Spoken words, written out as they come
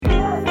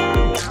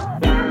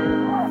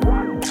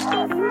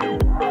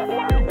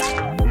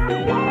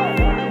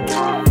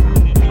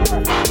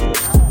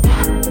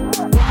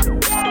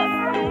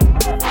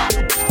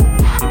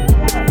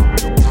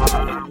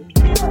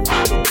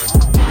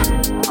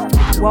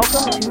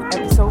welcome to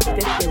episode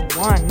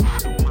 51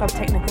 of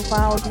Technical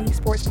File, the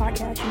sports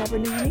podcast you never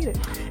knew you needed.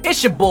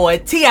 It's your boy,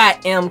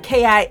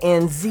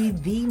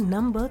 TIMKINZ, the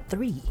number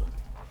 3,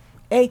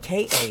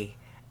 a.k.a.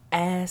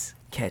 Ass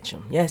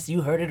Ketchum. Yes,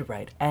 you heard it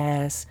right,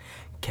 Ass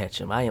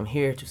Ketchum. I am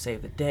here to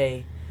save the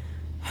day,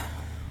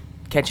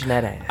 catching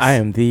that ass. I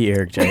am the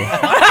Eric J.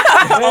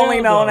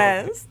 Only known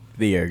as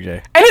The Eric J.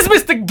 And it's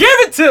Mr. Give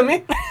It To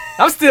Me.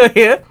 I'm still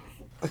here.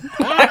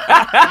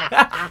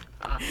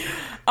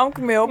 I'm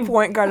Camille,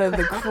 point guard of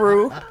the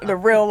crew, the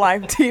real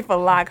life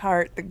Tifa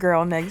Lockhart, the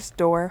girl next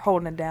door,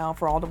 holding it down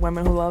for all the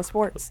women who love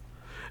sports.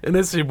 And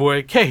it's your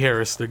boy, K.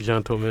 Harris, the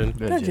gentleman.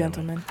 Good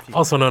gentleman.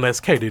 Also known as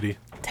K. Diddy,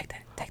 Take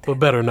that. but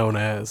better known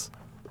as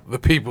the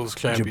People's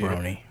Champion.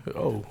 Jabroni.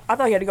 Oh. I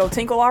thought you had to go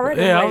tinkle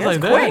already. Yeah, I was like,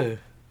 that's quick. that.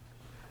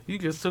 You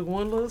just took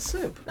one little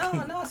sip.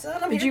 No,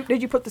 son, I'm Did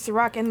you put the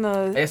Ciroc in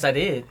the? Yes, I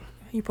did.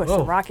 You put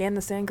Oh. Ciroc and the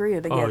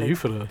sangria together. Oh, you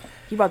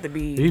about to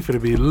be. finna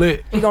be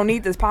lit. You gonna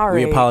need this Powerade.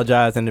 We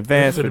apologize in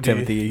advance for It'll be-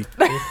 Timothy.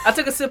 I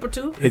took a sip or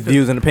two. His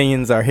views and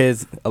opinions are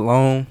his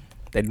alone.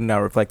 They do not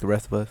reflect the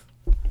rest of us.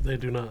 They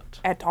do not.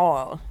 At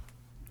all.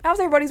 How's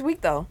everybody's week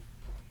though?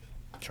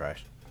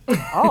 Trash.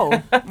 Oh,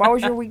 why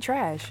was your week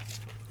trash?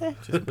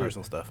 Just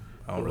personal stuff.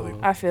 I don't really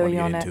I feel wanna you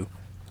get on that. into.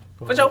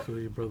 For sure. I feel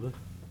you, brother.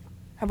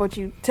 How about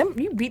you, Tim?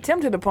 You beat Tim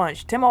to the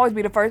punch. Tim always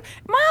be the first.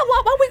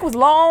 My week was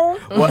long.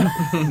 What?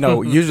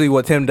 No, usually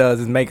what Tim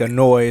does is make a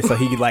noise so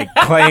he like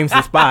claims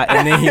the spot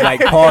and then he like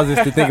pauses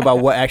to think about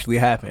what actually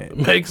happened.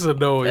 Makes a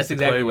noise. That's to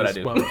exactly claim what his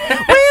I do.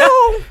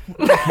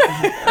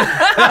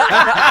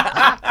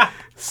 spot.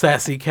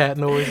 Sassy cat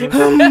noises.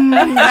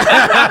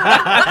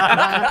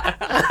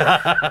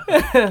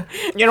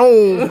 You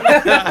know.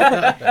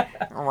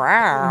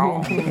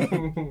 Wow.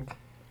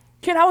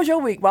 Kid, how was your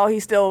week while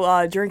he's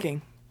still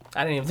drinking?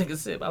 I didn't even take a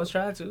sip. I was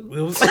trying to. It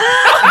was,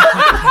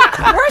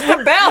 Where's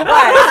the bell?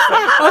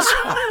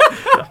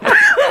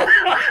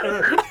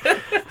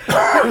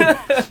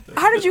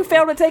 How did you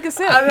fail to take a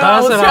sip? I know, I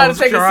was said I trying was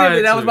to take a sip trying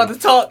and I was to. about to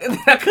talk and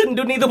then I couldn't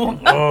do neither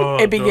one. oh,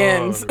 It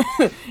begins.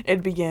 dog.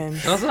 It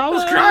begins. I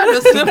was trying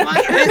to sip.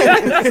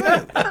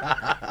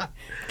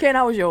 Ken,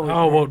 how was your week?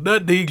 Oh, well,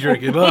 not D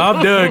drinking. Look,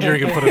 I'm done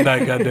drinking for the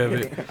night,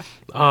 goddammit.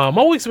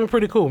 My week's been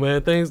pretty cool,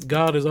 man.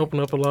 God has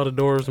opened up a lot of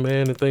doors,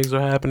 man, and things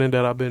are happening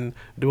that I've been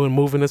doing,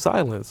 moving in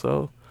silence.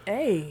 So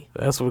Hey,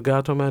 that's what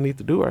God told me I need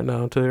to do right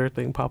now until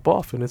everything pop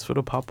off, and it's for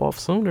to pop off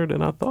sooner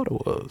than I thought it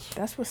was.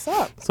 that's what's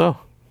up. So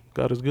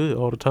God is good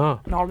all the time.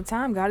 And all the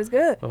time, God is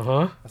good.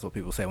 Uh-huh. That's what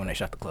people say when they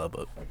shut the club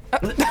up.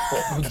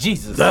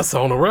 Jesus. That's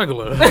on the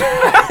regular.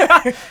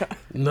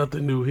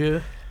 Nothing new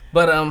here.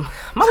 But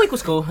my week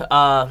was cool.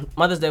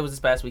 Mother's Day was this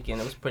past weekend.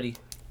 It was pretty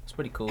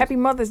cool. Happy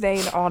Mother's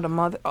Day to all the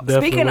mother.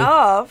 Definitely. Speaking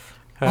of,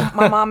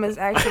 my mom is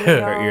actually.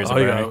 Her ears Oh, are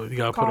you burning.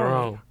 gotta put her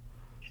Calling. on.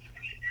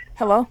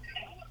 Hello.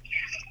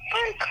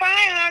 I'm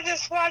crying. I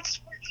just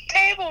watched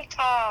Table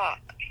Talk.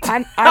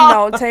 I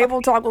know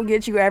Table Talk will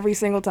get you every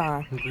single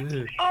time.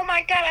 Oh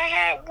my God, I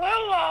had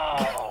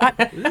Willow.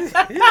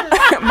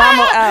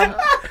 Mama,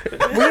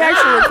 we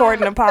actually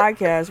recording a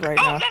podcast right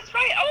Oh, now. that's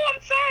right. Oh,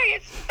 I'm sorry.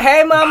 It's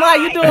Hey, Mama, how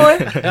you doing?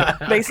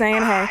 They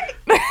saying hey.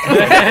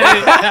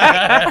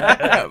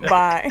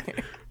 Bye.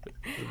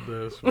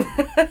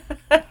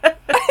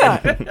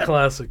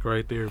 Classic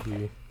right there,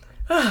 B.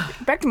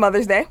 Back to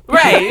Mother's Day.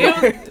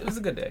 Right. It was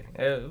a good day.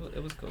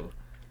 It was cool.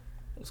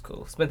 It was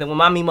cool. Spent it with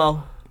my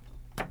Mimo.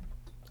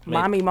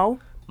 Mommy Mo.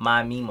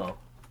 My Mimo.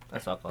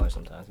 That's what I call her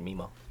sometimes.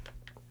 Mimo.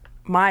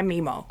 My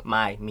Mimo.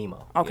 My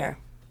Mimo. Okay. Yeah.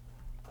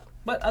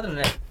 But other than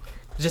that,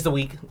 just a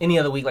week. Any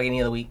other week like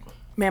any other week.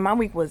 Man, my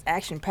week was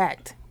action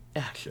packed.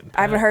 Action.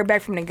 I haven't heard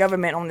back from the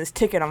government on this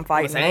ticket I'm I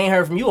fighting. ain't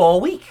heard from you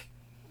all week.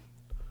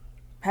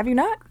 Have you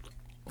not?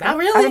 Not I haven't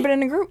really. been in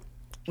the group.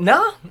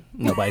 No.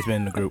 Nobody's been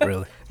in the group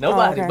really.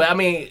 Nobody. Oh, okay. But I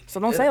mean. So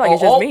don't say like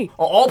it's just me.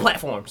 On all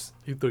platforms.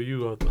 He threw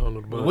you out on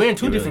the bus. We're in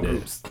two You different really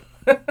groups.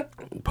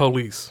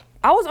 Police.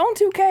 I was on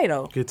 2K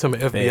though. Get Tim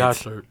an FBI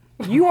Feds. shirt.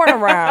 You weren't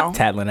around.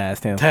 Tattling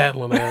asked him.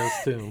 Tattling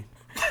ass Tim.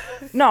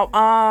 No,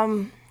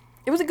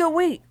 it was a good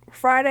week.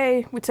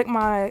 Friday, we took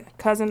my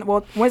cousin.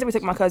 Well, Wednesday we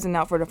took my cousin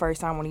out for the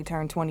first time when he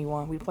turned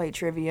 21. We played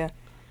trivia.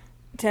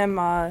 Tim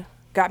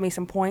got me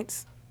some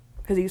points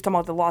because he was talking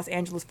about the Los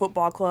Angeles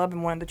Football Club,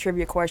 and one of the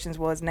trivia questions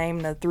was name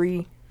the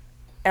 3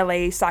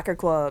 LA soccer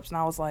clubs, and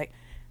I was like,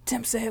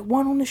 Tim said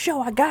one on the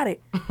show. I got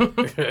it.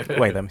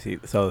 Wait, let me see.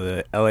 So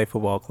the LA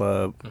Football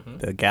Club,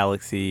 the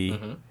Galaxy.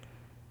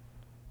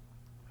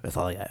 That's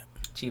all I got.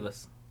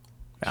 Chivas.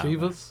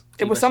 Chivas?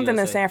 It was Chivas something in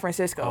USA. San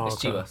Francisco. Oh. It's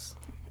Okay. Chivas.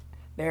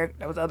 There,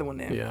 that was the other one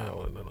there. Yeah, I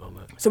wasn't on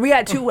that. So we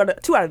had two out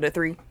of the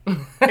 3.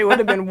 It would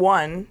have been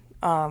 1.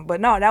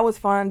 But no, that was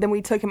fun. Then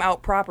we took him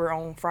out proper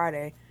on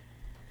Friday.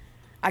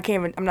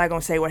 I'm not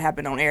going to say what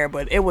happened on air,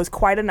 but it was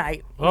quite a night.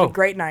 It was Oh. a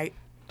great night.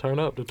 Turn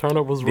up. The turn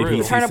up was Did real. he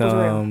Turn see up was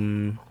real.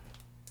 some?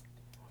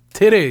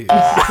 Titties.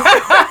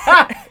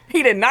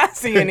 He did not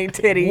see any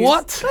titties.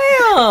 What?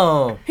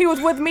 Damn. He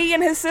was with me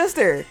and his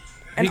sister.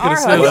 And He our could've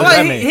said husband. that. What,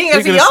 I he mean, ain't He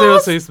gonna see could have still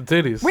yours? seen some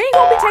titties. We ain't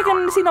going to be taking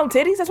him to see no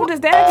titties. That's what his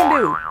dad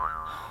can do.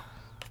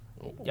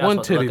 Y'all One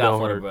supposed to titty look out don't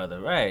for the hurt. brother,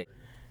 right?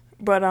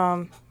 But,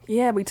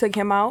 Yeah, we took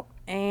him out,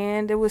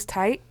 and it was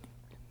tight.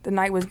 The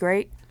night was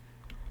great.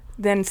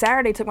 Then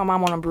Saturday, took my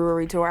mom on a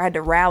brewery tour. I had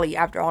to rally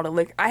after all the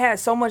liquor. I had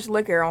so much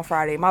liquor on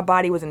Friday. My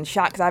body was in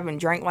shock because I haven't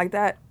drank like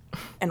that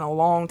in a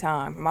long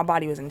time. My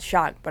body was in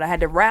shock. But I had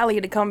to rally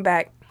to come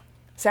back.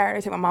 Saturday,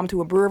 took my mom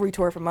to a brewery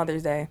tour for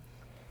Mother's Day.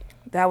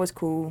 That was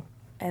cool.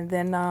 And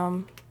then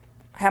I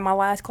had my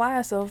last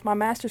class of my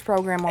master's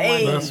program on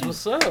Monday. That's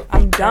what's up.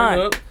 I'm done.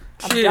 Turn up.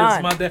 I'm Cheers,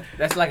 done. my dad.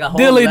 That's like a whole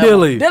Dilly level.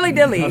 dilly. Dilly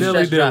dilly. Dilly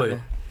Stress dilly.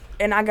 dropping.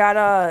 And I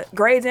got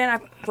grades in. I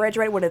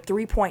graduated with a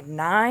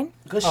 3.9.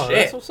 Good Oh, shit.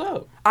 that's what's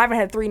up. I haven't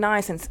had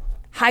 3.9 since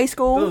high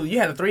school. Dude, you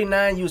had a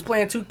 3.9. You was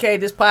playing 2K,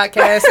 this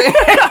podcast,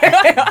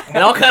 and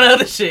all kind of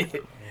other shit.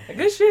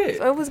 Good shit.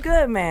 So it was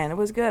good, man. It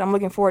was good. I'm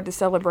looking forward to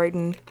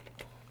celebrating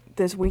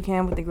this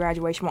weekend with the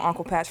graduation. My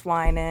Uncle Pat's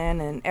flying in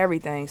and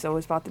everything. So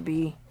it's about to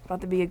be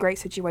a great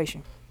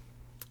situation.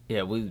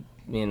 Yeah,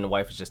 me and the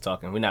wife was just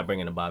talking. We're not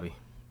bringing the Bobby.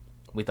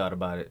 We thought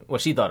about it. Well,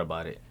 she thought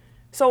about it.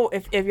 So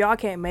if y'all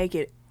can't make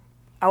it,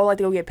 I would like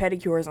to go get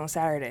pedicures on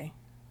Saturday.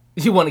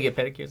 You want to get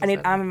pedicures?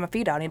 I'm in my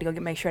feet out. I need to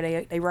go make sure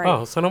they right.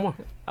 Oh, send them on.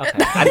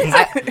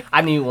 Okay.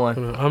 I need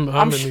one. I'm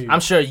in need. I'm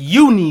sure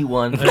you need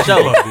one for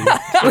sure.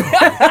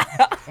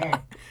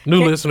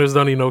 New listeners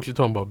don't even know what you're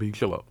talking about, B.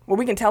 Chill out. Well,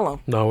 we can tell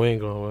them No, we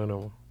ain't going.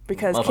 No.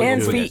 because Motherfucker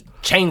Ken's put a feet.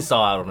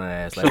 chainsaw out on her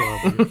ass. Chill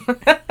Like, out, B.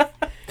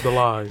 The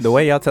lies. The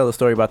way y'all tell the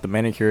story about the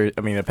manicure,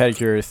 the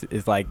pedicure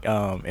is like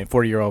in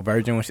 40-year-old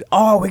virgin when she's,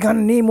 oh, we're gonna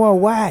need more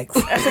wax.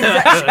 She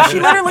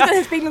literally looked at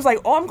his feet and was like,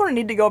 "Oh, I'm going to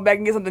need to go back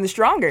and get something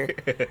stronger."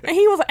 And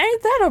he was like,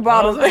 "Ain't that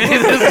about us?"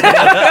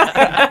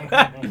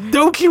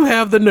 Don't you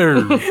have the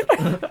nerve?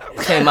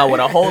 came out with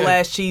a whole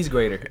ass cheese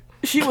grater.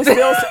 She was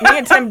still, me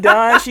and Tim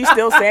done. She's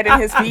still sanding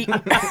his feet.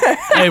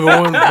 Hey,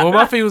 but when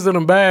my feet was in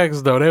them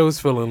bags, though, they was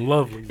feeling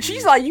lovely.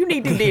 She's like, "You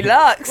need the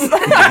deluxe. You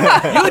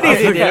need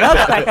to get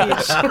up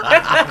package.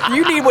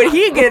 You need what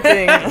he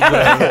getting." It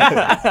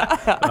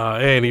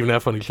ain't even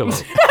that funny. Chill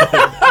out.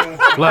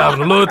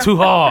 Laughing a little too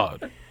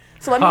hard.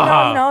 So let me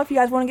know, if you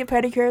guys want to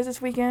get pedicures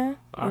this weekend.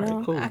 All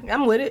right, cool.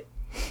 I'm with it.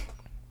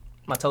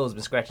 My toes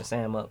been scratching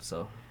Sam up,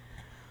 so.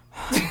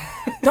 Do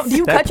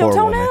you That cut your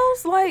poor woman.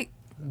 toenails? Like,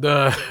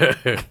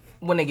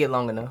 When they get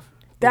long enough.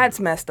 that's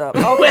messed up.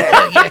 Okay.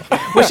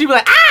 When she be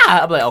like,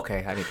 ah! I'll be like,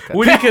 okay, I need to cut.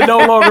 When he can no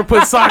longer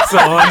put socks on.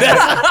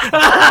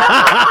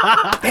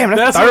 Damn,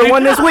 that's That's the what third he-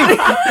 one this week.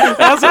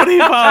 That's when he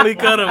finally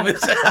cut him.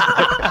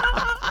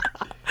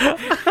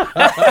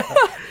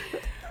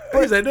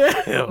 He said,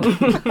 damn.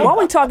 While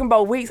we talking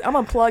about weeks, I'm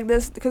going to plug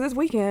this because this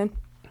weekend,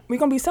 we're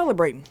going to be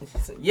celebrating.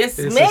 Yes,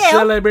 It's a ma'am.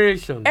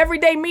 celebration.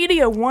 Everyday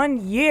Media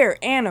 1 year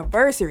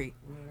anniversary.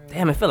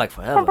 Damn, it feel like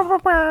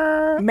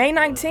forever. May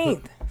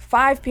 19th,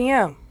 5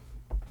 p.m.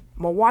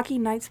 Milwaukee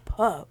Nights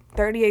Pub,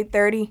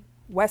 3830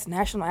 West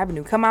National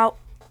Avenue. Come out,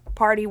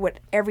 party with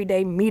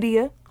Everyday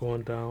Media.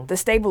 Going down. The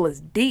stable is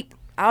deep.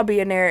 I'll be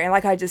in there, and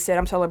like I just said,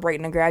 I'm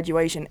celebrating a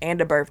graduation and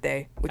a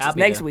birthday, which I'll is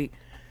be next there. week.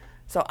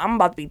 So I'm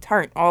about to be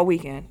turned all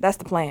weekend. That's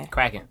the plan.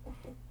 Cracking.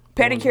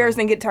 Pedicures,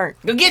 then get turned.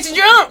 Go get you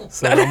drunk.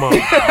 Set him up.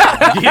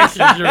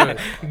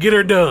 Get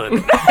her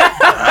done.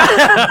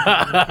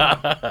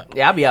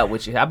 Yeah, I'll be out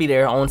with you. I'll be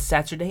there on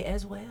Saturday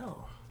as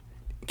well.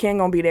 Ken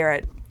gonna be there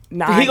at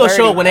 9:30. He gonna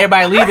show up when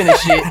everybody leaving and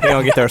shit. They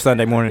gonna get there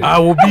Sunday morning. I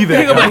will be He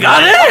there. gonna be like,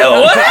 goddamn,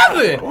 what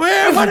happened?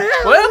 Where Where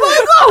am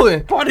I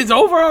going? Party's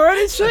over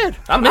already? Shit.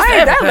 I missed I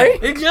ain't that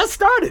everything. late. It just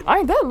started. I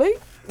ain't that late.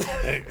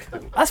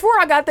 I swear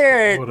I got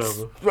there at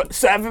Whatever.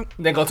 7.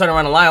 Then go turn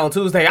around and lie on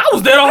Tuesday. I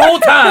was there the whole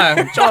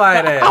time. Show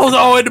that ass. I was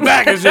all in the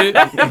back and shit.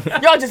 I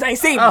Y'all just ain't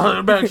seen me. was in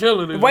the back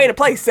chilling. Way the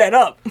place set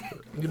up.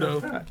 You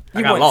know.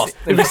 I got lost.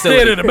 If you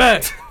stand in the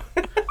back.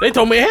 They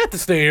told me I had to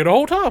stay here the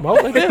whole time. I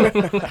was like, damn.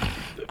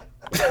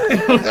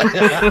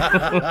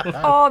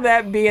 All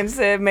that being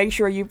said, make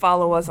sure you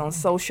follow us on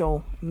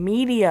social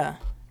media.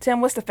 Tim,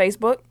 what's the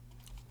Facebook?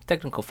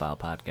 Technical File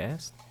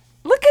Podcast.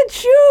 Look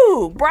at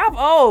you.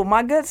 Bravo,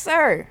 my good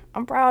sir.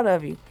 I'm proud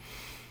of you.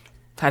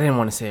 I didn't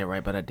want to say it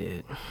right, but I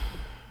did.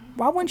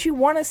 Why wouldn't you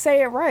want to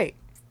say it right?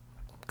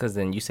 Because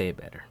then you say it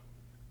better.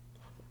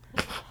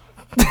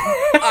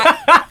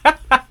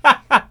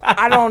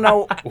 I don't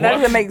know. That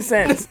doesn't make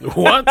sense.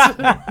 What?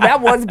 That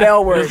was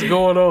bell What's word.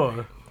 going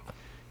on?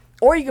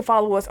 Or you can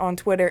follow us on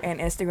Twitter and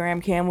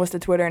Instagram. Cam, what's the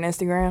Twitter and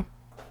Instagram?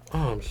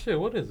 Shit,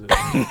 what is it?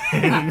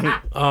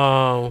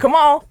 Come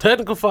on.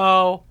 Technical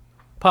File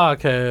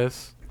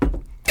Podcast.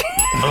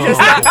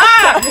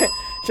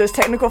 Just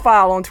Technical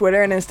File on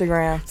Twitter and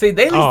Instagram. See,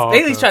 they at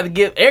least okay. tried to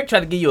give Eric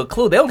tried to give you a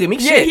clue. They don't give me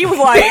shit. Yeah, he was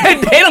like,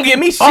 they don't give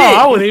me shit. Oh,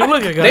 I wouldn't even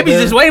look at They be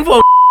just waiting for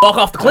a walk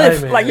off the cliff.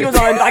 Hey, man. like he was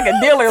on like a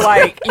dealer.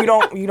 Like you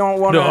don't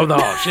want to.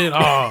 No, shit.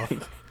 Oh,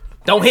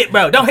 Don't hit,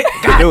 bro. Don't hit.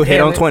 God Dude hit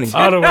damn on it. 20.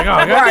 oh my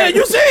God. Right.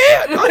 You see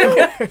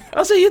it?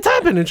 I see you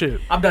tapping and shit.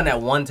 I've done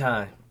that one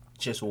time.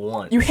 Just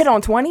once. You hit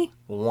on 20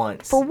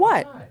 once. for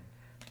what?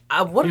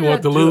 What You did want I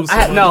to do? lose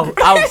No, For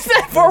I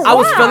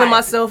was why? feeling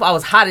myself. I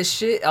was hot as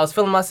shit. I was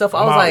feeling myself.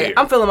 I was I'm out like, here.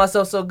 I'm feeling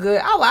myself so good.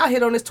 I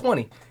hit on this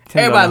 20. Tim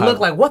don't Everybody know looked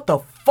how- like, what the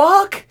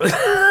fuck? No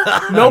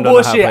don't know how to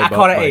bullshit. play I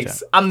caught an blackjack.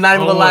 ace. I'm not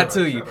even Oh gonna lie my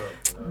to you.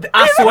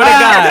 I swear to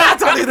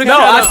God. No,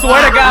 I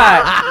swear to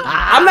God.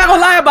 I'm not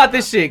gonna lie about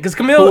this shit, cause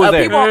Camille. Who was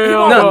there?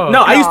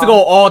 No, I used to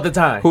go all the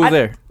time. Who's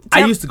there?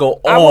 I used to go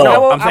I all.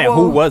 will- I'm saying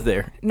who was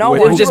there? No,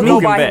 With- it who was just was me.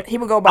 moving back? He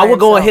would go by I would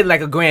go and himself.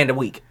 hit like $1,000 a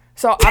week.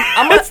 So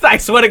I'm It's like,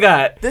 swear to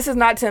God. this is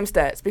not Tim's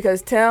stats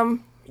because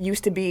Tim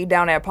used to be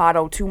down at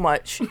Pato too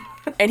much.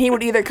 And he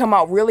would either come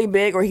out really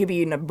big or he'd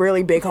be in a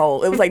really big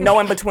hole. It was like no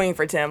in between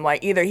for Tim.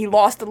 Like either he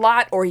lost a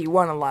lot or he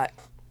won a lot.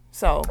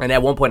 So And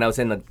at one point, I was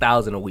hitting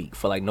 1,000 a week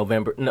for like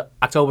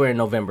October and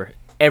November.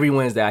 Every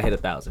Wednesday, I hit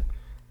 1,000.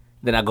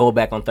 Then I go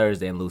back on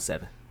Thursday and lose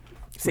 7.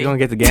 We're gonna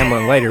get to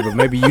gambling later, but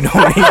maybe you don't need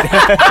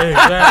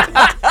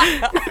that.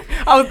 Exactly.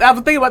 I was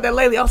thinking about that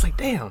lately. I was like,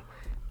 damn.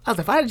 I was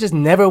like, if I just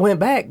never went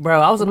back,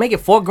 bro, I was making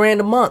 $4,000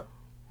 a month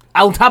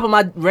on top of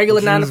my regular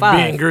 9 to Just 5.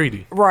 being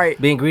greedy.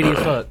 right. Being greedy as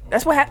fuck.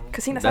 That's what happened.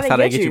 Cause that's That's how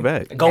they get you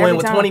back. Go Every in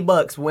with time.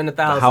 $20, win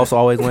 1,000. The house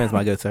always wins,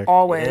 my good sir.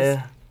 Always.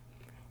 Yeah.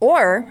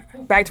 Or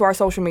back to our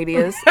social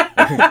medias.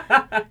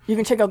 You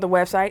can check out the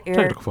website.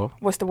 Eric, Technical Foul.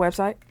 what's the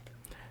website?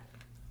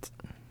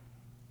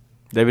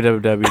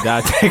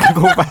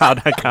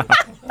 www.technicalfoul.com.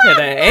 Yeah,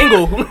 that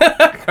angle.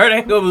 Kurt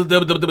Angle was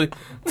WWE.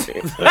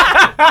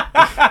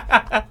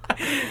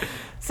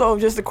 So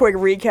just a quick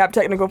recap,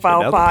 Technical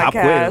Foul That was a pop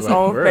Podcast quiz, like,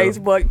 on for real.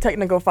 Facebook,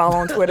 Technical Foul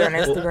on Twitter and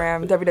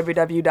Instagram,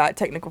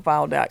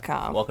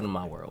 www.technicalfoul.com. Welcome to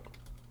my world.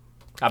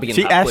 I'll be She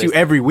getting pop asks you quizzed.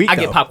 every week. I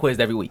get though. pop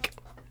quizzed every week.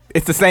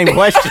 It's the same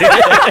question.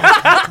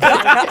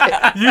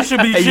 You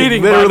should be you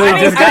cheating. literally by now.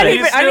 just got it.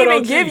 You I still didn't even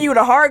don't give cheat. you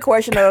the hard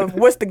question of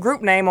what's the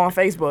group name on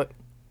Facebook.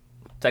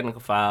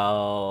 Technical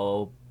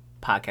Foul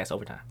Podcast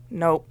Overtime.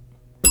 Nope.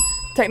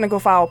 Technical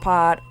Foul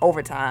Pod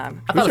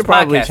Overtime. I We thought it should was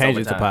probably Podcast change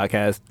it to Overtime.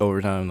 podcast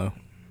overtime though,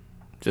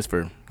 just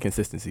for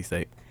consistency's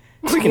sake.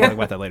 We can talk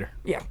about that later.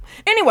 Yeah.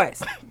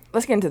 Anyways,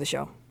 let's get into the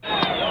show.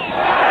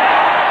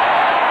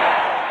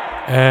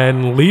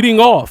 And leading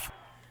off,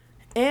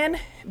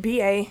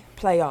 NBA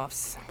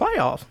playoffs.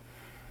 Playoffs.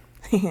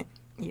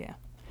 Yeah.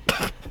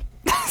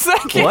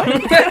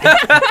 Second,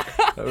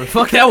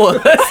 Fuck that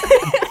was.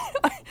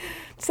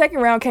 second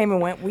round came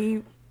and went.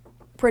 We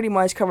pretty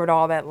much covered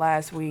all that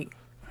last week.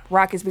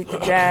 Rockets beat the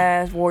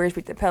Jazz, Warriors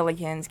beat the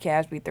Pelicans,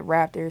 Cavs beat the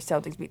Raptors,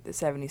 Celtics beat the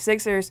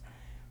 76ers.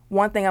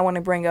 One thing I want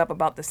to bring up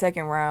about the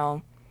second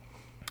round,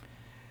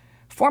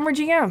 former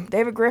GM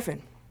David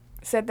Griffin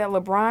said that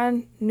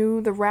LeBron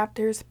knew the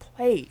Raptors'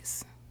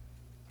 plays.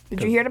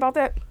 Did you hear about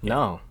that?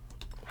 No.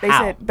 They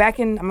How? said back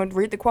in, I'm going to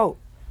read the quote.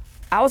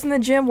 I was in the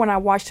gym when I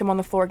watched him on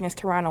the floor against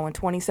Toronto in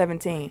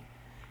 2017.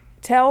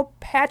 Tell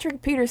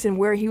Patrick Peterson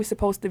where he was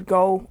supposed to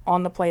go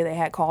on the play they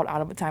had called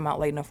out of a timeout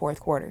late in the fourth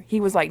quarter. He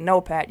was like,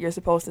 no, Pat, you're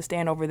supposed to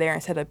stand over there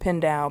and set a pin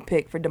down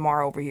pick for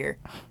DeMar over here.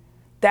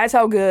 That's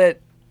how good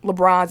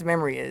LeBron's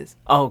memory is.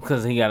 Oh,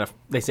 because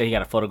they say he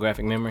got a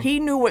photographic memory. He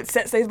knew what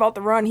set stays about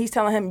to run. He's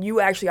telling him, you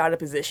actually out of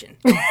position.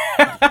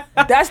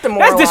 That's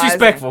demoralizing. That's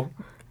disrespectful.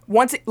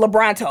 Once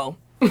LeBron told.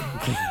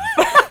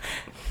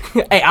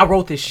 Hey, I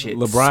wrote this shit.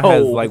 LeBron so-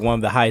 has like one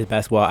of the highest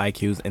basketball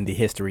IQs in the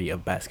history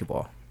of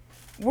basketball.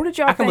 What did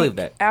y'all I can think believe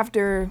that.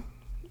 after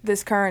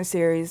this current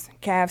series,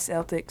 Cavs,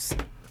 Celtics,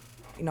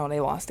 they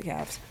lost the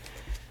Cavs.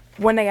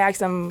 When they asked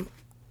him,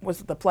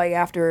 was the play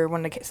after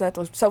when the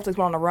Celtics went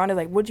on the run, they're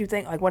like, what'd you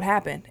think? Like, what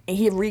happened? And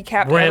he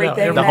recapped Ran out everything.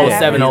 every- The that whole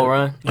happened. 7-0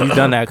 run. He's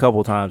done that a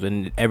couple times,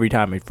 and every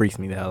time it freaks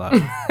me the hell out.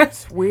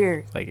 It's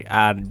weird. Like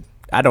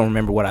I don't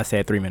remember what I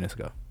said 3 minutes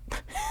ago.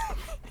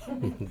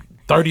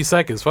 30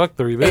 seconds. Fuck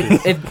 3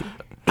 minutes.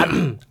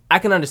 I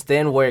can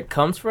understand where it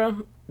comes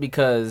from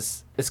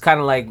because it's kind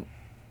of like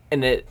in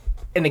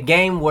the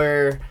game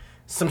where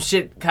some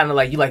shit kind of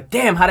like you like,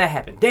 damn, how that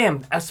happened? Damn,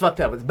 that's fucked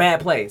up. It's a bad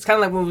play. It's kind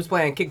of like when we was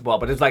playing kickball,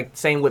 but it's like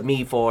same with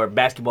me for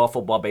basketball,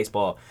 football,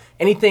 baseball.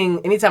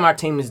 Anytime our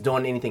team is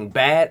doing anything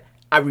bad,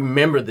 I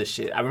remember the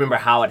shit. I remember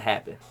how it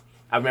happened.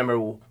 I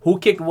remember who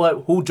kicked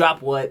what, who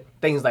dropped what,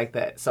 things like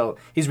that. So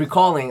he's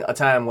recalling a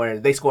time where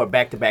they scored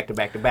back to back to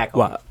back to back.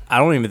 Well, I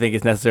don't even think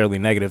it's necessarily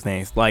negative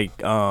things. Like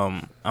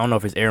I don't know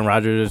if it's Aaron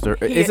Rodgers or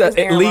It's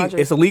Aaron elite. Rodgers.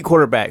 It's elite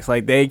quarterbacks.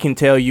 Like they can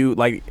tell you.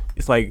 Like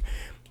it's like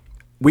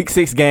week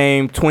 6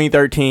 game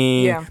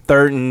 2013, Yeah.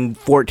 3rd and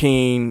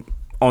 14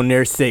 on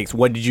their 6.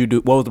 What did you do?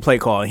 What was the play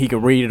call? And he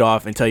can read it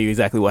off and tell you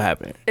exactly what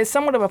happened. It's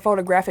somewhat of a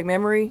photographic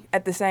memory.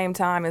 At the same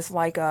time, it's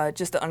like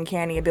just the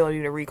uncanny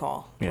ability to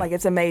recall. Yeah. Like,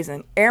 it's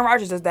amazing. Aaron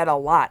Rodgers does that a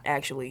lot,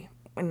 actually.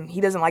 And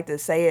he doesn't like to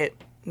say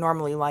it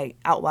normally, like,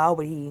 out loud,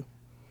 but he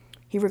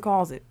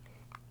recalls it.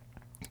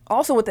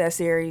 Also with that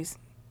series,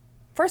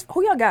 first,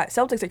 who y'all got?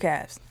 Celtics or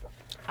Cavs?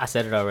 I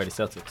said it already,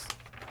 Celtics.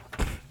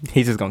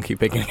 He's just gonna keep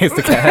picking against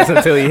the Cavs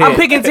until he hits. I'm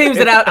picking teams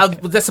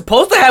that's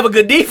supposed to have a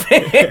good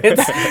defense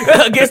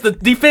against the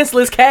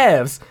defenseless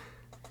Cavs.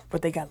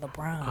 But they got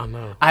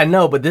LeBron. I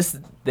know, but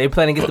they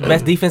playing against the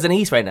best defense in the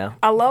East right now.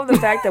 I love the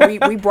fact that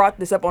we brought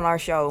this up on our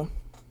show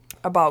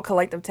about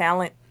collective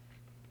talent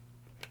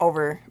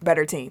over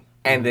better team.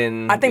 And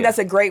then I think that's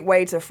a great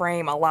way to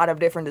frame a lot of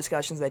different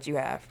discussions that you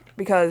have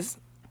because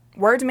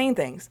words mean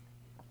things.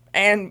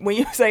 And when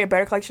you say a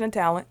better collection of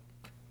talent,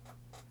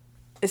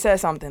 it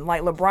says something.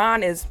 Like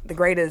LeBron is the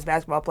greatest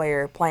basketball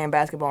player playing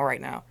basketball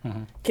right now.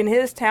 Can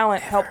his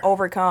talent help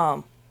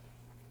overcome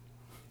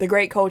the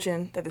great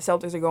coaching that the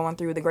Celtics are going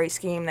through, the great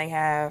scheme they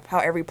have, how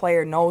every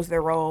player knows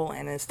their role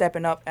and is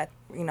stepping up at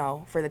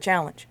for the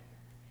challenge.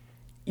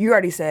 You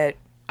already said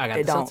I got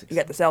it the don't. Celtics. You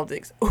got the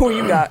Celtics. Who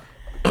you got?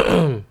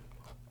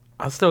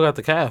 I still got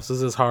the Cavs.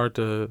 It's just hard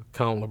to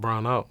count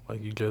LeBron out.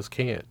 Like, you just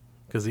can't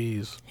because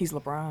he's He's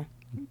LeBron.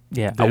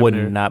 Yeah, I Damn would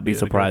near not be be the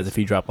surprised greatest. if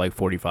he dropped like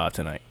 45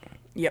 tonight.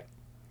 Yep.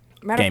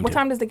 Game What two.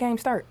 time does the game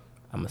start?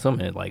 I'm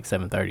assuming at like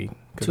 7:30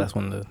 because that's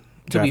when the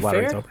To be draft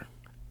lottery's fair, over.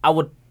 I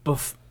would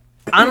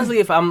honestly,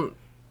 if I'm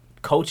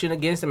coaching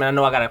against him, and I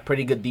know I got a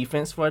pretty good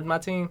defense for my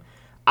team,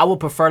 I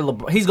would prefer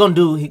LeBron.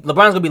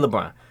 LeBron's gonna be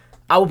LeBron.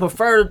 I would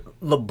prefer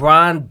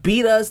LeBron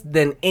beat us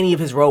than any of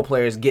his role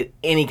players get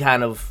any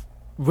kind of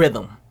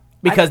rhythm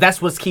because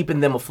that's what's keeping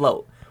them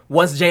afloat.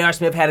 Once J.R.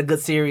 Smith had a good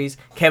series,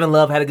 Kevin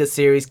Love had a good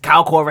series,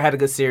 Kyle Korver had a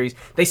good series,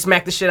 they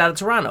smacked the shit out of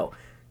Toronto.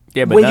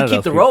 Yeah, but When none you of keep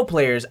those the people- role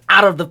players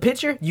out of the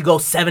picture, you go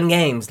 7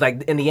 games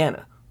like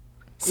Indiana.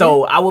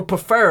 So I would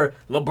prefer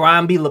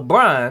LeBron be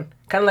LeBron,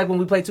 kind of like when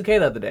we played 2K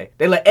the other day.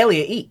 They let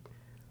Elliott eat.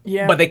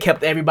 Yeah. But they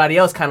kept everybody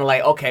else kind of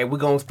like, okay, we're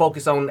going to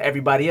focus on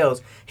everybody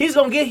else. He's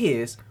going to get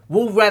his.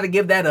 We'll rather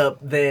give that up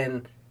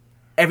than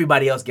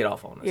everybody else get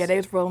off on us. Yeah, they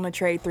was willing to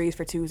trade 3s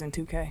for 2s in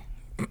 2K.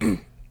 And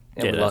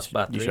we lost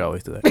by you 3. should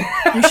always do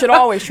that. You should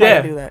always try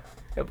Yeah. to do that.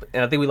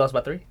 And I think we lost by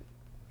 3.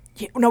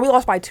 Yeah, no, we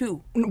lost by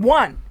 2.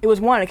 1. It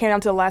was 1. It came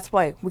down to the last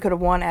play. We could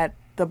have won at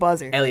the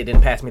buzzer. Elliott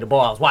didn't pass me the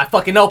ball. I was wide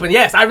fucking open.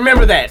 Yes, I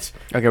remember that.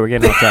 Okay, we're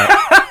getting off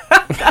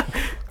track.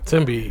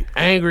 Tim be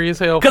angry as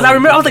hell. Because I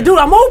remember, I was like, dude,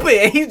 I'm open.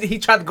 And he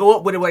tried to go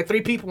up with it with like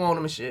 3 people on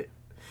him and shit.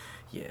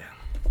 Yeah.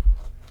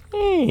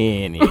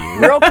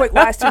 Anywho. Real quick,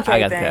 last 2K I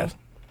got the thing. Cavs.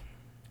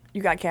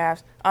 You got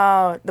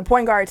Cavs. The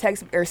point guard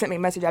sent me a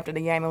message after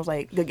the game. It was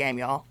like, good game,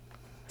 y'all.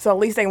 So at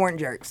least they weren't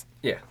jerks.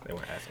 Yeah, they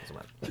weren't assholes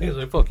about it. He's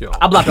like, fuck y'all.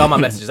 I blocked all my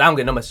messages. I don't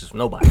get no messages from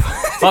nobody.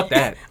 Fuck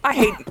that. I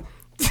hate.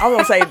 I was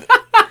gonna say,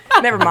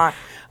 never mind.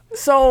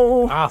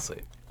 So I'll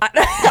say.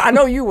 I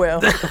know you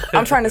will.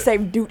 I'm trying to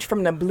save Dooch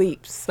from the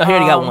bleeps. I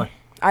already got one.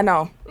 I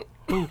know.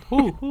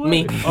 Who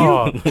Me.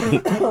 Oh,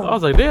 I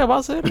was like, damn,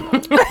 I said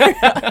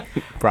it.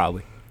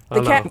 Probably.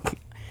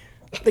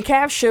 The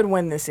Cavs should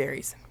win this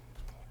series.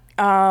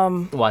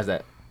 Why is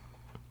that?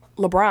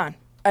 LeBron,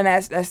 and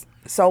that's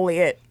solely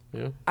it.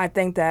 Yeah. I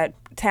think that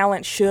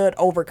talent should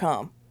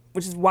overcome,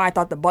 which is why I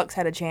thought the Bucks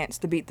had a chance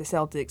to beat the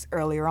Celtics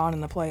earlier on in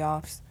the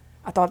playoffs.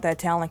 I thought that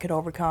talent could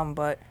overcome,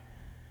 but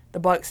the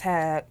Bucks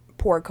had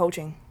poor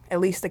coaching. At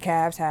least the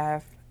Cavs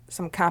have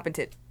some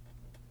competent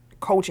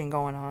coaching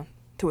going on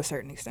to a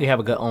certain extent. You have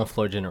a good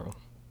on-floor general.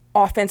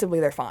 Offensively,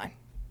 they're fine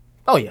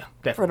Oh, yeah,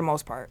 for definitely. the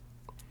most part.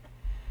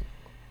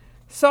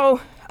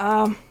 So,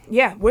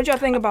 yeah, what did y'all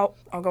think about?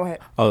 Oh, go ahead.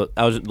 Oh,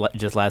 I was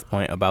just last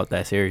point about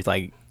that series.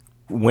 Like,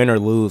 win or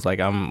lose, like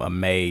I'm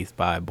amazed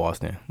by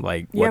Boston.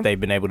 Like Yeah. what they've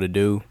been able to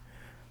do.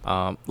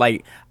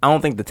 Like I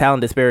don't think the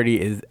talent disparity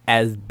is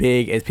as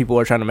big as people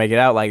are trying to make it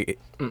out. Like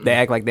they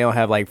act like they don't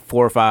have like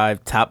 4 or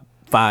 5 top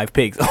 5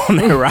 picks on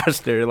their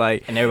roster.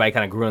 Like And everybody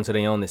kind of grew into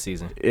their own this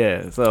season.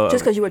 yeah, so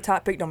Just because you a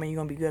top pick don't mean you're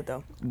going to be good,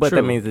 though. but True.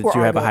 that means that Or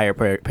you have a are higher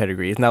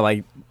pedigree. It's not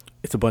like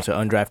it's a bunch of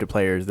undrafted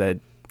players that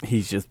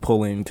he's just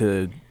pulling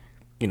to,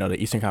 the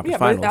Eastern Conference Yeah,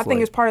 Finals. but I think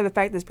like- it's part of the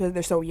fact that's because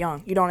they're so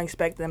young. You don't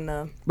expect them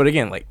to. But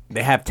again, like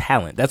they have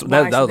talent. That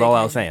Why was should they all I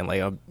can? was saying.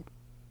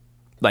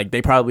 Like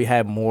they probably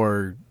have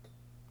more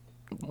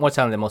More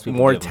talent than most people.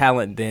 more give them.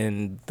 talent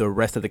than the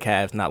rest of the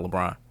Cavs. Not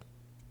LeBron.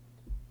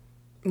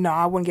 No,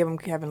 I wouldn't give them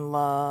Kevin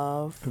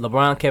Love.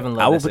 LeBron, Kevin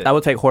Love. that's it. I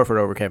would take Horford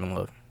over Kevin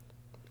Love.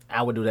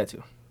 I would do that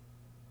too.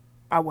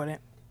 I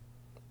wouldn't.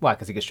 Why?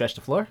 Because he can stretch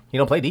the floor. He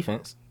don't play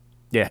defense.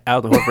 Yeah,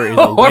 Al Horford is a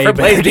Horford way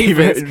plays better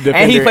defense, defender,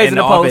 and he plays in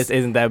the offense post.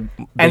 Isn't that And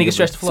he big can of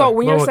stretch a- the floor. So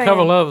when But you're when saying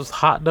Kevin Love's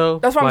hot though,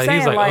 that's what I'm like, saying.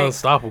 he's like like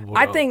unstoppable.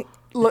 I though. think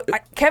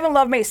Kevin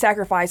Love made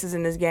sacrifices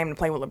in this game to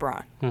play with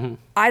LeBron. Mm-hmm.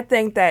 I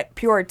think that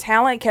pure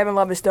talent, Kevin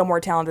Love is still more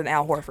talented than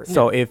Al Horford.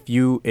 So if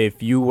you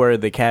were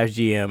the Cavs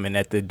GM and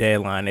at the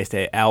deadline they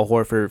said Al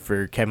Horford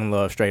for Kevin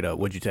Love straight up,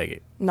 would you take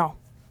it? no,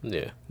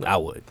 yeah. I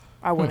would.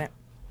 I wouldn't.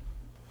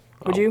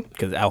 Would you?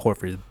 Because Al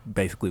Horford is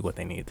basically what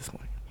they need at this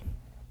point.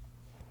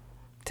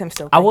 Tim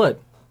still. I think- would.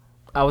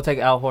 I would take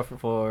Al Horford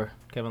for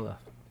Kevin Love.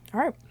 All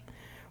right.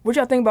 What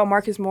y'all think about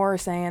Marcus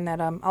Morris saying that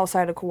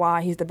outside of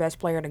Kawhi, he's the best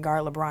player to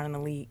guard LeBron in the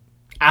league?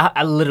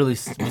 I literally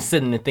was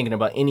sitting and thinking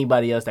about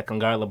anybody else that can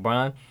guard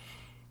LeBron.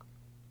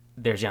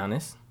 There's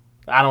Giannis.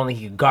 I don't think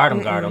he can guard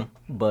him,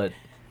 but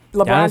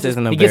LeBron Giannis just,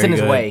 isn't a he gets very in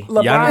his good- way.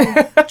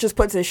 LeBron just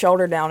puts his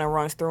shoulder down and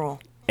runs through him.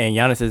 And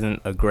Giannis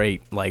isn't a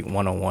great like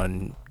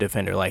one-on-one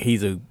defender. Like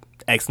he's a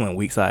excellent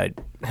weak side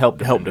Help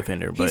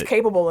defender. He's But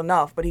capable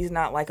enough, but he's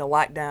not like a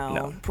lockdown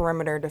No.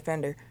 perimeter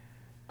defender.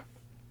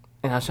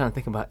 And I was trying to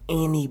think about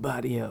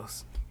anybody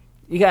else.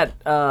 You got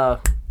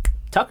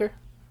Tucker.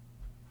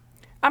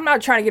 I'm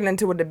not trying to get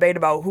into a debate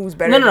about who's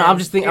better. No. than- I'm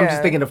just thinking. I'm just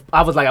yeah. thinking of.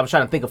 I was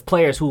trying to think of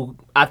players who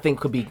I think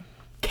could be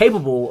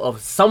capable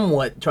of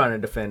somewhat trying to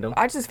defend him.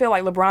 I just feel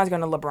like LeBron's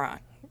going to LeBron.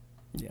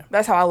 Yeah.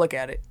 That's how I look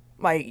at it.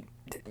 Like,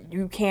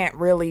 you can't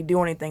really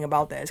do anything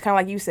about that. It's kind of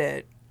like you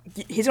said.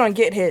 He's going to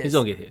get his. He's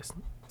gonna get his.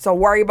 So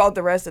worry about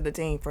the rest of the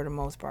team for the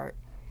most part.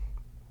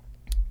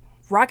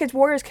 Rockets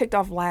Warriors kicked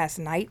off last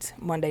night,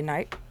 Monday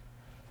night.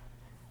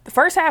 The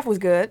first half was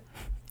good.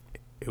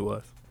 It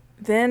was.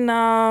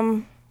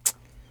 Then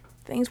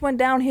things went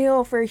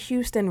downhill for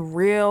Houston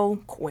real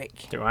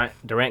quick.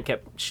 Durant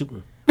kept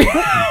shooting.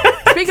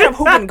 Speaking of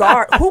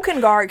who can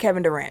guard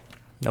Kevin Durant?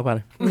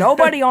 Nobody.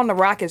 Nobody on the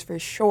Rockets for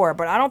sure,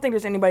 but I don't think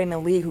there's anybody in the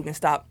league who can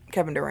stop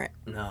Kevin Durant.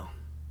 No.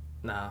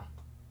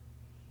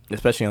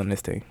 Especially on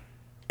this team.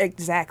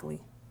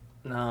 Exactly.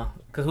 No.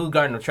 Because who's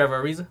guarding him?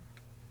 Trevor Ariza?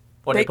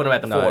 Or they put him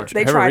at the four?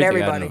 They Trevor tried Ariza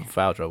got in everybody.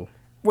 foul trouble.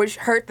 Which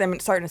hurt them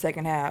starting the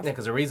second half. Yeah,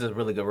 because Ariza's a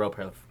really good role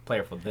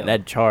player for them.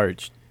 That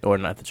charge, or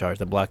not the charge,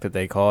 the block that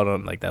they called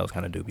on, like that was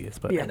kind of dubious.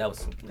 But Yeah. That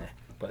was,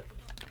 but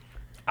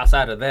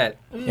outside of that,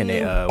 and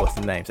they what's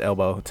the name's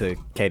elbow to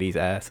KD's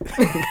ass.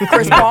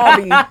 Chris Paul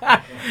be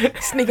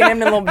sneaking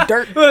him in a little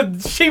dirt.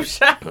 cheap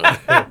shot.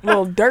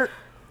 Little dirt.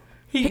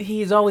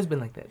 He's always been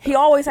like that. He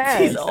always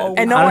has.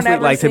 And no Honestly, one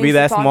ever like to be seems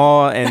that talk-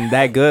 small and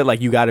that good, like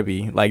you got to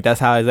be. Like that's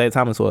how Isaiah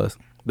Thomas was,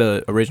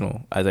 the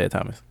original Isaiah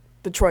Thomas,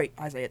 Detroit,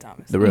 Isaiah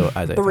Thomas. the real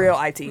Isaiah. The real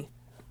Thomas. IT.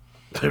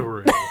 They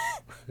were-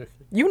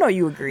 You know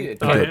you agree.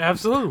 Oh, yeah,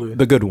 absolutely.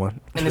 The good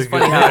one. And it's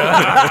funny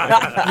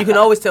how you can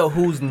always tell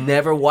who's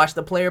never watched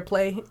a player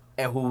play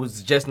and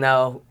who's just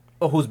now,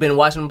 or who's been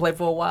watching them play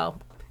for a while.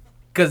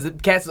 Because the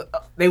cats,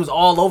 they was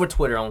all over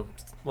Twitter on,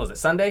 what was it,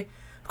 Sunday?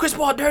 Chris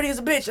Paul dirty as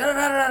a bitch.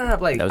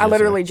 Like, That was I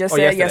literally just or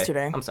said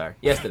yesterday. I'm sorry,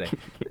 yesterday.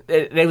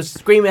 they was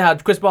screaming how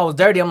Chris Paul was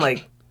dirty. I'm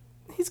like,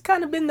 he's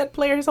kind of been that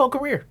player his whole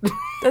career.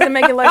 Doesn't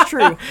make it less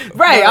true.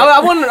 Right. I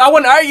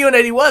wasn't arguing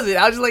that he wasn't.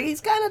 I was just like,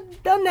 he's kind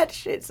of done that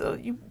shit, so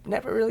you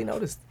never really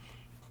noticed.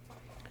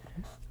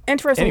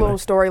 Interesting Anyway. little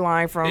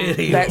storyline from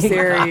that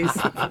series.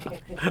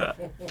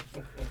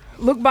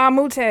 Luke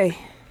Bamute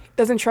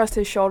doesn't trust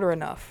his shoulder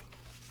enough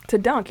to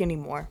dunk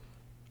anymore.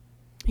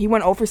 He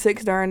went 0 for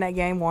 6 during that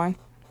game one.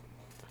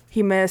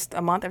 He missed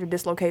a month after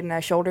dislocating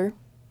that shoulder.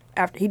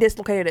 After he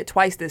dislocated it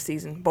twice this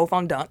season, both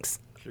on dunks.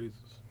 Jesus.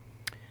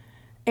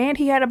 And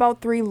he had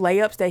about 3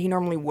 layups that he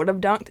normally would have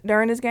dunked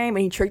during this game,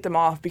 and he tricked them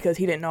off because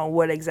he didn't know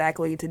what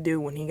exactly to do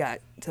when he got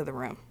to the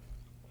rim.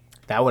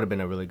 That would have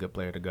been a really good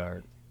player to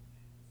guard.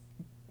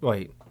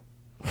 Wait,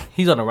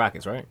 he's on the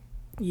Rockets, right?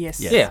 Yes.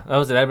 Yeah, that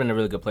would have been a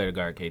really good player to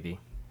guard KD.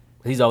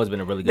 He's always been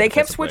a really good. They kept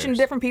defensive switching players.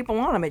 different people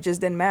on him. It just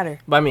didn't matter.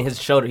 But I mean,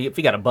 his shoulder. If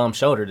he got a bum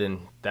shoulder,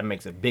 then that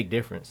makes a big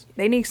difference.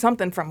 They need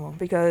something from him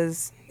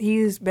because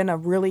he's been a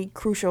really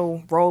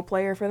crucial role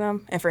player for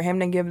them, and for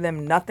him to give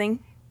them nothing,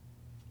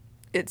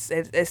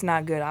 it's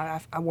not good.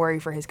 I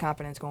worry for his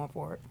confidence going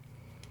forward.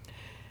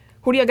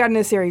 Who do you got in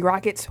this series?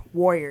 Rockets,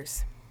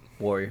 Warriors.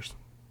 Warriors.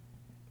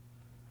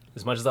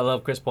 As much as I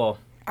love Chris Paul,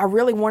 I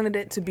really wanted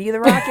it to be the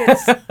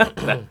Rockets,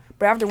 but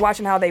after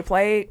watching how they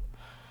played,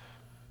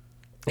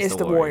 it's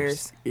the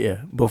Warriors.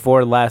 Yeah.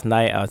 Before last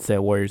night, I would say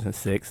Warriors in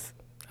 6.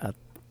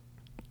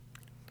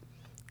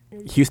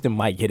 Houston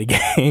might get a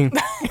game,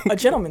 A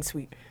gentleman's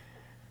sweep.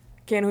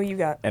 Ken, who you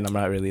got? and I'm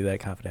not really that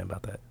confident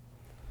about that.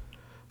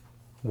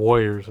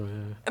 Warriors,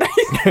 man.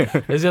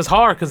 It's just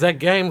hard because that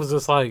game was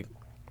just like,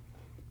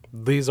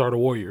 these are the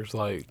Warriors.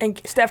 Like, And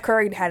Steph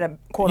Curry had a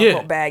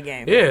quote-unquote bad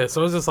game. yeah.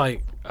 So it's just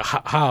like,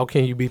 how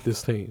can you beat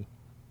this team?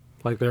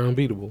 Like, they're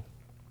unbeatable.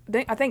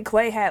 I think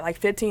Clay had like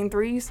 15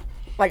 threes,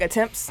 like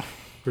attempts.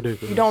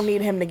 Ridiculous. You don't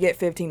need him to get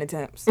 15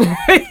 attempts.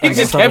 he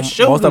just kept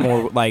shooting. Most of them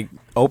were like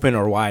open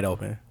or wide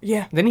open.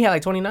 Yeah. Then he had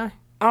like 29.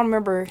 I don't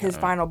remember his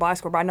final box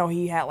score, but I know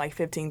he had like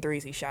 15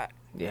 threes he shot.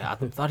 Yeah, I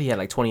thought he had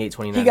like 28,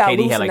 29. He got KD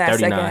loose had in like that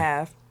 39. second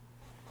half.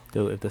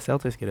 Dude, if the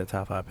Celtics get a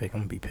top 5 pick,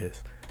 I'm gonna be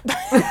pissed.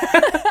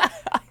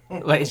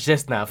 Like, it's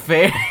just not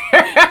fair.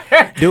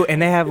 Dude, and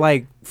they have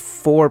like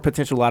 4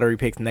 potential lottery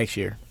picks next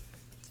year.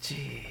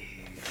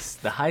 Jeez,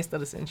 the heist of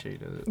the century,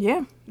 dude.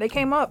 Yeah, they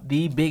came up.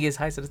 The biggest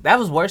heist of the. That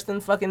was worse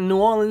than fucking New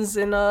Orleans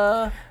and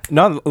No,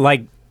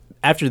 like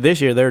after this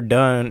year, they're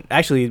done.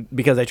 Actually,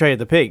 because they traded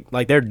the pick,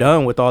 like they're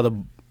done with all the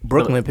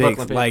Brooklyn picks.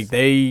 Brooklyn picks. Like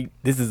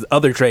this is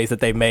other trades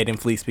that they've made and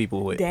fleeced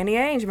people with. Danny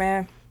Ainge,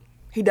 man.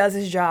 He does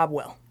his job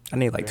well. I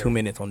need like 2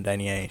 minutes on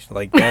Danny Ainge.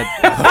 Like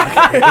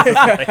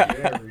that.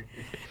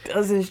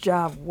 Does his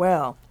job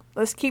well.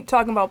 Let's keep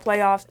talking about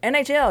playoffs.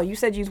 NHL, you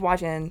said you was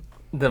watching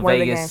the one of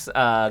the Vegas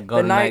games.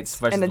 Golden Knights Knights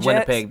versus and the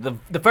Jets. Winnipeg.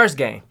 The first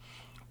game,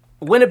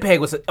 Winnipeg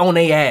was on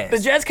their The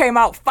ass. Jets came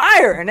out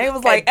fire, and they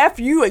was like, F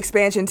you,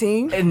 expansion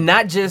team. And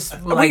not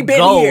just like been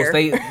goals. here.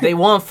 They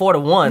won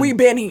 4-1. We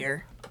been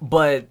here.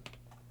 But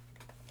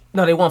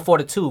no, they won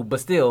 4-2.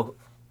 But still,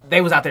 they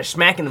was out there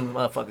smacking them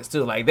motherfuckers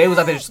too. Like they was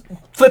out there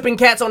flipping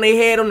cats on their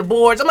head on the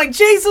boards. I'm like,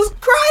 Jesus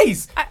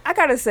Christ! I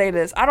gotta say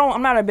this.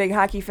 I'm not a big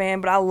hockey fan,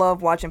 but I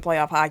love watching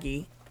playoff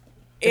hockey.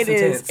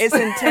 It's It's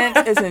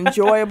intense. It's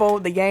enjoyable.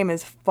 The game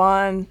is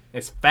fun.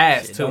 It's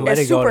fast too. Don't let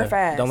It's it go super to,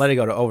 fast. Don't let it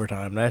go to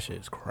overtime. That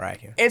shit's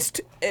cracking. It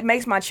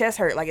makes my chest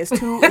hurt. Like it's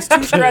too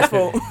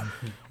stressful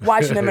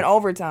watching them in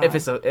overtime.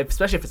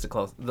 Especially if it's a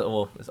close.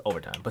 Well, it's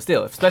overtime, but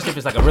still, especially if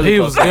it's like a really He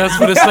close. was just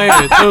for the saying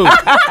it too.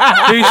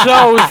 He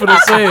sure was for the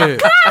saying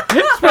it.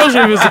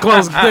 Especially if it's a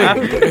close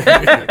thing.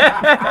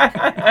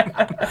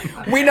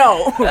 we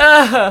know.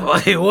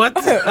 Wait, what?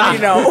 We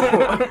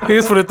know. He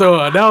was for the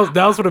throw.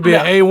 That was for the be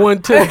an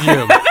A1 tip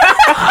gym.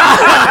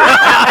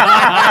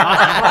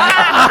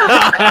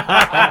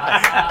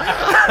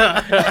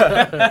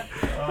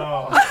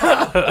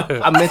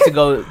 I meant to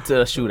go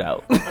to a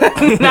shootout,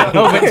 not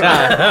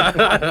overtime.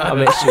 I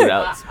meant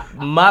shootouts.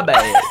 My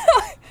bad.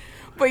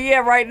 But yeah,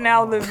 right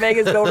now the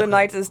Vegas Golden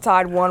Knights is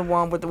tied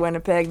 1-1 with the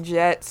Winnipeg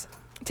Jets.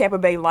 Tampa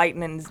Bay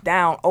Lightning is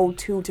down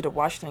 0-2 to the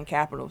Washington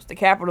Capitals. The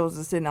Capitals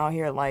are sitting out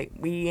here like,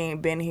 we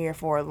ain't been here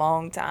for a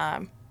long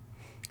time.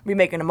 We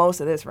making the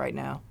most of this right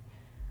now.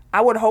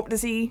 I would hope to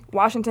see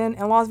Washington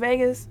and Las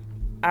Vegas.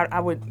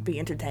 I would be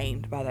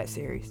entertained by that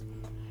series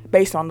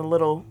based on the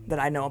little that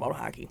I know about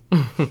hockey.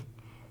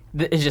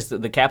 It's just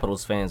that the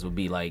Capitals fans would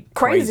be like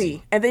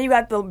Crazy. And then you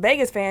got the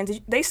Vegas fans.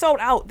 They sold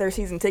out their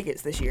season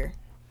tickets this year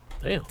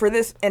Damn. for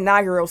this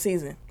inaugural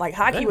season. Like,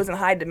 hockey Damn. was in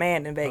high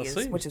demand in Vegas,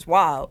 see. which is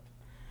wild.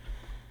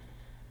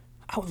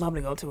 I would love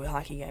to go to a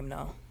hockey game,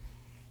 though.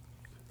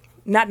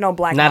 Not no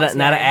Blackhawks Not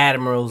game. an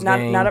Admirals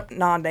game.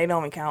 No, they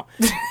don't even count.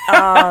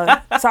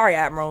 Sorry,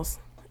 Admirals.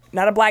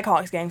 Not a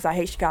Blackhawks game, because I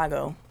hate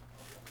Chicago.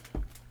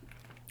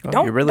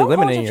 Oh, you're really don't hold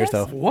limiting your chest.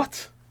 yourself.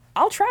 What?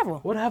 I'll travel.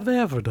 What have they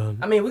ever done?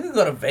 I mean, we could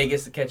go to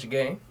Vegas to catch a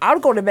game. I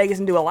would go to Vegas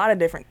and do a lot of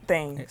different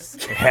things.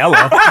 Hello.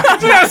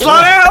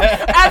 Slow down.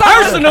 As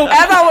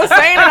I was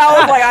saying it, I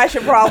was like, I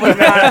should probably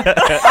not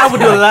I would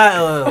do a lot.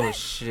 Oh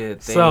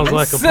shit! Sounds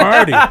like a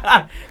party.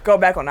 go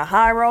back on the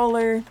high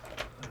roller.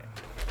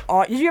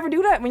 Did you ever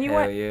do that when you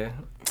Hell went? yeah.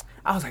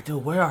 I was like,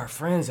 dude, where are our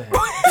friends at?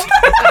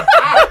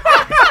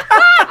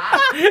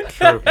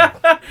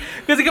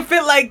 Because it can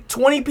fit like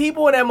 20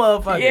 people in that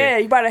motherfucker. Yeah,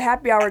 you buy a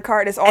happy hour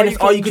card. It's all, and you, it's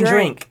can all you can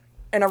drink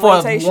in a for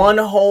rotation. one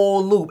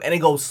whole loop, and it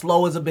goes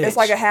slow as a bitch. It's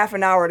like a half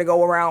an hour to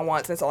go around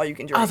once. That's all you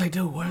can drink. I was like,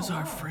 dude, where's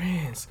our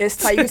friends? It's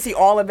tight. You can see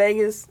all of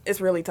Vegas.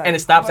 It's really tight. And it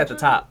stops at the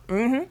top.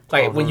 Mm-hmm.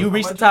 Like when you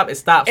reach the top, it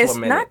stops It's for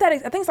a minute. not that. I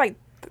think it's like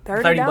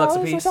 $30 $30 a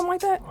or piece. something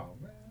like that.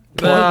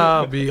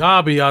 I'll be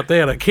out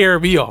there to carry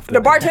me off. The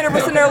bartender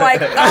was sitting there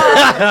like,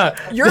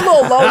 "You're a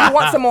little low. You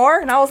want some more?"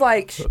 And I was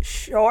like,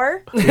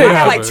 "Sure." I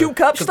had like 2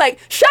 cups. She's like,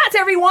 "Shots,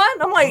 everyone."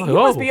 I'm like, "You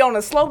must be on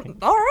a slow."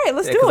 All right,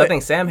 let's do Because it. I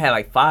think Sam had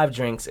like 5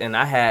 drinks, and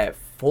I had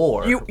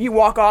 4. You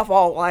walk off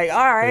all like,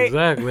 "All right."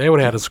 Exactly. They would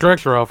have had a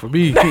stretcher off for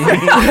me.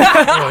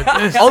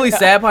 Only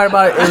sad part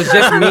about it was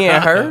just me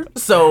and her,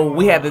 so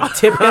we had to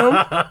tip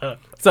him.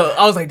 So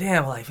I was like,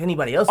 damn, like if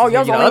anybody else. Oh, was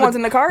y'all here, the only ones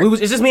in the car? It's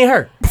just me and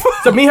her.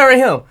 So me, her,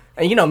 and him.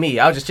 And you know me,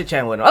 I was just chit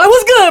chatting with him. I'm like,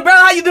 what's good, bro?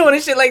 How you doing?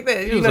 And shit like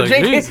that. You was know, like,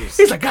 drinking. Jesus.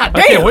 He's like, God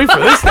I can't damn. wait for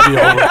this to be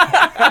over.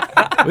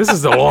 This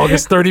is the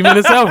longest 30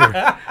 minutes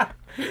ever.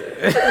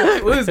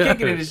 We was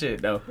kicking it and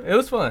shit though. It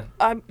was fun.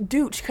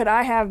 Dooch, could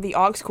I have the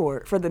aux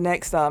cord for the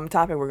next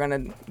topic we're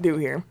gonna do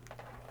here?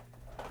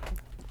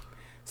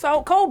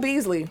 So Cole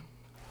Beasley,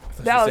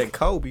 Dallas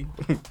Kobe.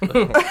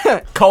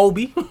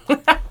 Kobe.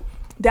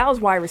 Dallas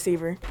wide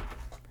receiver,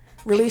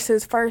 released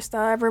his first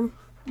ever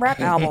rap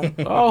album.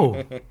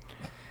 Oh,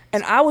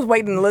 And I was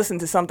waiting to listen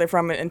to something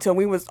from it until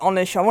we was on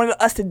this show. I wanted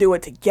us to do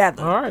it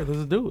together. all right,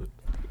 let's do it.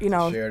 You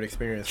know, Shared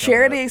experience.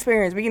 share the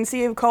experience. We can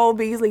see if Cole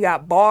Beasley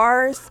got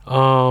bars. We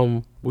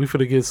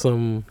finna get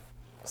some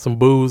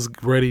booze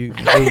ready.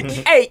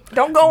 Hey,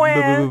 don't go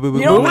in.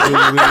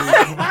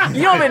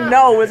 You don't even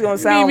know what it's gonna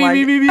sound like.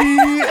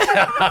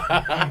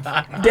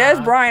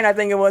 Des Bryant, I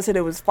think it was, said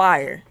it was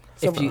fire.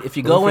 So If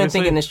you go in finna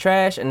thinking see. it's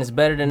trash and it's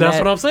better than That's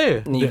that, what I'm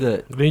saying. then you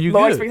good. Then you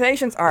low good.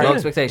 expectations. All right. Low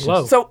expectations.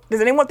 Low. So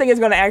does anyone think it's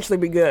gonna actually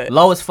be good?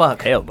 Low as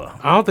fuck. Hell no.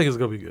 I don't think it's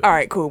gonna be good. All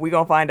right, cool. We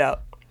gonna find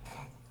out.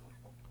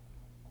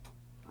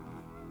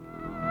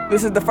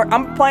 This is the first.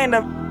 I'm playing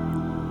a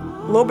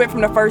little bit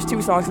from the first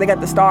 2 songs. They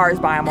got the stars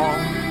by them on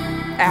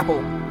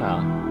Apple.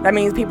 No, That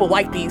means people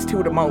like these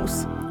 2 the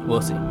most.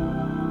 we'll see.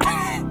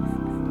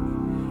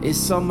 It's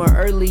summer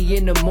early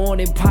in the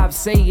morning, Pop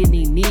saying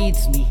he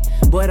needs me.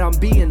 But I'm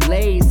being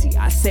lazy,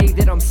 I say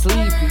that I'm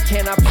sleepy.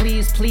 Can I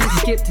please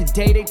skip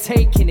today? They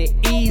taking it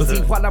easy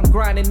while I'm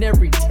grinding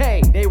every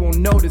day. They won't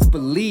notice,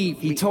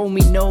 believe me. He told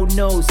me no,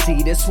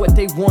 see, that's what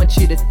they want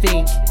you to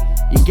think.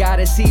 You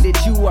gotta see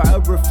that you are a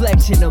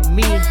reflection of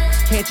me.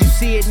 Can't you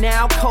see it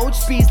now? Coach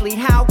Beasley,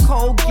 how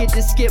cold get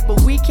to skip,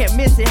 but we can't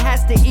miss it,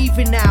 has to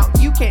even out.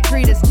 You can't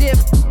treat us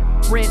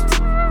different.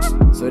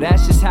 So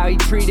that's just how he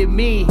treated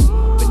me.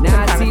 But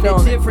now I see the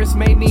difference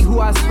made me who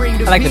I spring to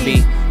be. I like the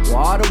beat. Well,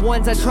 all the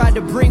ones I tried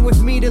to bring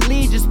with me to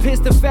lead, just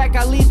pissed the fact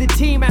I leave the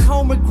team at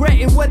home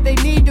regretting what they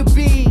need to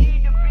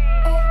be.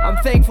 I'm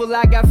thankful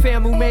I got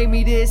fam who made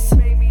me this.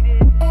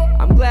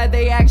 I'm glad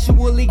they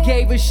actually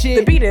gave a shit.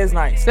 The beat is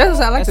nice. That's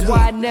what I like That's to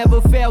why I never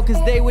fail,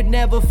 cause they would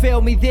never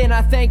fail me. Then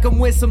I thank them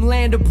with some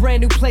land, a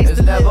brand new place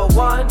to live.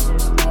 one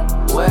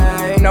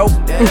way. Nope.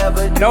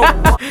 Never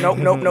Nope.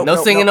 Nope. No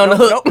singing on the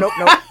hook. Nope.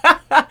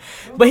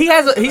 But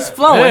he's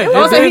flowing. Yeah,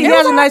 I was saying he it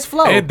has a nice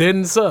flow. It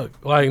didn't suck.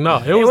 Like, no,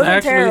 it was wasn't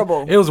actually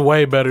terrible. It was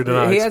way better than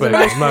I He has a expected.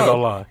 nice I'm not flow.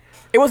 gonna lie.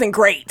 It wasn't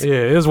great. Yeah,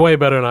 it was way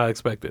better than I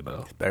expected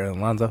though. Better than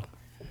Lonzo.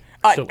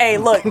 Hey,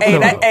 look,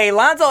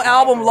 Lonzo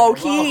album low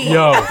key,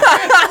 Yo,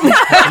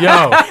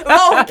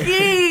 low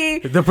key.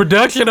 the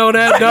production on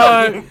that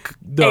dog.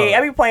 Hey,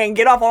 I be playing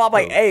Get Off on. I'm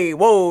like, hey,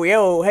 whoa,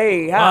 yo,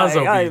 hey, hi.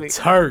 Lonzo hi. be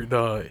turt,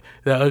 dog.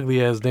 That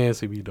ugly ass dance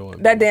he be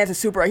doing. That dance is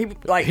super. He be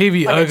like He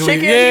be like a ugly. chicken.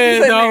 He be Yeah,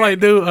 sitting no, there. like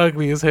dude,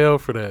 ugly as hell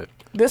for that.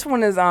 This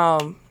one is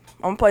I'm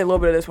gonna play a little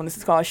bit of this one. This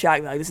is called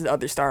Shock Value. This is the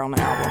other star on the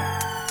album.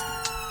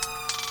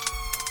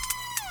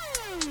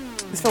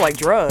 This feel like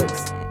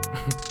drugs.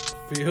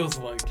 Feels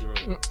like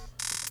drugs.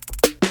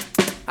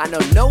 I know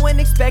no one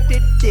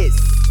expected this.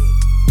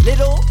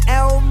 Little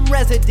Elm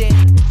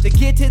resident, the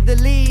kid to the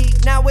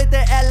league, now with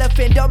the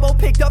elephant. Dumbo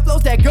picked up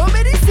those that gum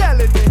and he's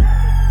selling it.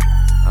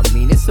 I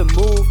mean, it's a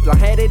move,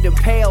 blonde-headed and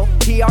pale.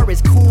 TR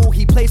is cool,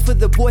 he plays for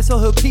the boys, so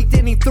he'll peak,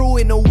 then he threw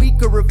in a week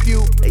or a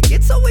few. They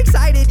get so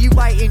excited, you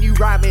biting, you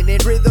rhyming,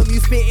 and rhythm, you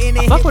spitting,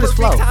 and fuck with his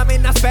flow.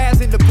 timing, I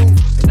spaz in the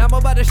booth. And I'm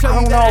about to show I you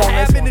don't that know I on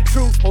have this in the one.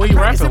 truth. Who you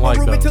I practice rapping in my like,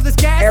 room though? until this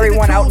gas in the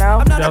Everyone out truth. now?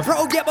 I'm not That's- a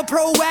pro yet, but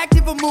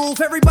proactive a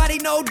move. Everybody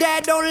know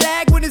dad don't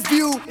lag when his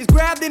view is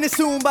grabbed and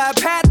assumed by a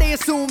path they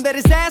assume that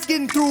his ass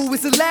getting through.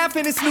 It's a laugh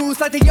and a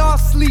snooze like they all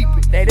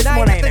sleeping. Hey, this night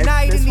one after ain't it.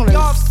 night This in one the is-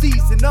 off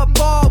season, up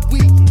all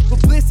weekend.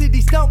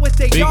 Publicity stunt what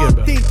they Big all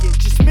about it. thinking.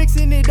 Just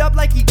mixing it up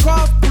like he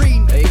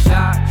crossbreeding. Hey,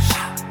 shot,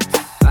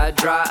 I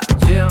drop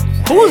gems.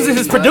 Who is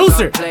his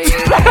producer?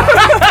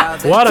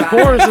 Why the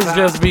choruses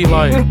just be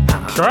like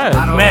trash?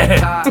 Man.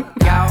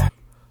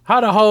 How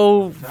the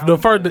whole the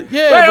first but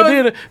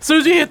then as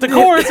soon as you hit the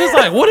chorus, it's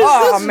like, what is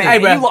Oh this? man, Hey,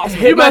 bro. you lost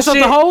me. You messed up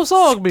the whole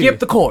song, Skip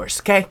the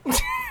chorus, okay?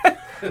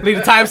 Leave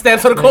the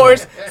timestamps for the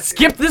chorus.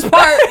 Skip this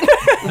part.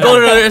 Go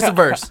to the rest of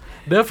the verse.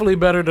 Definitely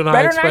better than I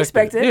Better than I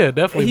expected. expected. Yeah,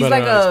 definitely He's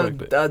better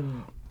like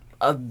than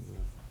I expected.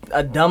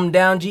 a dumbed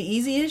down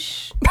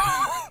G-Eazy-ish.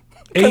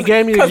 He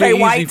gave me the 'cause they G-Eazy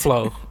white.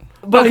 flow.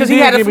 But because he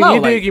did had a give me- flow. he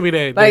like, did give me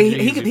that Like, G-Eazy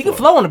he flow. can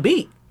flow on the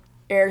beat.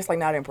 Eric's like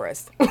not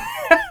impressed.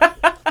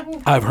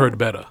 I've heard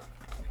better.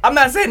 I'm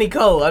not saying he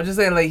cold. I'm just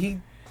saying like he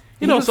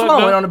know, was so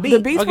flowing the- on the beat. The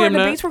beats I'll were give him the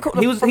that. beats were cool.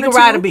 he From can the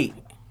ride two, a beat.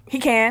 He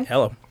can.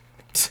 Hello.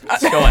 Go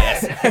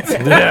ass.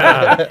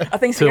 Yeah. I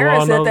think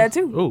Sierra said that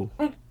too.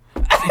 Ooh.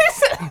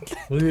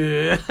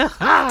 Yeah.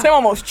 Tim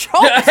almost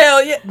choked.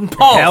 Hell yeah.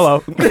 Pause. Hello.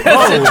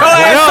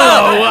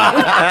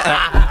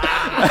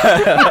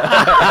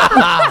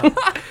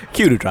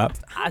 Cue to drop.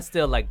 I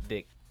still like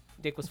Dick.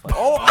 Dick was fun.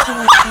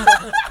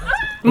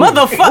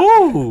 Motherfucker.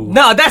 Ooh.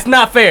 No, that's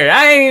not fair.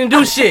 I ain't even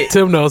do shit.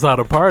 Tim knows how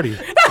to party.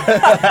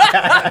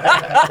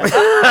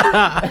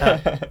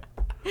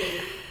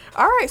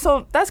 All right,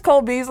 so that's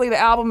Cole Beasley. The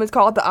album is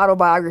called The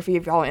Autobiography.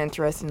 If y'all are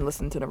interested in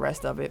listening to the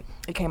rest of it,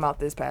 it came out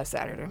this past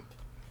Saturday.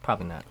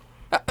 Probably not.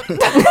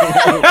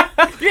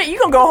 Yeah, you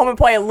can go home and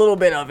play a little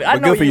bit of it. I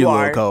But know good for you,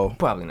 are. Lil Cole.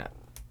 Probably not.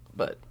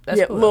 But that's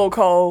Yeah, cool. Lil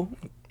Cole.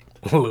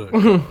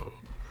 Look.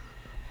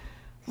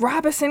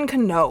 Robinson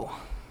Cano,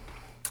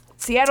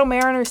 Seattle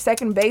Mariners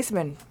second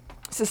baseman,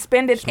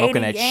 suspended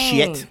Smoking 80 that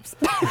shit.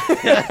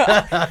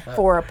 games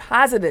for a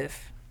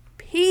positive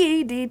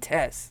PED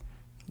test.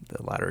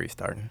 The lottery's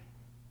starting.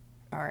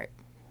 All right.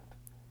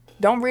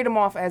 Don't read them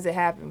off as it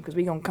happened because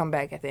we're going to come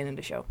back at the end of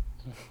the show.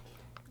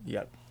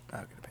 Yep.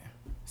 I'll get a pen.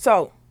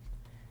 So,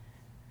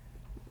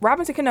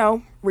 Robinson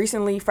Cano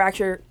recently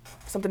fractured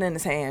something in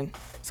his hand.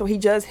 So he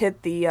just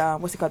hit the,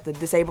 the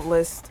disabled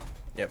list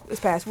Yep. this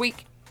past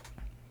week.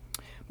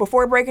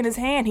 Before breaking his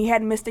hand, he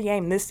hadn't missed a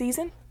game this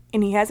season,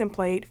 and he hasn't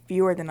played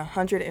fewer than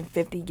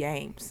 150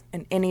 games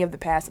in any of the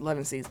past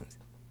 11 seasons.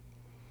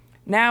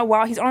 Now,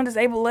 while he's on the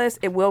disabled list,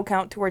 it will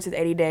count towards his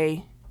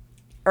 80-day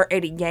or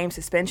 80-game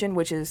suspension,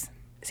 which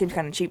seems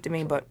kind of cheap to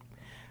me, but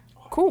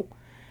cool.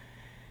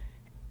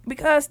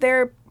 Because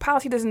their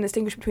policy doesn't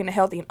distinguish between a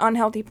healthy and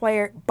unhealthy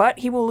player, but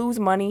he will lose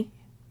money.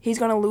 He's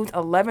going to lose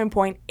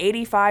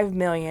 $11.85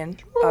 million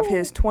of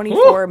his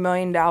 $24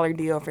 million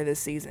deal for this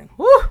season.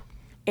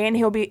 And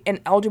he'll be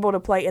ineligible to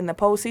play in the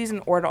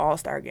postseason or the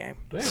All-Star game.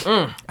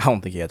 I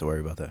don't think you have to worry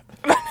about that.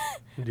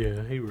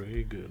 Yeah, he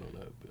really good on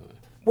that.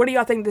 What do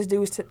y'all think this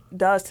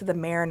does to the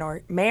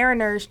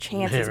Mariners'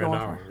 chances going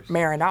forward?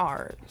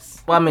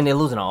 Mariners. Well, I mean, they're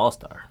losing an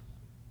all-star.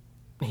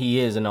 He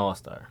is an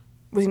all-star.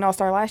 Was he an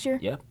All-Star last year?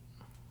 Yep.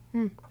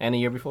 And the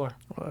year before.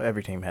 Well,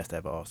 every team has to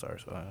have an all-star,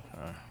 so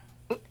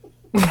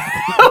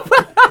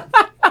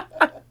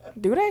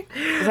Do they?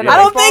 Is that I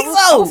don't think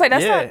so. I was like,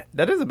 that's yeah, not.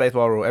 that is a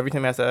baseball rule. Every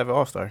team has to have an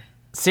all-star.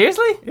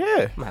 Seriously? Yeah.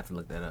 I'm gonna have to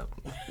look that up.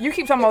 You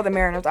keep talking about the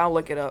Mariners. I'll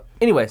look it up.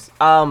 Anyways,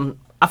 I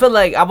feel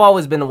like I've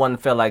always been the one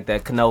that felt like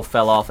that Cano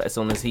fell off as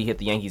soon as he hit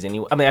the Yankees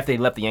anyway. I mean, after he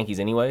left the Yankees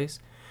anyways.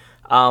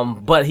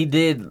 But he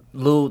did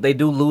lose. They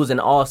do lose an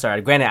all-star.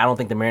 Granted, I don't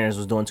think the Mariners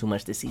was doing too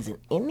much this season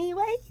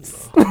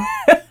anyways.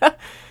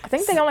 I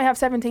think they only have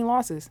 17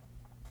 losses.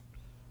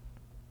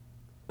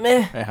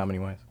 Meh. And how many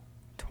wins?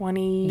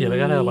 20. Yeah, they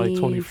gotta have like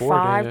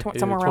 24.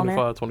 somewhere around there.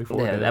 25,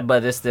 24. Yeah, there.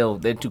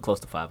 but they're too close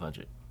to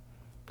 500.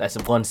 That's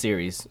one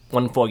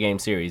 4-game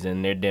series,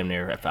 and they're damn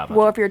near at 500.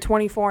 Well, if you're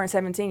 24 and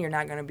 17, you're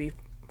not going to be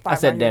I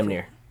said damn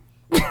near.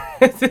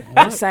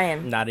 I'm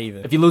saying. Not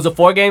even. If you lose a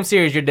 4-game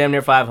series, you're damn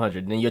near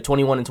 500. Then you're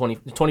 24 and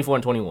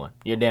 21.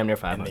 You're damn near and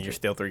 500. then you're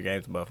still 3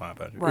 games above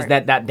 500. Right. Is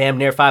that not damn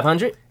near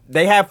 500?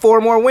 They have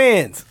 4 more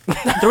wins.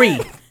 3.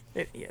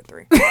 Yeah,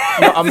 3. No,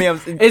 I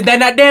mean, Is that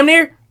not damn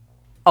near?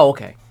 Oh,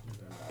 okay.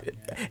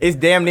 it's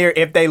damn near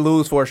if they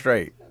lose 4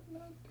 straight.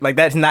 Like,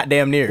 that's not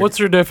damn near. What's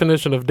your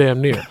definition of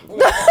damn near?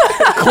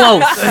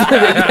 Close.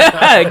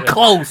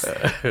 Close.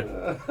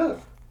 Saying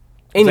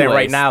Anyways,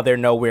 right now, they're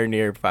nowhere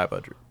near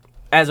 500.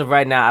 as of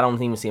right now, I don't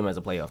even see him as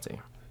a playoff team.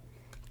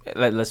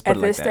 Let's put At it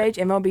like this that. stage,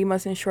 MLB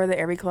must ensure that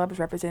every club is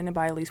represented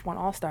by at least one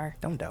All-Star.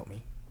 Don't doubt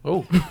me.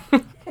 Oh,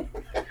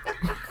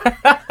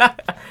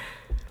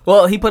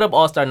 Well, he put up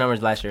all-star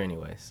numbers last year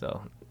anyway,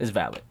 so it's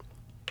valid.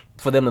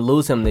 For them to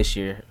lose him this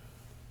year,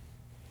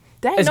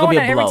 Dang, It's gonna knowing be a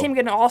that every blow. team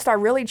getting an All-Star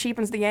really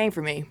cheapens the game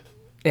for me.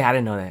 yeah, I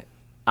didn't know that.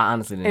 I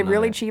honestly didn't It know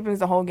really that. cheapens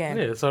the whole game.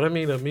 yeah. So that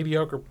means a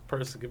mediocre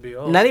person could be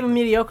all. Not even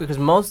mediocre, because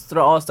most of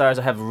the all-stars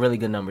have really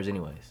good numbers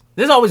anyways.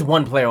 There's always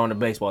one player on the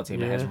baseball team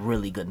that has Yeah.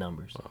 really good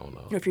numbers. I don't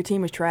know. If your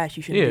team is trash,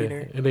 you shouldn't Yeah, be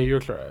there. and then you're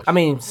trash. I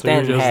mean, So you're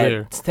Stanton just had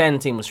there.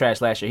 Stanton's team was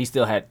trash last year. He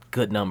still had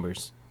good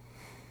numbers.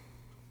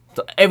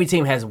 So every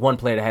team has one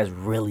player that has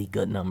really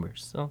good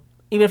numbers. So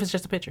even if it's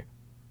just a pitcher.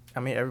 I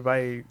mean,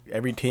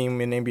 every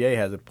team in the NBA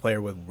has a player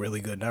with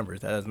really good numbers.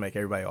 That doesn't make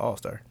everybody an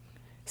all-star.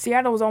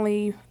 Seattle was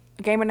only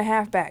a game and a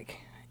half back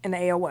in the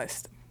AL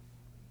West.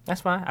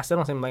 That's fine. I still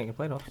don't see him making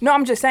playoffs. No,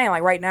 I'm just saying,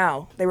 like right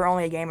now, they were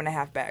only a game and a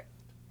half back.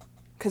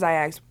 Because I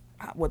asked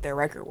what their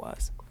record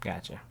was.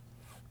 Gotcha.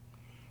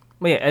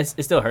 But yeah, it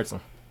still hurts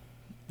them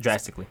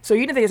drastically. So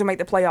you didn't think they was going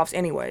to make the playoffs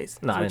anyways?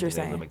 No, That's I what didn't you're think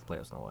they saying. would make the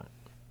playoffs. No what?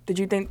 Did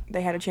you think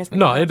they had a chance? to make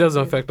No, the it playoffs?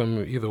 doesn't affect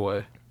them either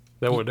way.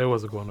 They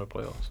wasn't going to the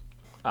playoffs.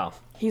 Oh,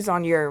 He's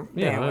on your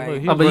Yeah,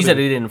 bandwagon. he- oh, but you really- said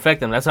it didn't affect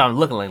them. That's how I'm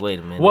looking like. Wait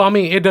a minute. Well, I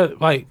mean, it does.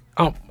 Like,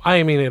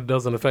 I mean, it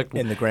doesn't affect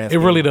them. In the grand it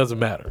really scheme. doeson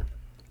matter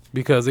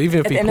because even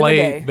if At he the end of the played,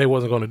 day. they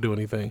wasn't going to do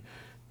anything.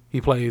 He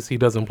plays, he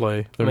doesn't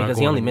play. They're not because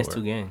going he only missed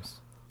anywhere. 2 games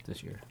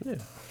this year. he He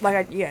just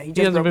hasn't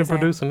broke been his hand.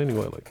 producing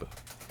anyway like that.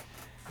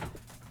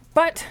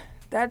 But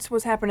that's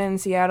what's happening in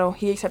Seattle.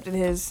 He accepted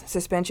his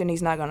suspension.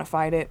 He's not going to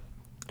fight it.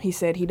 He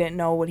said he didn't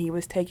know what he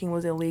was taking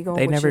was illegal.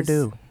 They which never is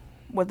do.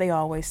 What they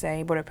always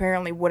say. But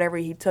apparently whatever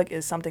he took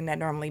is something that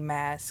normally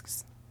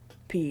masks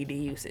PED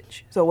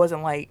usage. So it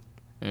wasn't like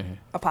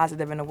a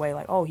positive in a way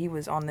like, oh, he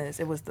was on this.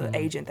 It was the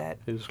agent that.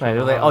 He was Right, trying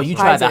they're to like, oh, you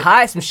Hide tried to it.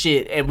 hide some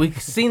shit, and we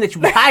seen that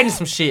you were hiding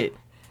some shit.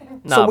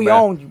 Nah, So we bruh.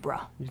 own you, bro.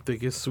 You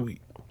think it's sweet?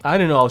 I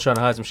didn't know I was trying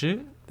to hide some shit.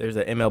 There's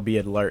an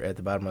MLB alert at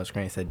the bottom of the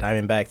screen. It said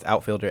Diamondbacks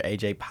outfielder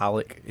AJ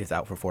Pollock is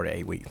out for 4 to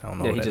 8 weeks. I don't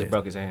know Yeah, what he that just is.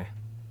 broke his hand.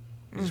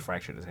 He just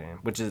fractured his hand,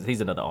 which is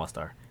he's another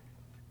all-star.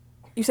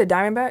 You said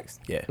Diamondbacks?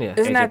 Yeah. Yeah,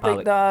 Isn't AJ that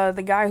Pollock.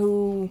 the guy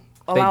who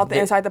allowed the they-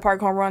 inside the park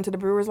home run to the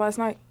Brewers last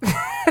night?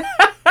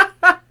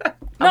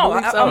 No,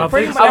 believe so. I'm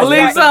pretty I much. think so. I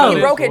believe so. He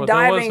broke it That was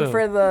diving him.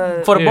 for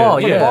the For the ball,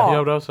 for the yeah. ball.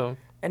 Yeah, that was him.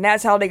 And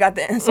that's how they got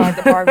the inside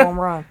the park home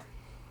run.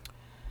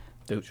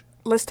 Douche.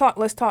 Let's talk.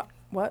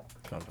 What?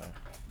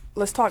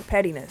 Let's talk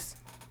pettiness.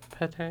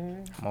 Pete.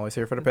 I'm always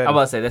here for the I'm petty.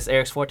 about to say that's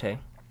Eric's forte.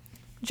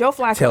 Joe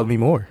Flacco. Tell me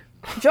more.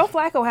 Joe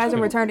Flacco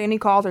hasn't returned any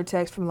calls or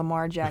texts from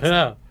Lamar Jackson.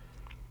 Yeah.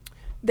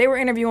 They were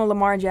interviewing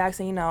Lamar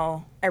Jackson,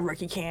 at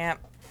rookie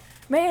camp.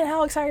 Man,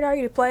 how excited are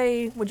you to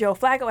play with Joe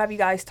Flacco? Have you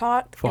guys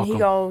talked? Fuck and he 'em.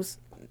 goes,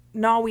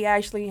 no, we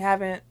actually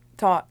haven't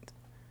talked.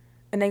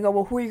 And they go,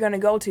 well, who are you going to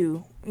go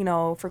to,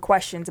 for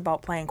questions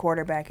about playing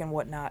quarterback and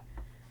whatnot?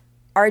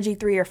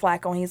 RG3 or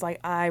Flacco? And he's like,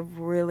 I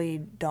really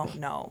don't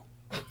know.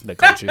 The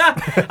coaches.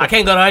 I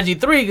can't go to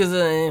RG3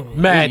 because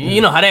Madden. you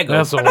know how that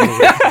goes. That's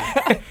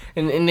what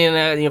And then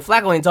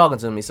Flacco ain't talking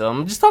to me, so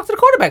I'm just talking to the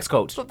quarterbacks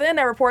coach. So then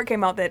that report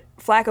came out that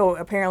Flacco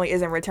apparently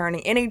isn't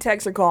returning any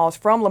texts or calls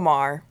from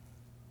Lamar,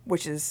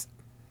 which is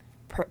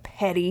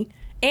petty.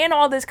 And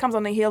all this comes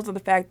on the heels of the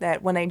fact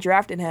that when they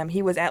drafted him,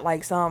 he was at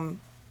like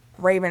some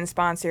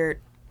Ravens-sponsored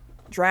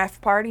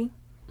draft party.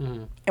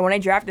 And when they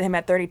drafted him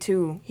at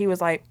 32, he was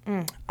like,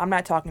 I'm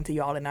not talking to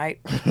y'all tonight.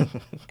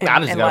 And, I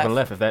just and got up and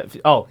left. If that,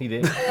 oh, he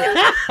did.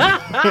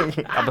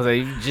 I'm gonna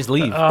say just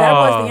leave. That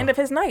was the end of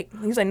his night.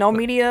 He was like, no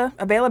media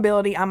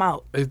availability, I'm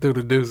out. they threw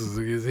the deuces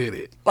and just hit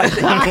it.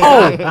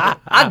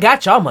 I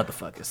got y'all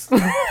motherfuckers.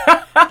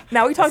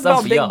 Now, we talked Sucks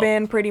about for Big y'all.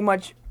 Ben pretty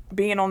much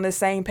being on this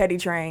same petty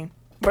train.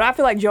 But I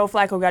feel like Joe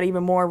Flacco got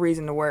even more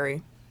reason to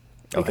worry.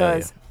 hell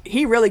Because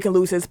he really can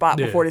lose his spot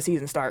Yeah. before the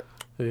season starts.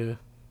 Yeah.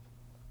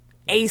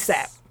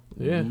 ASAP.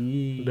 Yeah.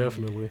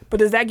 Definitely. But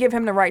does that give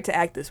him the right to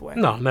act this way?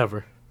 No,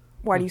 never.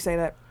 Why do you say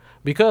that?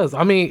 Because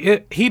I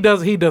mean, he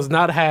does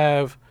not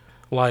have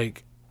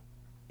like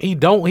he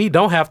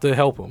don't have to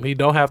help him. He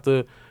don't have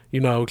to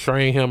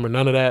train him or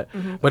none of that.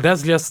 But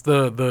that's just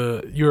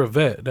the you're a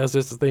vet. That's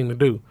just the thing to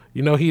do.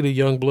 He the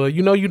young blood.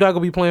 You're not gonna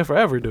be playing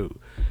forever, dude.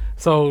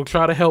 So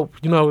try to help.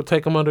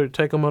 Take him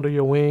under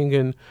your wing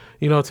and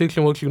teach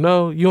him what you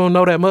know. You don't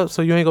know that much,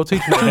 so you ain't gonna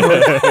teach him too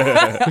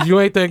much. 'Cause you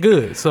ain't that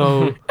good.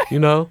 So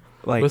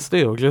Like- but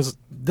still,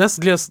 that's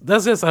just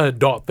an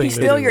adult thing. He's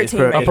to still do. your It's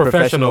pro- teammate. A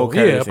professional,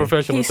 courtesy. a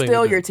professional He's thing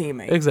still to do. your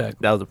teammate. Exactly.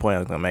 That was the point I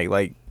was gonna make.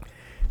 Like,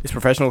 it's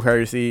professional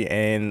courtesy,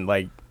 and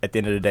like at the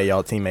end of the day,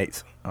 y'all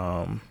teammates.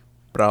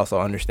 But I also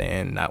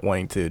understand not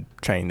wanting to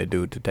train the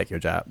dude to take your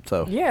job.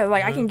 So Yeah,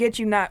 like I can get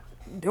you not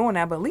doing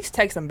that, but at least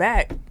text them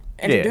back,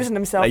 introducing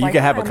themselves. Like, you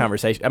can have a "Hi,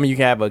 conversation. I mean, you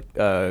can have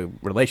a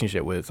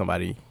relationship with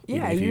somebody.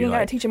 Yeah, even if you ain't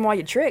gotta teach them all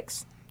your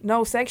tricks.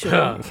 No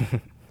sexual,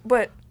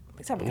 but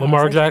let's have a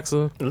Lamar conversation.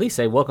 Jackson, At least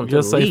say welcome to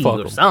Just the say league fuck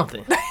or 'em.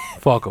 something.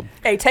 fuck him.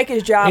 Hey, take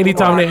his job.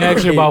 Anytime Lamar. they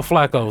ask you about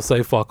Flacco,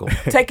 say fuck him.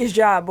 Take his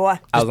job, boy.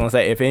 I was gonna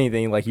say, if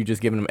anything, like you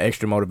just giving them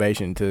extra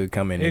motivation to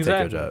come in and take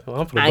your job.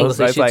 Well, I'm finna I ain't gonna bust-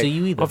 say It's shit like- to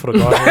you either. I'm finna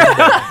go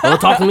ahead.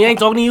 Don't talk to me. I ain't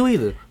talking to you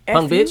either.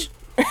 Punk F you.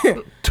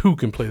 bitch. Two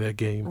can play that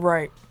game.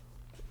 Right.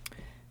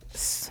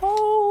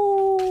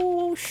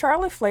 So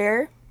Charlotte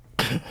Flair,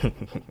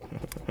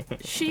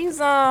 she's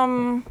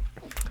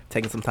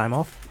Taking some time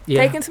off.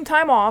 Yeah. taking some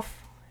time off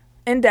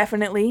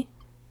indefinitely.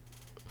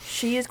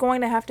 She is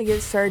going to have to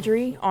get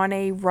surgery on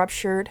a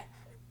ruptured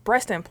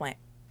breast implant.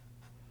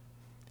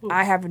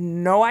 I have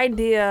no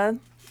idea.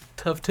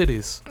 Tough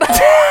titties.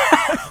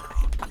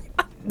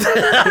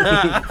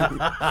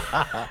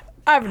 I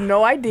have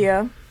no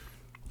idea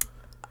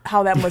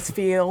how that must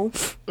feel.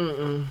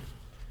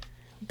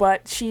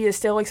 But she is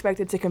still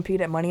expected to compete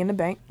at Money in the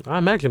Bank. I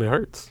imagine it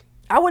hurts.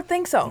 I would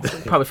think so.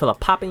 Probably feel a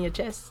pop in your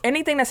chest.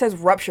 Anything that says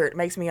ruptured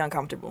makes me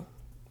uncomfortable.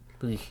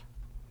 Ugh.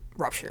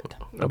 Ruptured.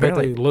 I bet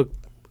they look.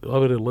 I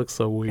bet it looks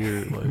so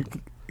weird. Like,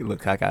 You look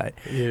cockeyed.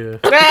 yeah.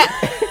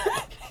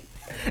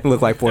 You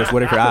look like Forrest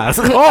Whitaker eyes.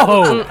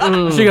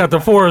 Oh, she got the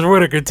Forrest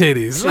Whitaker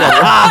titties.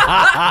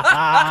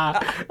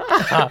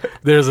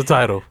 There's a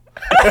title.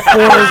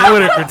 Forrest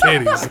Whitaker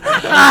titties.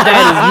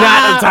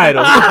 That is not a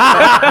title.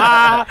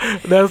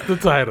 That's the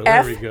title.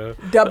 There we go.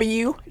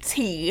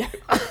 FWT.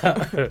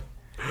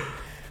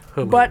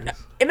 But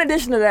in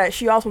addition to that,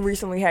 she also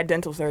recently had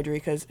dental surgery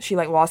because she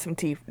lost some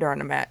teeth during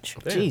the match.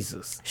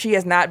 Jesus. She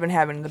has not been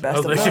having the I best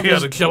was of like, luck. she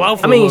got to chill out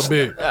for I mean, a little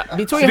bit.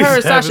 Between She her and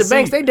needs to have Sasha a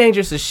Banks, seat. they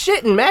dangerous as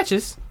shit in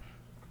matches.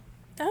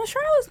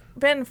 Charlotte's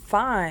been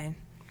fine,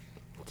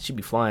 She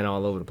be flying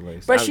all over the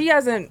place. but she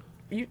hasn't.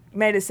 You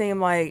made it seem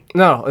like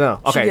No.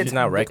 Okay. gets- She's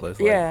not reckless.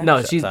 Like Yeah.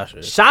 no, she's Sasha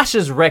is.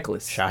 Sasha's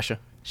reckless. Sasha.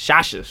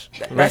 Sasha's.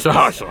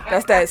 Sasha.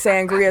 that's that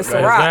sangria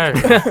Ciroc.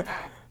 Exactly.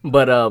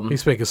 But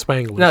He's speaking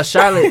Spanglish. no,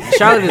 Charlotte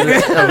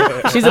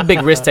is she's a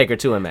big risk taker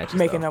too in matches.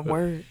 Making though. up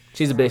words.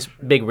 She's a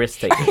big risk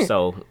taker,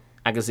 so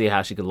I can see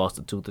how she could lost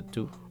a tooth or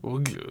two.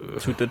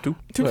 Two to two.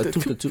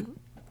 Tooth or two.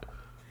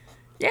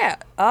 Yeah.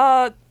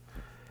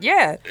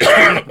 Yeah.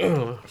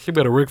 She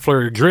better Ric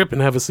Flair drip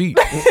and have a seat.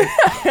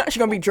 She's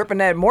gonna be dripping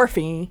that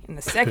morphine in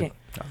a second.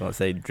 I was gonna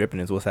say dripping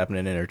is what's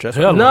happening in her chest.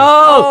 Hell No.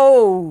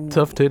 Oh,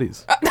 Tough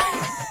titties.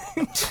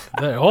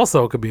 That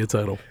also could be a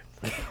title.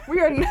 we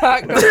are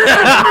not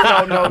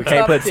gonna no, We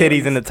can't put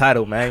titties in the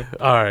title, man.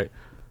 All right.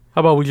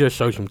 How about we just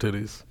show some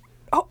titties?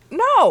 Oh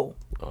no.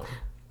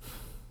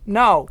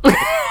 No.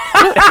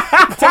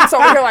 Tim's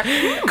over here like,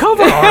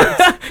 Cover art.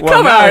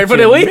 Come on, for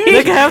the week.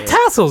 They can have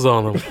tassels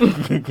on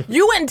them.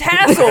 you in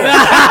tassel.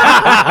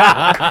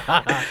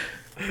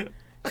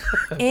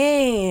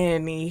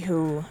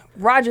 Anywho,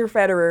 Roger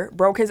Federer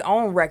broke his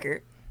own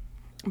record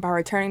by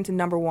returning to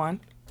number one.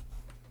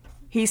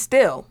 He's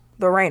still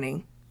the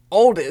reigning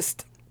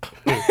oldest,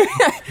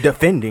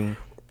 Defending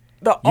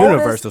the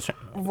Universal oldest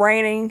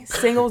reigning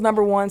singles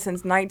number one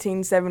since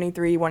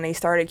 1973 when they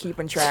started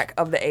keeping track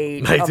of the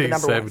age of the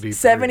number one. 1973.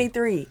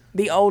 73,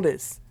 the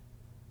oldest.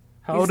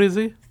 How old is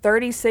he?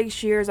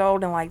 36 years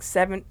old and like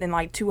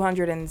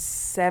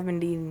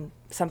 270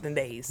 something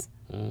days.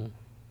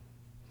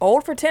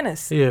 Old for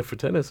tennis. Yeah, for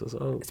tennis is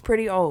old. It's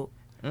pretty old.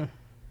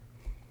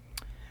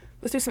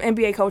 Let's do some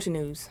NBA coaching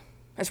news.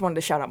 I just wanted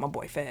to shout out my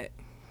boy Fed.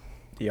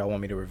 Do y'all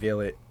want me to reveal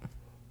it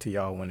to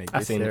y'all when it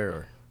gets seen there? it.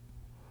 Or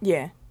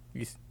Yeah,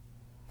 you s-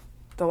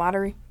 the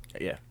lottery.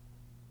 yeah.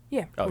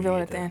 Yeah, Oh, reveal you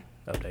it at the get end.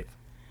 the update.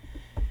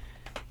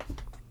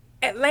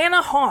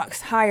 Atlanta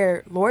Hawks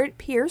hired Lloyd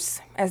Pierce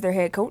as their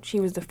head coach. He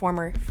was the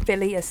former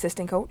Philly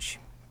assistant coach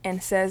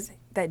and says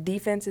that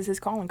defense is his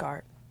calling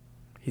card.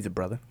 He's a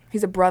brother.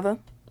 He's a brother.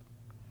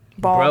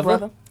 Ball Brother?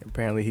 brother.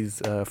 Apparently, he's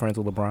friends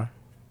with LeBron.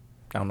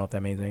 I don't know if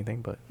that means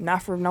anything, but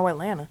Not for no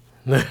Atlanta.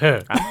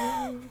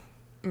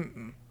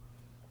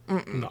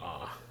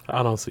 Nah,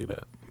 I don't see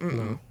that.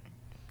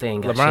 They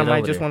ain't got LeBron shit might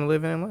over just there. want to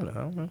live in Atlanta.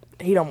 I don't know.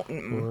 He don't.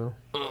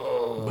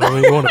 I don't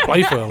even want to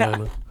play for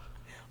Atlanta.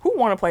 Who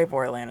want to play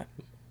for Atlanta?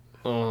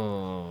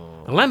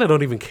 Atlanta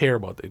don't even care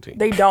about their team.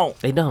 They don't.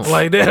 They don't.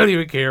 Like, they don't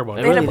even care about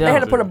They, it. had, really to, they had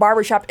to don't. put a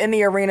barbershop in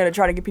the arena to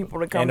try to get people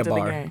to come And a to the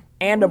bar. game.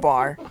 And a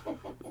bar.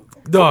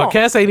 Dog,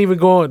 Cass ain't even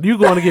going. You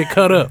going to get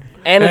cut up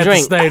And a at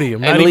drink. the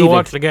stadium. And Not even leaving.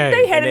 watch the game.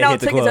 They handing they out hit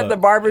the tickets club. at the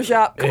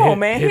barbershop. Come on,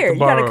 man. hit Here, the you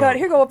got a bar. cut.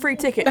 Here go a free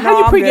ticket. How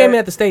you I'm pregame good.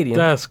 at the stadium?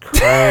 That's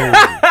crazy.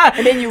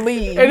 And then you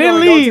leave. and You then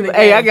wanna go to leave. the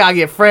Hey, game. I gotta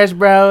get fresh,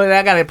 bro. And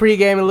I gotta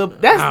pregame a little.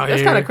 That's Out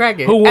that's here. kind of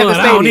cracking. Who At won? the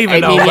I don't stadium.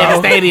 even know. Hey, Bro. at the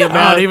stadium, I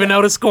bro. don't even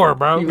know the score,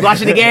 bro. You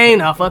watching the game?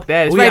 No, fuck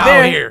that. It's We right out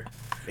there. here.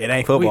 It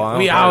ain't football.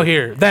 We out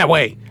here that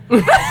way.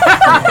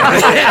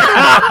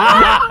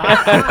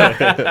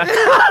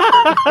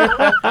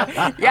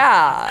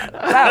 Yeah,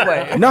 that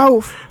way.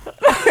 No.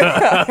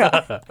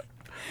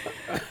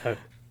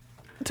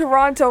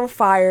 Toronto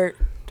fired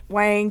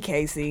Dwayne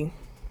Casey.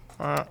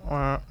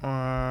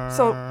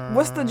 So,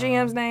 what's the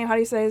GM's name? How do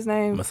you say his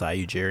name?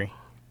 Masai Ujiri.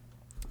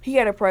 He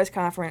had a press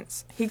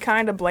conference. He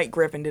kind of Blake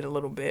Griffin did a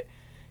little bit.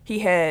 He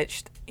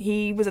hedged.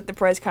 He was at the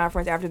press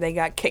conference after they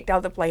got kicked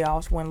out of the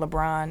playoffs when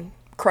LeBron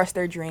crushed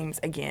their dreams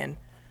again.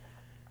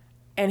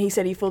 And he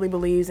said he fully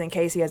believes in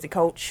Casey as a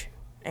coach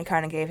and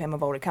kind of gave him a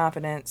vote of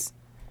confidence.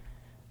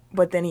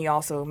 But then he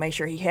also made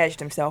sure he hedged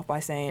himself by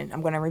saying,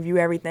 I'm going to review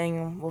everything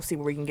and we'll see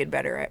where we can get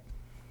better at.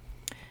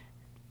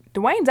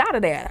 Dwayne's out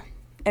of there.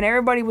 And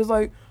everybody was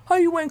like, how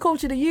you win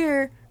Coach of the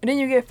Year and then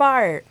you get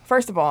fired?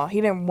 First of all,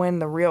 he didn't win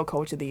the real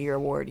Coach of the Year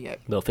award yet.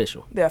 The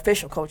official. The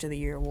official Coach of the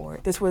Year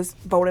award. This was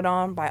voted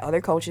on by other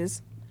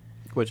coaches.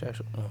 Which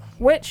actually.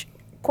 Which,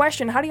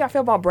 question, how do y'all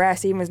feel about Brad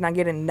Stevens not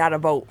getting not a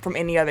vote from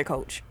any other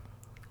coach?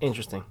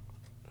 Interesting.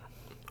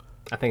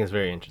 I think it's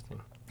very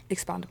interesting.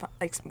 Expound upon,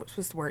 what's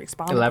the word?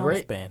 Expound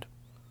Elaborate? Band.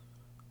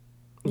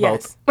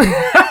 Yes.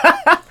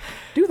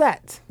 Do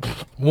that.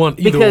 One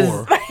either Because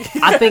or.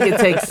 I think it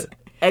takes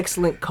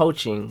excellent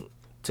coaching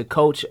to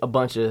coach a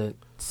bunch of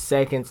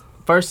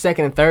first,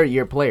 second, and third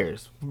year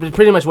players.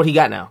 Pretty much what he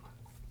got now.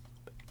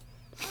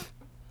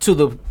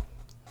 To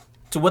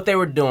what they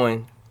were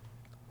doing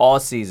all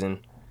season,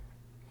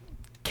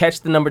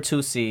 catch the number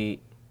 2 seed,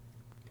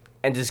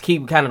 and just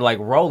keep kind of like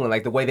rolling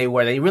like the way they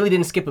were. They really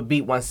didn't skip a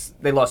beat once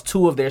they lost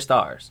 2 of their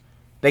stars.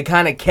 They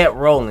kind of kept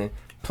rolling,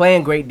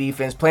 playing great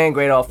defense, playing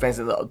great offense.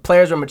 The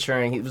players were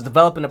maturing. He was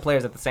developing the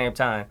players at the same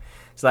time.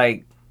 It's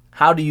like,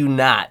 how do you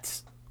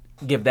not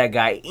give that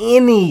guy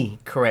any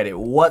credit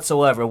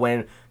whatsoever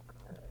when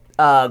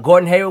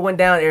Gordon Hayward went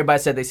down? Everybody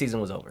said their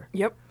season was over.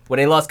 Yep. When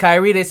they lost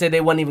Kyrie, they said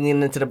they wasn't even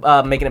getting into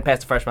the making it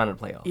past the first round of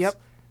the playoffs. Yep.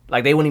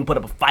 Like they wouldn't even put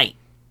up a fight.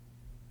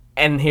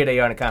 And here they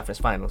are in the conference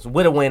finals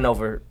with a win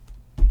over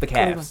the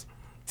Cavs.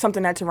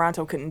 Something that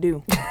Toronto couldn't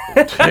do.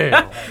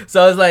 Damn.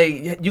 So it's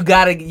like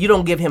you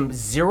don't give him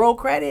zero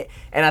credit,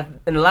 and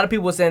a lot of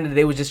people were saying that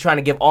they were just trying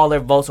to give all their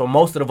votes or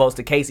most of the votes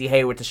to Casey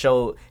Hayward to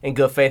show in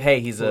good faith, hey,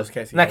 he's Who's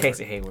Casey not Hayward?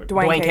 Casey Hayward,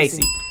 Dwayne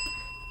Casey,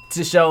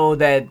 to show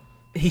that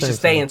he should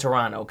stay in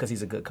Toronto because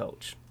he's a good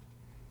coach,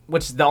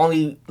 which is the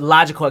only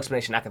logical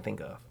explanation I can think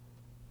of.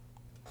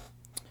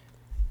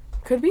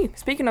 Could be.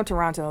 Speaking of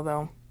Toronto,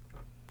 though,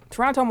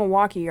 Toronto and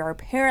Milwaukee are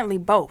apparently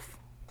both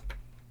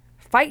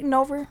fighting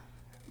over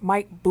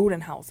Mike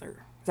Budenholzer.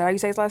 Is that how you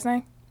say his last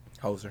name?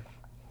 Hoser.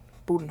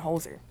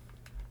 Budenholzer.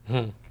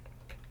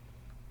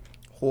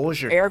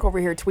 Hoser. Eric over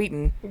here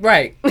tweeting.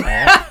 Right.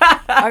 I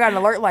got an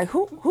alert like,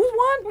 who's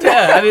won?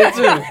 Yeah, I did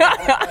too.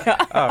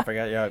 Oh, I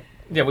forgot y'all.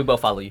 Yeah, we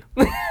both follow you.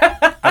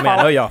 I mean,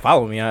 I know y'all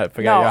follow me. I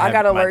forgot No, y'all I have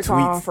got my alerts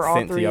on tweets for all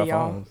sent to three of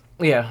y'all. phones.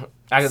 Yeah,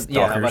 I was about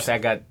to Stalkers.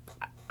 say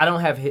I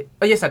don't have his.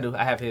 Oh yes, I do.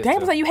 I have his. Damn, too.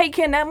 it's like you hate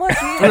Ken that much.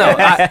 No,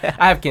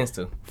 I have Ken's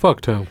too.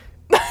 Fuck Tim.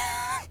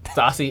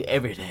 So I see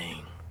everything.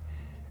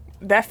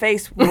 That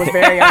face was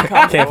very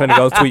uncomfortable. Can't finna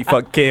go tweet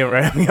fuck Kim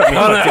right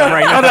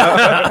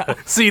now.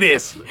 See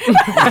this.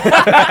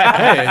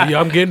 Hey,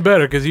 I'm getting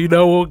better because you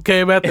know what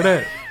came after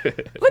that.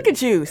 Look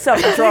at you,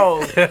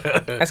 self-control.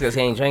 That's because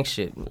he ain't drank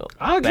shit.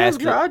 I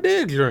Bastard.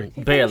 did drink.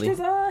 Barely. He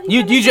finished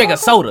You drank a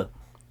soda.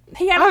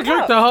 He had a I drank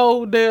cup. the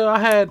whole deal. I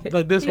had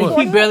like this He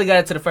one. barely got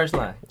it to the first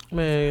line.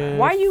 Man,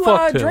 Why you,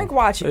 fuck Tim. drink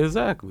watching?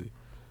 Exactly.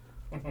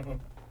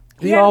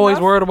 He He had always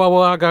enough? worried about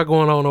what I got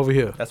going on over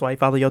here. That's why you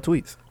follow your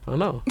tweets. I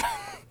know.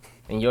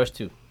 And yours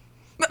too.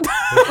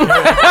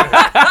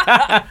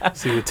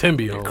 See what Tim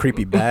be on.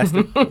 Creepy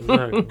bastard.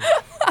 Right.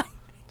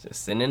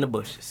 Just sitting in the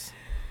bushes.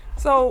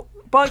 So,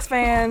 Bucks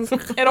fans,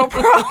 it'll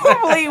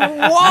probably,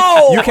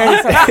 whoa. You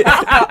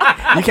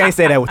can't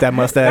say that with that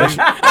mustache.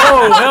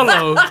 Oh,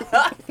 hello.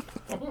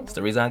 That's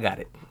the reason I got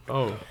it.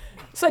 Oh.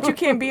 So that you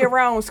can't be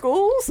around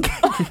schools?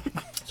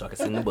 So I can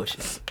sit in the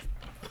bushes.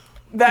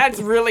 That's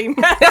really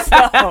messed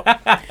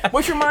up.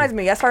 Which reminds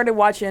me, I started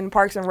watching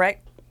Parks and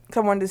Rec. I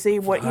wanted to see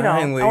what, I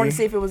Finally. wanted to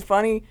see if it was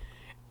funny.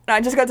 And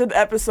I just got to the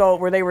episode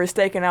where they were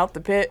staking out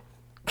the pit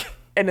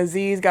and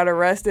Aziz got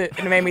arrested.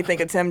 And it made me think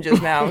of Tim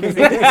just now.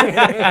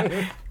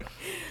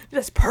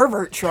 Just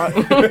pervert truck.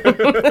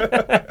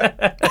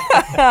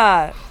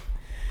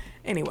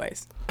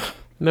 Anyways.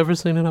 Never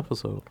seen an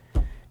episode.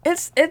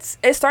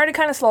 It started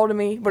kind of slow to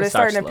me, but It it's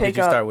starting starts to slow. pick Did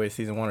you up. start with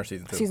season 1 or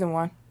season 2? Season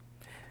 1.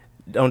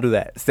 Don't do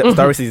that. Start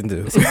with season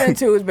 2. Season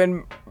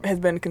 2 has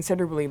been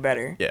considerably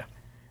better. Yeah.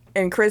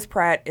 And Chris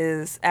Pratt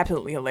is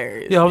absolutely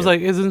hilarious. Yeah, I was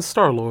like, isn't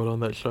Star-Lord on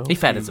that show? He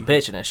fat as a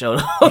bitch in that show.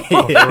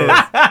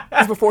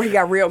 It's before he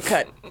got real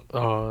cut.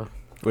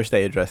 Which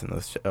they address in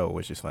this show,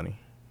 which is funny.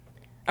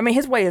 I mean,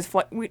 his way is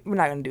we're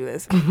not gonna do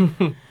this.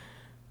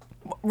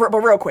 But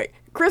real quick,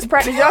 Chris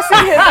Pratt. Did y'all see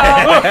his? Wait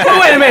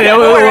a minute.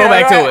 We'll go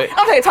back to it.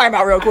 I'll talking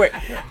about real quick.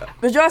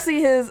 Did y'all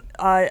see his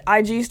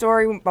IG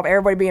story about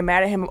everybody being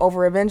mad at him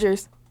over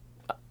Avengers?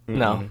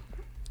 No.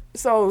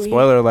 So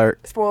Spoiler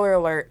alert. Spoiler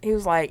alert. He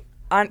was like,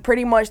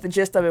 pretty much the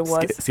gist of it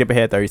was, Skip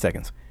ahead 30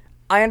 seconds.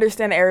 I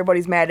understand that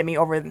everybody's mad at me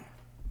over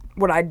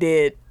what I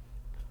did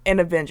in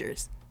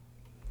Avengers.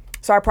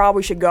 So I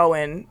probably should go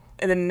in.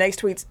 And then the next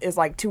tweet is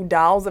like 2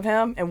 dolls of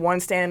him and one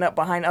standing up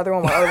behind the other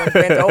one while the other one's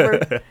bent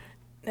over.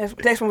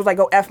 Next one was like,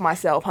 go F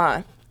myself,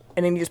 huh?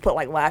 And then you just put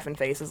like laughing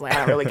faces, like I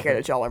don't really care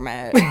that y'all are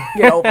mad.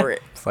 Get over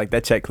it. It's like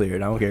that check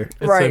cleared. I don't care.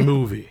 It's Right. a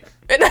movie.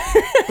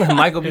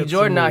 Michael B.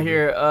 Jordan out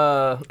here.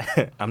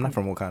 I'm not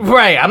from Wakanda.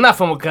 Right, I'm not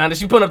from Wakanda.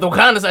 She put up the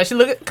Wakanda side. She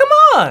look at, come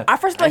on. I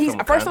first thought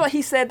Wakanda.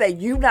 he said that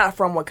you not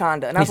from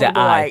Wakanda, and I was said,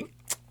 gonna be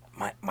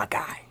like, my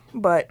guy,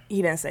 but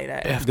he didn't say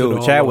that. After Dude,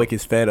 all- Chadwick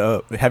is fed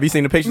up. Have you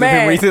seen the pictures of him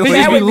Man, recently?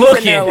 that be would be looking.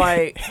 sitting there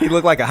like, He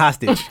looked like a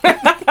hostage.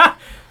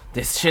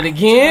 This shit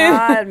again.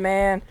 God,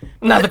 man.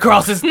 Not the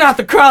crosses. Not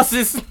the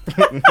crosses.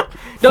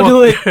 Don't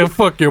do it.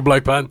 Fuck your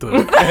Black Panther.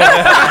 No,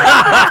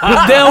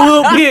 There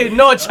will be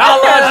no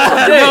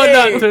challenge today.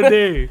 not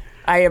today.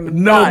 I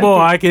am No done. more.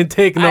 I can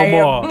take no I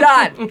more. am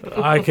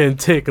done. I can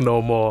take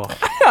no more.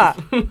 That's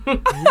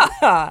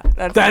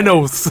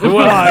Thanos,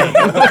 why?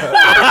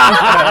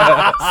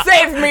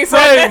 Save me from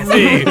Save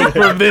this. me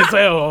from this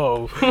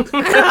hellhole.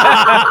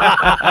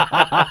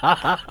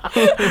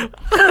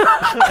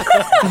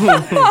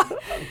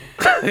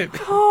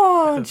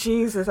 Oh,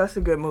 Jesus, that's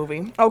a good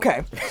movie.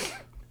 Okay.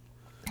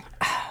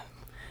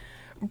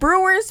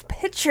 Brewers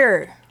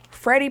pitcher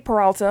Freddie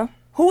Peralta,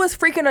 who is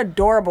freaking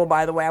adorable,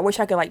 by the way. I wish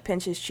I could like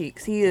pinch his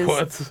cheeks. He is.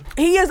 What?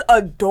 He is It's a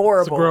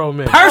adorable. grown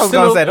man. I was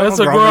gonna say, That's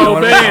don't a grow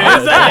grown me.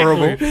 man.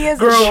 Adorable. Exactly. He is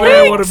Grown adorable.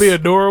 man want to be He's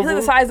adorable.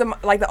 the size of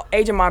like the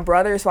age of my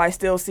brother, so I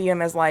still see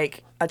him as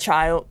like a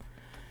child.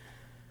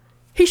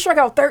 He struck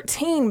out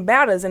 13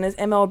 batters in his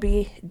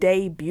MLB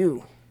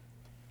debut.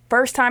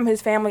 First time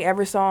his family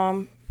ever saw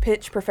him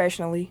pitch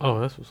professionally Oh,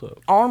 that's what's up.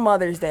 on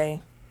Mother's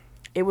Day.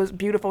 It was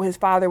beautiful. His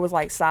father was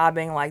like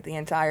sobbing like the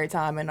entire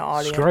time in the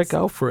audience. Strike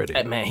out Freddie.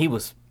 Hey, man, he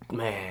was,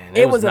 man.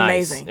 It was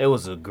nice. amazing. It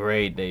was a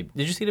great day.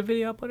 Did you see the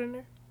video I put in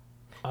there?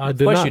 I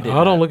did course not. you did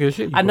I don't not. look at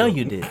shit. I know put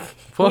you up. did.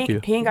 Fuck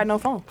you. He ain't got no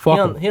phone. Fuck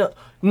He'll, him. he'll,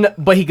 no,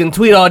 but he can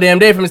tweet all damn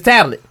day from his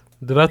tablet.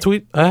 Did I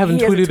tweet? I haven't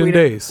He hasn't tweeted in tweeted.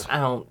 days. I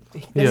don't.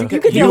 Yeah. You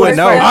could You do would it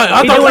know. first.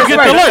 I He thought doing you get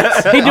his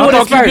alerts. He I doing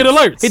thought his you get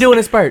spurts. alerts. He doing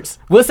his spurts.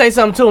 We'll say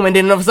something to him, and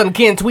then all of a sudden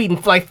Ken tweeting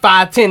for like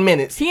 5-10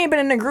 minutes. He ain't been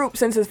in the group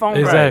since his phone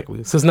broke.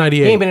 Exactly. Since He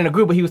 '98. ain't been in a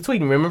group, but he was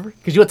tweeting. Remember?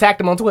 Because you attacked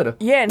him on Twitter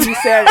Yeah, and he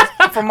said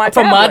from my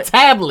from tablet. my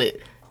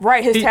tablet.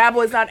 Right, his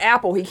tablet's not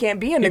Apple. He can't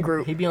be in the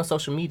group. He be on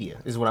social media,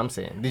 is what I'm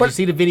saying. Did But- you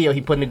see the video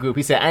he put in the group?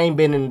 He said, I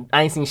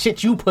ain't seen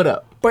shit you put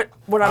up. But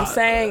what I'm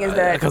saying is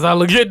that Because I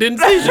legit didn't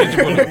see shit.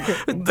 You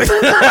put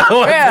up.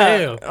 What yeah,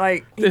 the hell?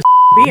 like he This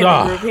be in the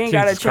Ah, group. He ain't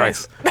got a Jesus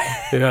chance. Christ.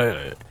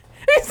 Yeah.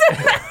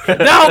 That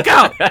don't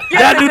count.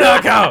 That do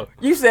not count.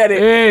 You said it.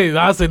 Hey,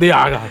 I said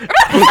yeah. I got it.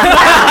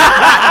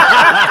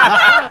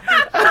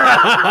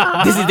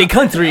 This is the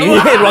country in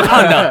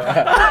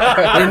Wakanda.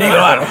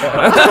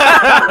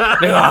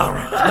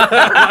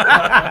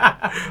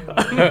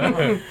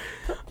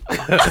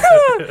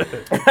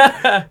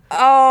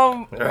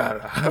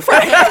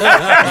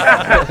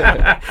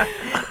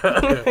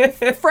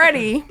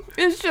 Freddie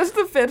is just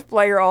the 5th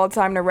player all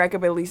time to rack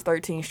up at least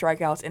 13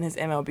 strikeouts in his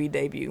MLB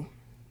debut.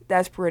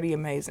 That's pretty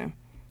amazing.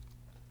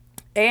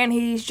 And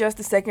he's just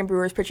the second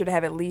Brewers pitcher to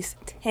have at least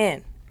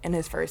 10 in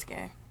his first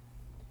game.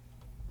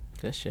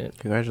 Good shit.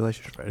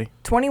 Congratulations, Freddie.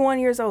 21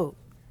 years old.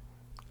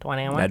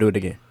 21. Now do it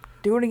again.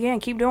 Do it again.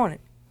 Keep doing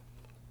it.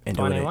 And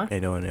doing 21? it.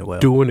 And doing it well.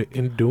 Doing it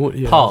and doing it.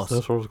 Yeah, Pause.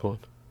 That's where I was going.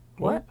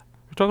 What?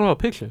 You're talking about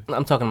pitching,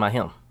 I'm talking about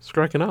him.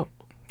 striking out.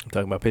 I'm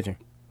talking about pitching.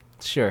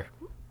 Sure.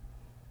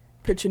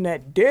 Pitching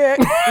that dick.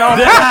 No,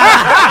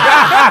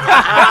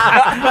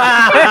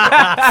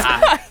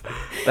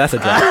 That's a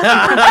drop.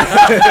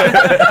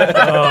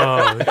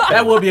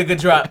 That would be a good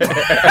drop.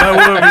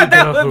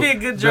 That would be a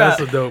good drop.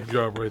 That's a dope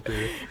drop right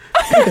there.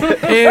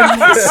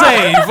 And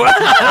save.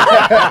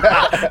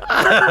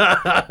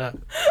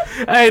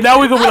 Hey, now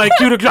we're gonna be like,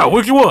 cue the drop.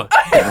 Which one?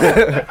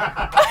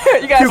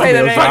 you gotta say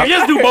the Fuck name. it,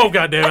 just do both,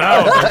 goddamn it.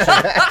 I don't know,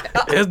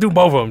 shit. Let's do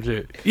both of them,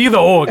 shit. Either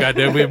or,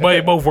 goddamn it.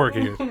 They both work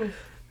here.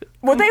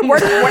 Would they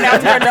work one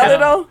after another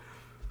though?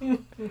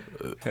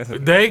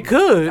 They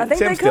could. I think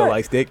Tim they still could.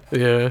 likes dick.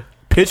 Yeah.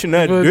 Pitching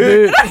that But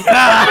dick.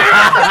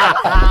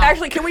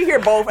 Actually, can we hear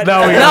both? at the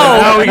No, same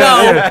we time? got,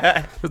 No,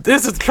 yeah.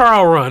 This is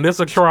trial run. This is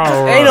a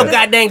trial run. Ain't no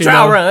goddamn You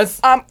trial know? runs.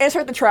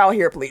 Insert the trial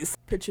here, please.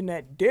 Pitching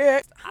that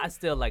dick. I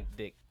still like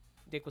Dick.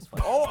 Dick was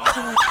fun.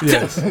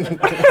 Yes.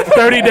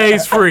 30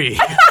 days free.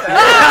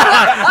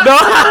 No.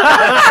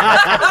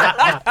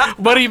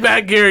 Money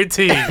back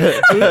guaranteed.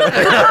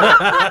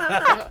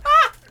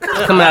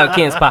 Coming out of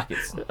Ken's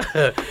pockets.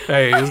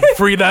 Hey, it's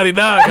free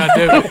 99,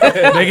 goddamn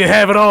it. They can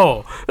have it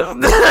all.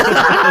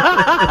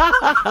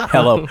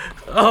 Hello.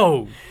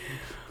 Oh.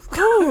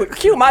 Ooh,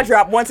 cue my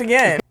drop once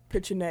again.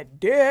 Pitching that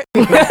dick.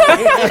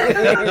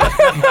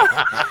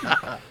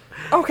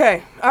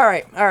 Okay. All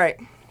right.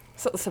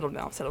 So, settle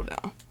down. Settle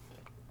down.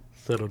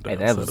 Hey,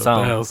 that was a settle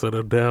song. down.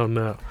 Settle down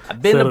now.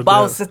 I've been Settle the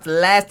boss down. since the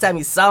last time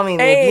you saw me,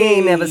 and if you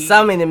ain't never Hey.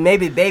 saw me, then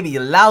maybe, baby, you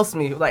lost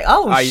me. Like,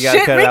 oh, You gotta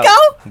shit, cut it Rico?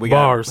 out. We got-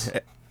 Bars.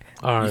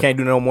 All You right. can't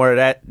do no more of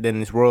that.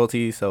 Then it's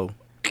royalties. So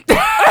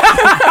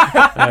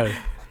Hey.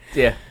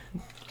 Yeah,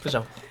 for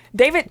sure.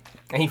 David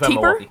And he from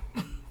Teeper? Milwaukee.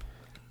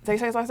 Say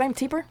his last name.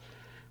 Teeper.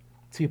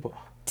 Tipo.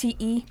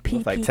 T-E-P-P-E.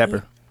 it's like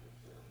Tepper.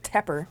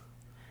 Tepper.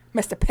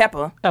 Mr.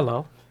 Pepper.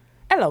 Hello.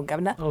 Hello,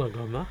 Governor. Oh, look,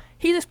 I'm not.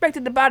 He's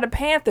expected to buy the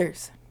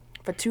Panthers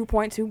for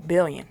 $2.2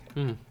 billion.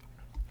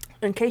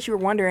 In case you were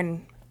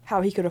wondering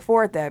how he could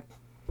afford that,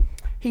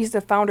 he's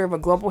the founder of a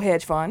global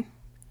hedge fund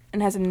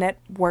and has a net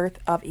worth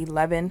of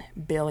 $11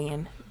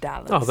 billion.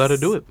 Oh, that'll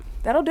do it.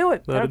 That'll do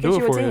it. That'll get do it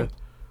you a for team. you.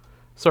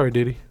 Sorry,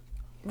 Diddy.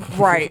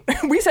 Right.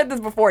 We said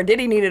this before.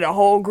 Diddy needed a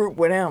whole group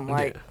with him.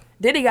 Like,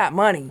 Diddy got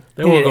money.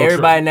 They He won't did go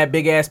everybody straight. in that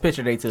big ass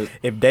picture they took.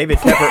 If David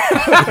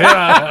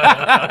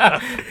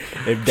Tepper,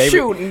 if David,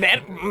 Shoot,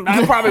 that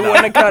probably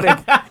wouldn't have cut it.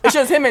 It's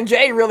just him and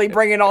Jay really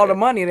bringing all the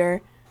money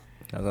there.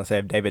 I was gonna say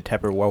if David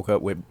Tepper woke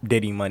up with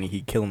Diddy money,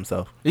 he'd kill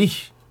himself.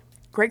 Yeesh.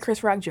 Great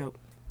Chris Rock joke.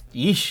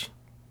 Yeesh.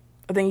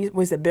 I think it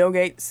was Bill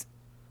Gates.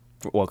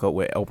 Woke up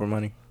with Oprah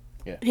money.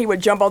 He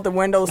would jump out the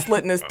window,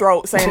 slitting his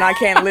throat, saying, I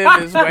can't live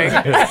this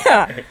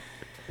way.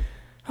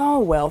 Oh,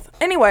 wealth.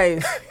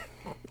 Anyways,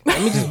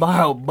 Let me just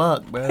borrow a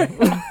buck, bro.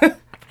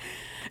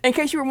 in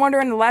case you were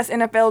wondering, the last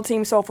NFL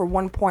team sold for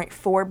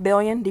 $1.4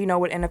 billion. Do you know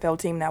what NFL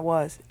team that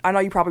was? I know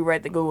you probably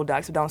read the Google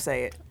Docs, so don't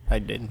say it. I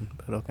didn't,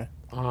 but okay.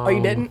 Oh,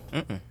 you didn't?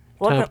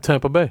 What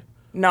Tampa Bay.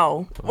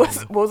 No.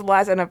 What was the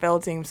last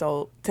NFL team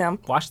sold? Tim?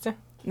 Washington?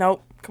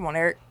 Nope. Come on,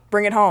 Eric.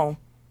 Bring it home.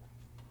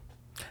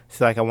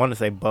 It's like I want to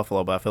say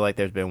Buffalo, but I feel like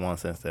there's been one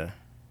since then.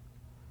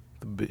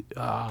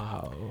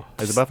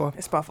 Is it Buffalo?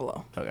 It's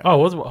Buffalo. Oh,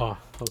 what's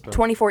okay.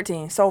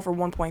 2014 sold for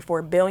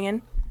 $1.4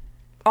 billion.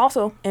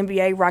 Also,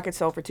 NBA Rockets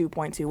sold for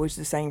 2.2, which is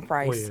the same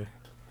price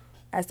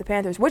as the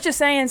Panthers, which is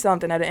saying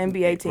something that an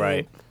NBA team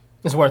Right.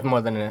 It's worth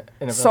more than an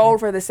NFL. sold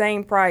for the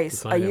same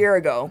price a Same. year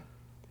ago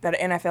that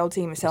an NFL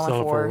team is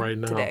selling for right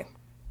now. today.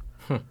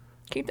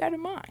 Keep that in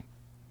mind.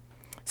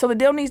 So the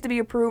deal needs to be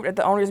approved at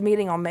the owners'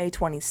 meeting on May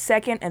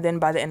 22nd, and then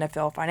by the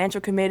NFL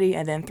Financial Committee,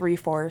 and then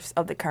 3/4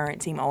 of the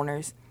current team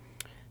owners.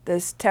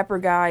 This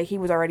Tepper guy, he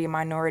was already a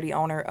minority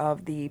owner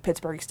of the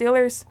Pittsburgh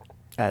Steelers.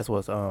 As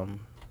was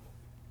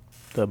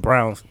the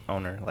Browns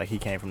owner. Like he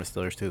came from the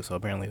Steelers too, so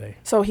apparently they.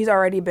 So he's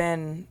already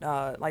been, they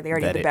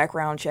already did the Vetted.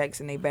 background checks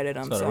and they vetted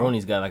him. So the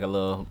Rooney's got like a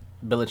little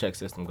Belichick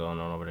system going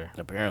on over there.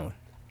 Apparently.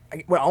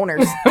 Well,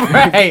 owners.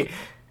 Right.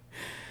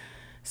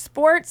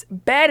 Sports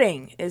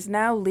betting is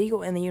now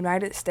legal in the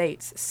United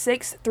States.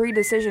 6-3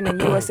 decision in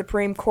U.S.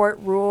 Supreme Court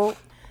ruled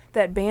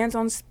that bans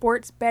on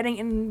sports betting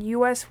in the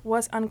U.S.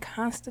 was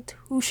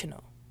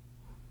unconstitutional.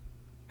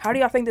 How do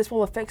y'all think this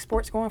will affect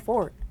sports going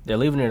forward? They're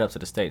leaving it up to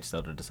the states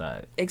though to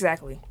decide.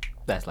 Exactly.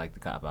 That's like the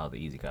cop out, the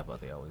easy cop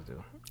out they always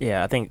do.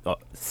 Yeah, I think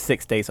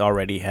 6 states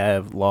already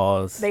have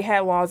laws. They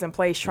had laws in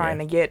place trying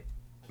to get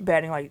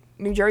betting. Like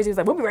New Jersey was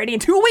like, we'll be ready in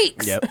 2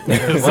 weeks. Yep.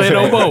 Say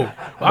no more.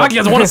 I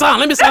just want to sound.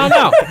 Let me sound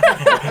out.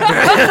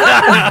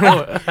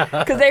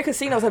 Because their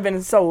casinos have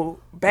been so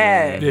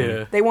bad.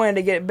 Yeah. They wanted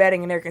to get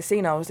betting in their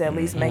casinos to at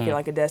least make it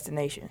like a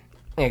destination.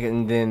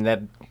 And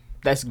then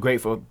that's great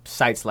for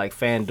sites like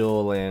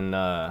FanDuel and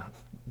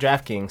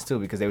DraftKings too,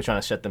 because they were trying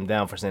to shut them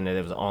down for saying that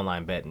it was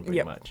online betting pretty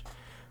Yep. much.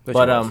 Which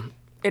But was.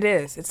 It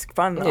is. It's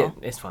fun though. yeah,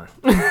 it's fun.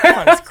 Fun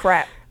as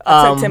crap.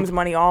 I took Tim's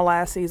money all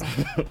last season.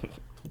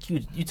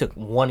 you took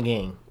one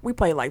game. We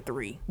played like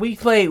 3. We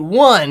played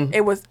one.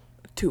 It was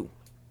 2.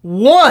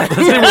 One.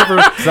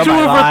 Somebody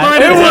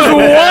lied. It was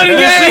one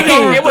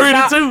game. It was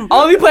not,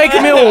 All we played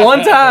Camille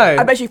one time.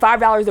 I bet you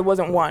 $5 it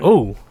wasn't one.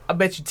 Oh, I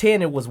bet you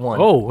 10 it was one.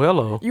 oh,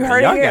 hello. You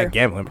heard Y'all it here. got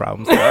gambling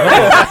problems.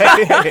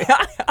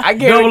 I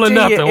Double or guarantee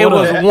nothing, you, it what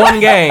was up? one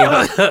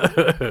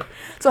game.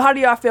 So how do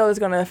y'all feel it's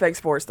going to affect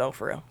sports though,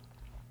 for real?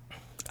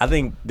 I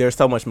think there's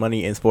so much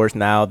money in sports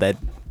now that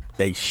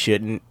they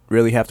shouldn't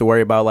really have to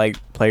worry about like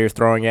players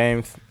throwing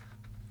games.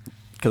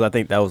 Because I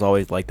think that was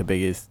always like the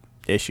biggest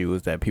issue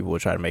is that people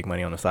would try to make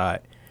money on the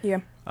side. Yeah.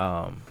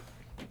 So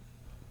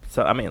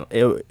I mean,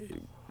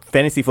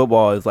 fantasy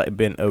football has like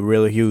been a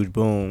really huge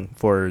boom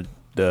for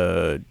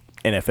the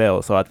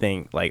NFL. So I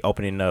think like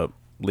opening up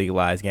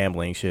legalized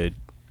gambling should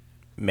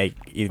make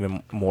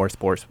even more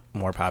sports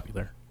more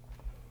popular.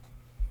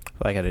 I feel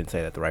like I didn't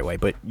say that the right way,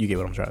 but you get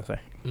what I'm trying to say.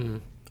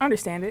 I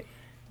understand it.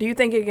 Do you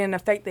think it can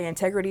affect the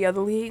integrity of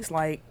the leagues?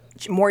 Like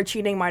more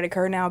cheating might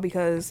occur now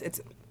because it's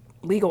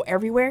legal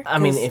everywhere? I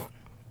mean,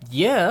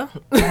 yeah.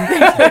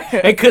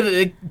 It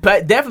could,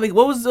 but definitely.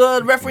 What was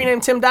the referee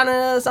name? Tim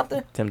Donahue or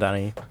something? Tim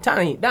Donahue.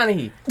 Donahue.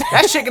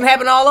 That shit can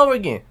happen all over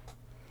again.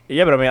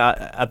 Yeah, but I mean,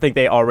 I think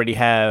they already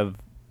have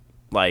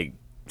like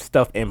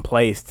stuff in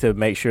place to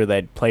make sure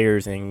that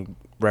players and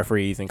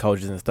referees and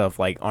coaches and stuff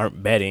like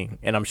aren't betting,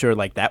 and I'm sure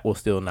like that will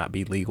still not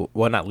be legal.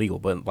 Well, not legal,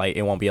 but like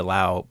it won't be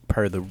allowed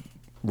per the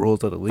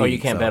rules of the league. Or you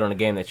can't so bet on a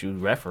game that you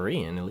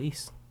referee in, at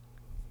least.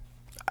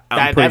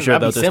 I'm pretty sure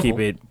that'd they'll be just keep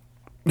it.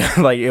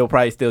 Like it'll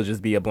probably still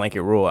just be a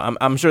blanket rule.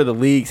 I'm sure the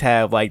leagues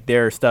have like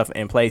their stuff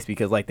in place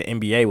because like the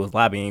NBA was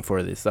lobbying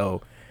for this,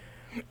 so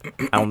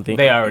I don't think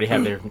They already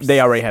have their. they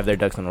already have their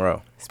ducks in a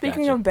row.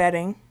 Speaking Gotcha. of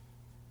betting,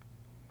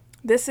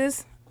 this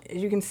is,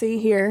 as you can see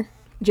here,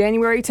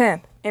 January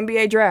 10th,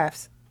 NBA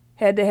drafts,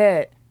 head to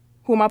head.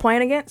 Who am I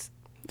playing against?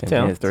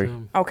 Tim has 3.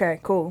 Okay,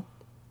 cool.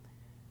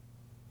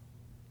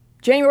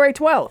 January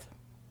 12th,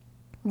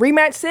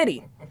 rematch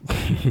city.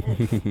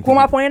 Who am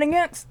I playing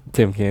against?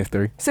 Tim Cans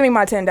 3. Send me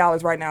my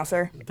 $10 right now,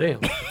 sir. Damn.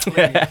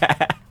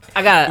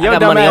 I got Your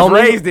money dumbass on me.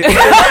 raised it.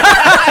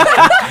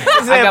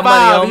 I got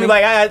money on me.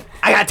 Like,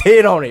 I got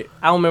 10 on it.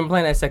 I don't remember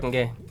playing that second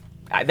game.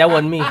 That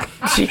wasn't me.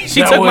 She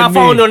That took my wasn't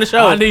phone me. during the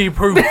show. I need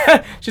proof.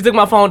 She took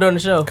my phone during the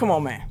show. Come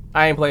on, man.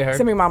 I ain't play her.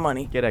 Send me my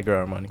money Get that girl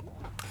her money.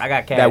 I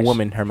got cash. That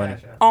woman her money.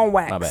 on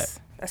wax. My bad.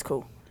 That's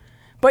cool.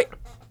 But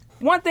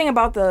one thing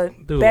about the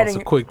Dude betting,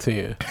 lost a quick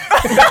 10.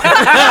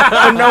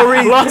 No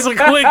reason. Lost a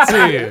quick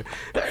 10. and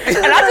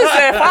I just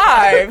said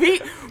 5.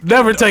 He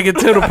Never take a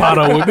tenner pot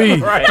on with me.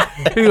 Right.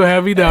 He gonna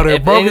have me down there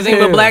If broke as anything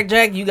hell. but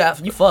blackjack,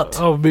 you fucked.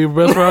 I'll be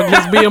best friend,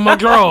 just be in my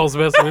drawers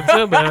messing with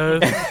Tim,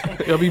 man.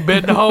 He'll be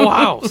betting the whole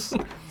house.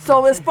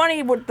 So it's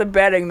funny with the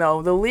betting,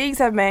 though. The leagues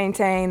have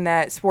maintained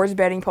that sports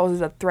betting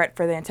poses a threat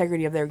for the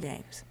integrity of their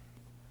games.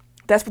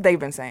 That's what they've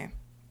been saying.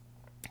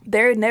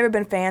 They've never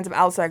been fans of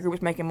outside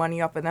groups making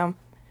money off of them.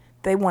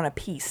 They want a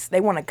piece.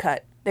 They want a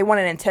cut. They want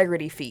an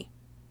integrity fee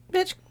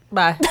Bitch,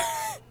 bye.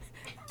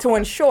 to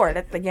ensure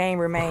that the game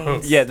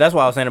remains. Yeah, that's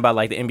what I was saying about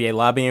like the NBA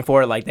lobbying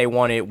for it. Like they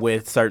want it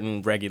with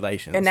certain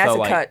regulations. And that's so, a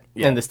like, cut.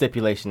 Yeah, And the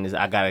stipulation is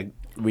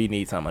we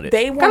need some of this.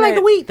 They kind want of like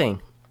the weed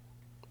thing.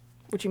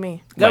 What you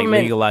mean?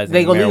 Government legalizing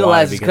they go marijuana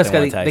legalize it because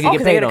because they they want can tax. get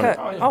 'cause they paid get a on it.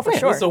 cut. Oh, for Yeah,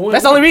 sure. it's a win.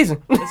 That's the only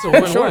reason. It's a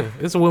win-win.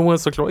 It's a win-win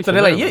situation. So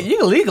they're like, for you them.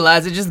 can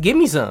legalize it. Just give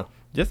me some.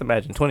 Just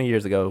imagine 20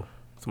 years ago,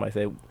 somebody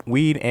said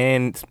weed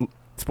and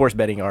sports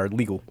betting are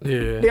legal.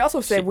 Yeah. They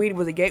also said weed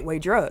was a gateway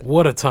drug.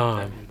 What a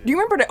time. Do you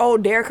remember the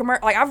old Dare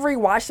commercial? Like, I've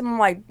rewatched them.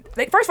 Like,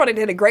 first of all, they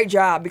did a great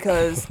job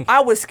because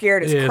I was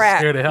scared as Yeah, crap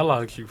scared the hell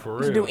out of you for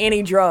real. to do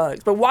any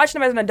drugs. But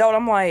watching them as an adult,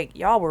 I'm like,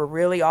 y'all were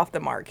really off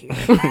the mark here.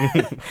 For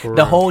The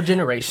real. whole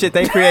generation. Shit,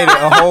 they created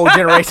a whole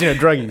generation of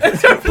druggies.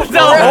 The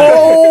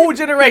whole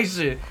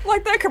generation.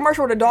 Like that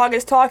commercial where the dog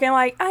is talking,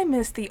 like, I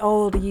miss the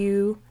old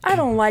you. I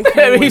don't like you.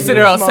 when He's you sitting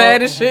there all smoke."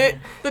 sad and shit.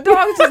 The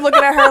dog is just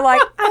looking at her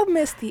like, I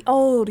miss the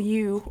old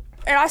you.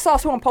 And I saw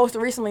someone post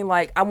recently,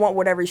 like, I want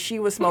whatever she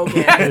was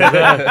smoking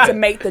to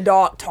make the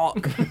dog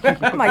talk.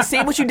 I'm like,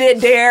 see what you did,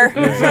 Dare?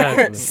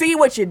 Exactly. See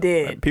what you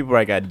did. People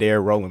right got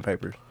Dare rolling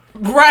papers.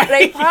 Right.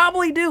 They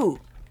probably do.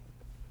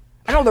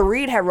 I know the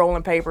Reed had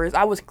rolling papers.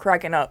 I was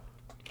cracking up.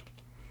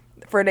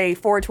 For the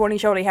 420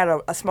 show, they had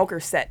a smoker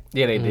set.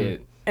 Yeah, they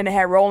did. And they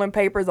had rolling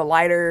papers, a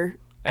lighter,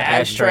 An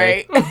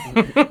ashtray,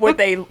 with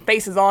their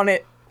faces on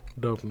it.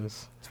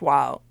 Dopeness. It's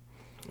wild.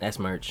 That's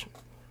merch.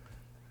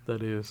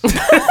 That is. I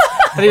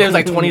think it was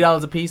like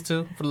 $20 a piece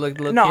too for the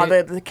little No,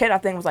 kid. the kit I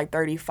think was like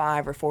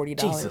 $35 or $40.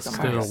 Jesus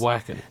something Still like that.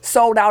 whacking.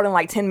 Sold out in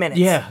like 10 minutes.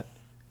 Yeah.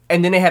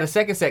 And then they had a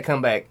second set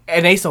come back,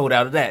 and they sold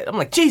out of that. I'm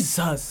like,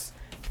 Jesus.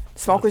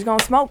 Smokers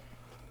gonna smoke.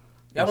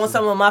 Y'all want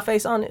something with my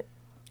face on it?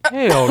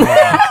 Hell no.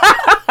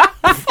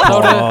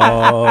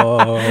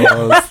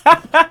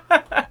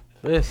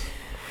 This.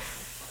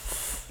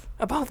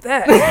 About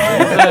that.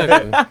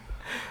 Exactly.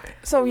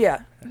 So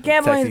yeah,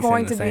 gambling is Texas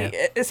going in to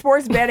the be.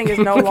 Sports betting is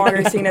no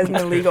longer seen as an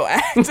illegal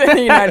act in the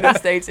United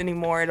States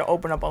anymore. It'll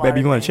open up a lot.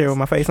 Baby, of you want a things. chair with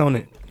my face on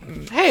it?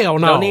 Hell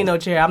no. Don't need no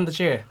chair. I'm the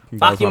chair. That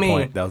Fuck was you my mean?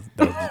 point.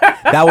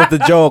 That was the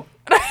joke.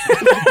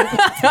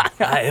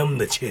 I am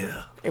the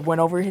chair. It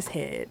went over his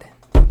head.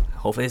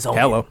 Hopefully it's on.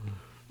 Hello.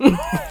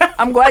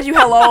 I'm glad you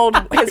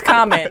helloed his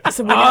comment,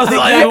 so we I was can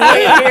like,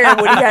 exactly hear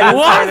what he had to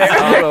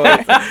say there.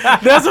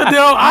 That's what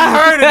deal. I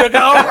heard it.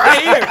 Oh,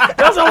 right here.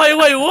 That's what,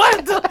 wait,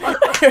 what?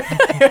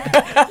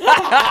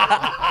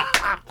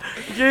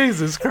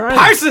 Jesus Christ.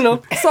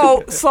 Personal.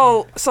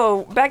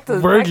 So back to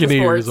Virgin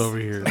sports. ears over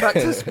here. Back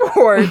to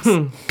sports.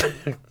 The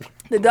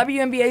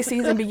WNBA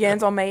season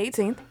begins on May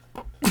 18th.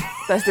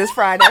 That's this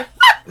Friday.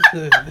 What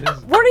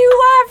are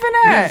you laughing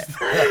at?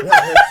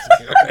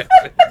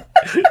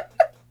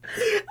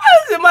 I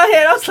was in my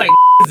head. I was like,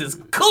 this is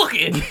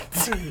cooking.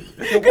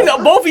 You know,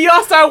 both of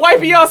y'all started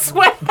wiping y'all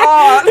sweat. He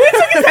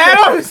took his hat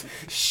off.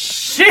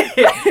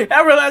 Shit.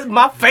 I realized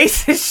my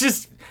face is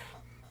just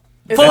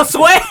full of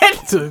sweat.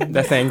 That's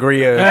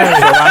sangria.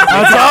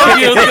 I told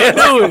you it was gonna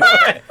do it.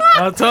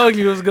 I told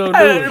you it was gonna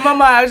do In it. my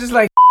mind, I was just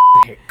like,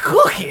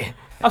 cooking.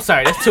 I'm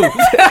sorry, that's two.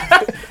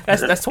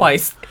 that's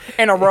twice.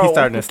 In a row. He's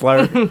starting to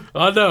slur.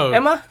 I know.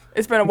 Am I?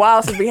 It's been a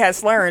while since we had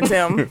slurring,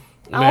 Tim.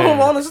 I don't Man.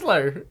 want to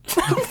slur.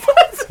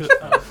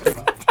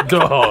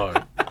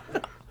 Dog.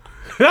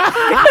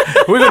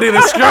 We're gonna need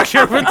a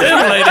structure for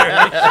them later.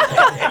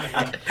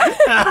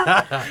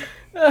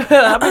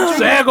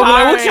 Sam gonna be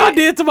like, what y'all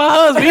did to my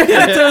husband? He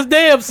did it to his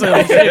damn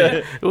self.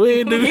 Shit. We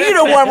ain't do You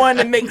that. the one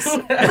wanting to mix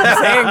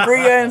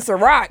sangria and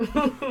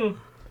Ciroc.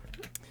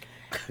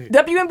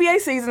 WNBA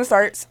season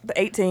starts the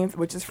 18th,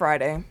 which is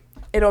Friday.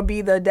 It'll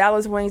be the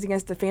Dallas Wings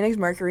against the Phoenix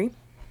Mercury.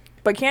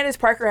 But Candace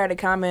Parker had a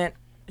comment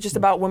just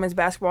about women's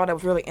basketball that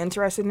was really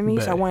interesting to me,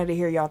 so I Bet. wanted to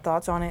hear y'all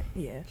thoughts on it.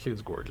 Yeah. She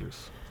was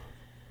gorgeous.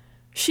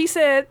 She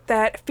said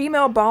that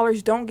female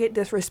ballers don't get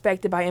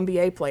disrespected by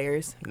NBA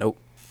players. Nope.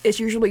 It's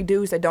usually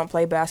dudes that don't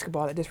play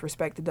basketball that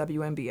disrespect the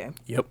WNBA.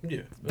 Yep.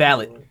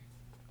 Valid.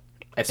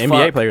 As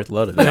NBA fuck. players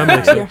love it. That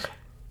makes sense.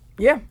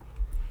 Yeah.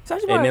 So I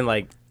just And wanna- then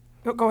like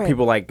go ahead.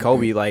 people like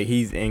Kobe, like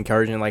he's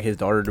encouraging like his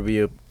daughter to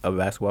be a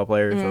basketball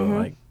player. Mm-hmm. So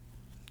like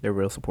They're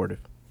real supportive.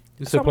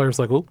 You said players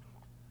like who?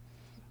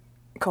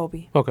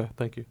 Kobe. Okay,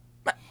 thank you.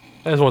 I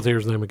just want to hear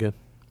his name again.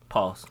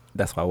 Pause.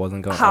 That's why I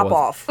wasn't going. Hop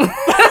off.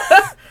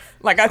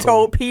 Like I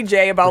told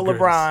PJ about The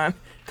greatest. LeBron.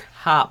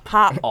 Hop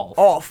off.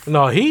 Off.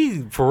 No,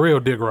 he for real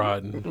dick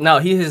riding. No,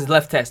 he his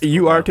left testicle.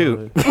 You are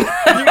too. I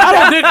don't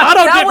That dick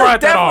was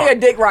ride that definitely hard. a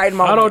dick ride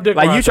moment. I don't dick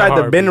Like ride you that tried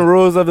to hard, bend the B.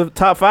 rules of the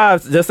top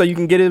 5 just so you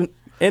can get in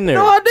there.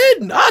 No, I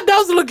didn't. That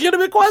was a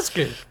legitimate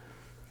question.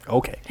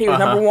 Okay. He was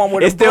number one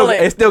with It's a still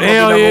bullet. it's still gonna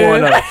Hell be number yeah.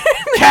 one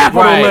though.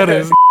 Capital Right.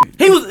 letters.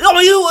 He was. I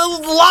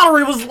mean, the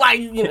lottery was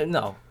like,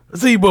 no.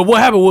 See, but what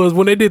happened was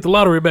when they did the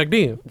lottery back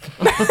then.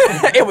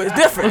 It was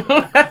different.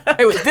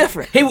 It was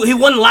different. He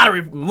won the lottery.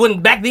 Won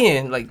back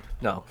then. Like,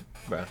 no,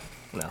 bro,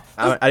 no.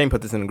 I didn't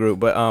put this in the group,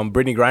 but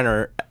Brittany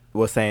Griner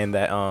was saying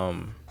that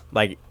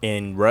like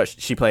in Russia,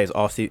 she plays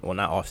off season. Well,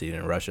 not off season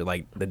in Russia.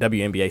 Like the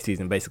WNBA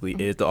season basically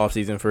is the off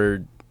season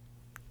for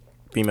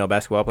female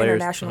basketball players.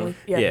 Internationally.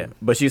 Yeah,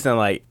 but she's saying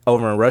like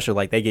over in Russia,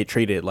 like they get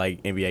treated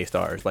like NBA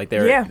stars. Like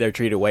they're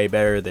treated way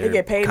better. They're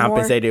get paid more.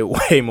 compensated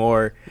way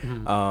more.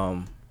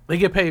 They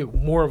get paid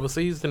more of a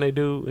season than they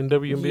do in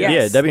WNBA.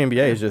 Yes. Yeah,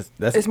 WNBA is just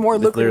It's more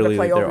lucrative to literally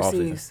play their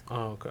off-season. overseas.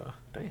 Oh, okay.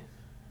 Damn.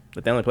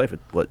 But they only play for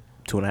what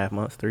 2.5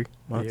 months, 3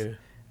 months. Yeah.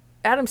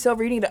 Adam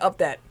Silver, you need to up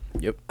that.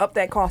 Yep. Up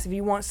that cost if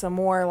you want some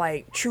more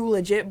like true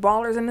legit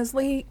ballers in this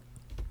league.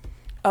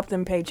 Up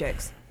them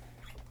paychecks.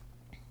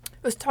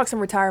 Let's talk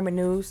some retirement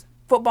news.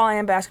 Football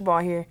and basketball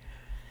here.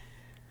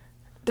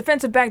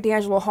 Defensive back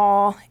D'Angelo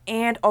Hall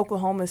and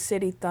Oklahoma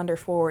City Thunder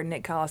forward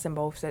Nick Collison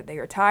both said they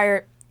are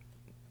tired.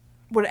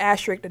 With an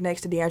asterisk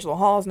next to D'Angelo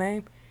Hall's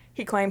name,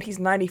 he claimed he's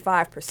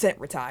 95%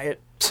 retired.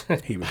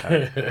 He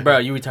retired. Bro,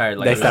 you retired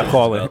like They 8 stopped years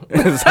calling.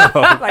 ago. So,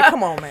 Like,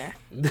 come on, man.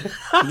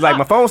 he's like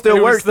my phone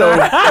still works though.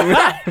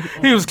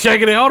 He was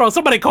checking it. Hold on.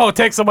 Somebody call,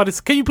 text somebody.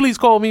 Can you please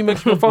call me? Make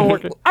sure your phone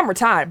working. I'm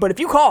retired, but if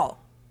you call,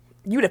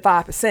 you the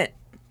 5%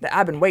 that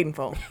I've been waiting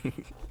for.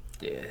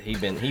 Yeah, he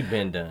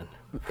been done.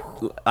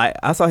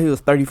 I saw he was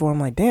 34. I'm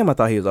like, damn, I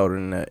thought he was older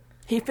than that.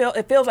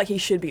 It feels like he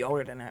should be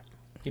older than that.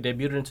 He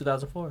debuted in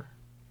 2004.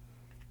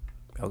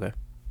 Okay.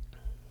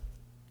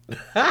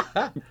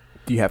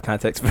 Do you have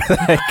context for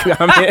that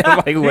comment? I'm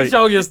like, He wait.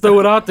 sure just threw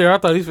it out there. I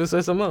thought he was going to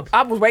say something else.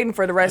 I was waiting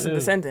for the rest of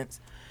the sentence.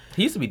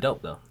 He used to be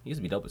dope though. He used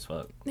to be dope as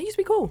fuck. He used to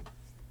be cool.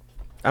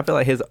 I feel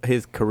like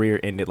his career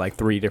ended like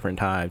 3 different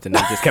times and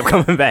then just kept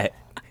coming back.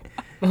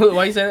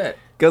 Why you say that?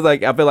 Cause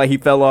like I feel like he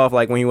fell off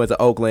like when he went to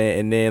Oakland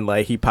and then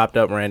like he popped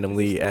up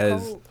randomly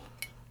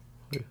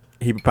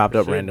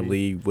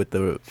with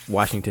the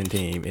Washington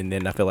team and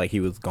then I feel like he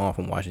was gone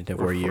from Washington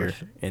for a year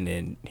and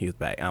then he was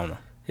back. I don't know.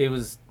 He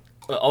was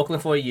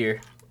Oakland for a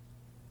year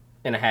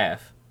and a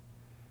half.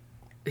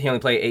 He only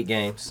played 8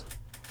 games.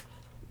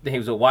 Then he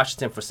was at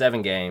Washington for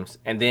 7 games,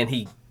 and then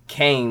he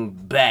came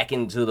back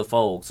into the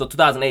fold. So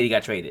 2008, he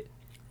got traded.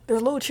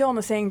 There's a little chill on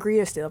the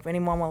sangria still. If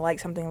anyone would like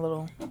something a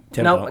little,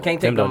 No, I can't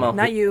take no more.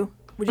 not you.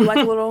 Would you like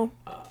a little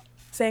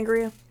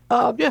sangria?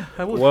 Yeah,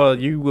 I would. Well,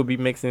 you will be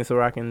mixing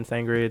Ciroc and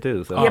Sangria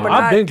too. So Yeah, but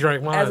I've not been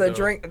drank mine as a though.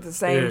 drink. It's the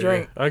same Yeah,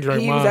 drink. I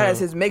drank he used that mine. as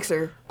his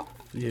mixer.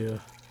 Yeah.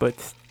 but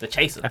The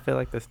chaser. I feel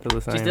like that's still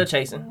the same. She's still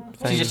chasing.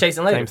 Same- She's just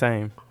chasing later.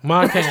 Same.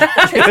 Mine came.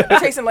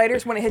 Chasing later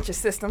is when it hits your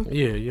system.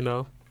 Yeah, you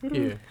know.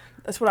 Yeah.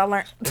 That's what I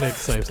learned. Make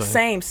the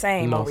same.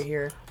 Same No. over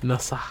here.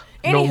 Nasa.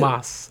 No Anywho.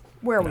 mas.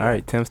 Where are we? All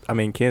right,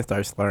 Ken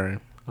starts slurring.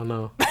 I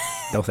know.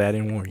 Don't say I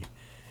didn't warn you.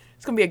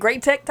 It's gonna be a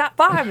great tech top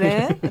 5,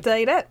 man. I'll tell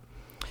you that.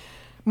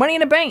 Money in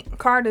the Bank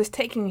card is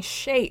taking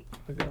shape.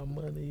 I got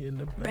money in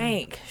the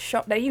bank.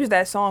 Bank. They used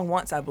that song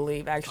once, I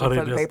believe, actually,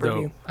 for the that's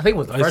pay-per-view. dope. I think it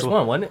was the I used first to-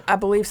 one, wasn't it? I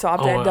believe so. I'll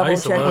have Oh, to I double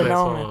used to check love with that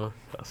Norman. song.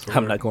 I swear.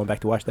 I'm not going back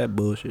to watch that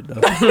bullshit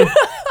though.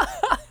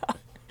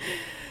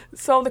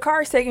 So the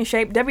card is taking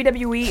shape.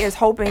 WWE is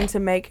hoping to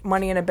make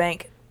Money in the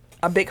Bank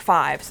a big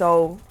 5.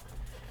 So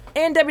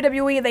in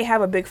WWE, they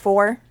have a big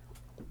 4.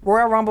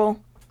 Royal Rumble,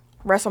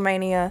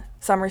 WrestleMania,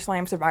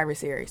 SummerSlam, Survivor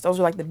Series. Those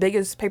are like the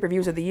biggest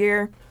pay-per-views of the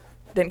year.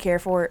 Didn't care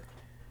for it.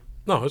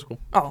 No, it's cool.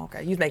 Oh,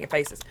 okay. You was making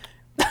faces.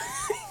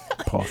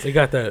 Pause. They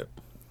got that.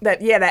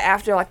 That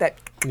after like that.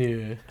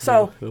 Yeah.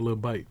 So- yeah, a little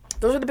bite.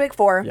 Those are the big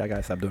 4. Y'all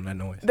gotta stop doing that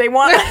noise. They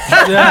want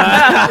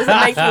because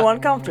it makes you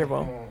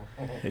uncomfortable.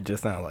 It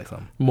just sounds like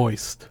something.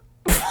 Moist.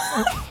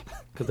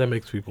 Because that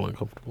makes people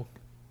uncomfortable.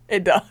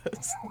 It does.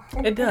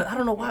 It does. I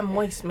don't know why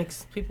moist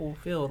makes people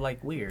feel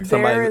like weird.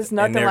 There is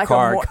nothing in their like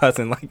car a more.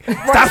 cussing like,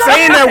 stop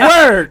saying that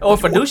word. Or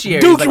fiduciary.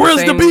 Duke,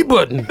 where's the B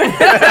button?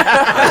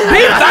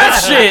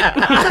 That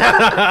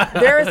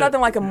shit. There is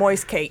nothing like a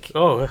moist cake.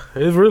 Oh,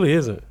 it really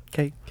isn't.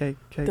 Cake.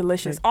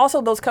 Delicious.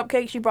 Also, those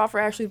cupcakes you brought for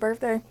Ashley's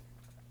birthday.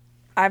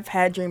 I've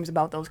had dreams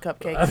about those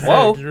cupcakes.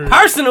 Whoa.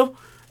 Personal.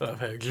 I've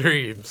had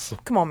dreams.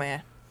 Come on,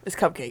 man. It's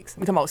cupcakes.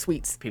 We talking about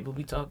sweets. People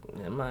be talking.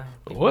 Am I?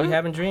 People What? be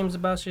having dreams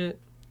about shit.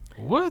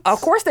 What?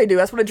 Of course they do.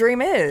 That's what a dream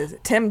is.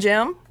 Tim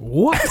Jim.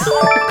 What?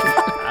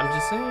 I'm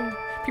just saying.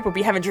 People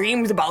be having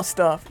dreams about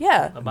stuff.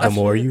 Yeah. About The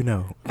more you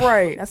know.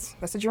 Right.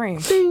 That's a dream.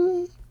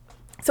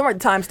 Somewhere to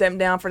timestamp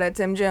down for that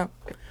Tim Jim.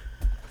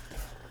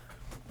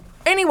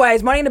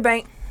 Anyways, Money in the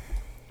Bank.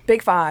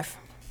 Big 5.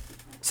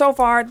 So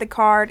far, the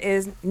card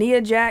is Nia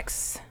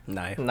Jax.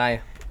 Nice. Nah.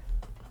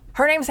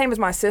 Her name's same as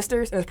my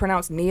sister's, and it's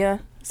pronounced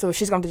Nia, so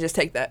she's going to just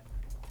take that.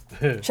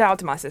 Shout out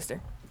to my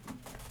sister.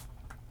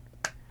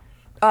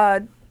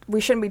 We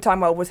shouldn't be talking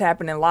about what's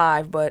happening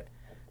live, but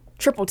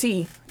Triple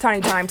T,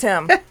 Tiny Time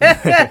Tim,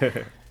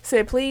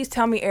 said, please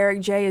tell me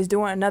Eric J is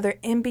doing another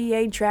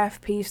NBA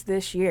draft piece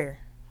this year.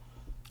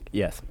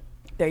 Yes.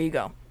 There you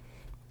go.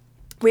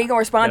 We ain't going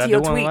to respond Did to I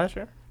your do one tweet. last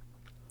year?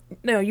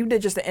 No, you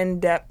did just an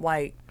in-depth,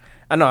 like,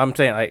 I know. I'm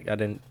saying I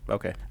didn't.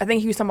 Okay. I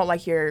think he was talking about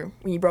like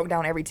when you broke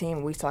down every team,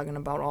 we was talking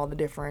about all the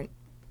different.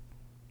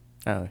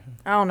 Oh.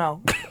 I don't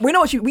know. We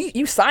know what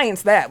you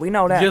science that. We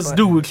know that. Just but-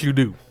 do what you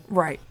do.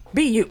 Right.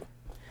 Be you.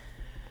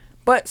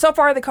 But so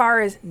far the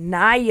car is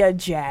Nia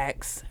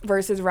Jax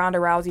versus Ronda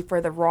Rousey for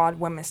the Raw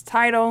Women's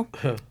title.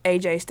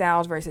 AJ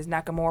Styles versus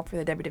Nakamura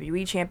for the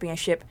WWE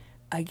Championship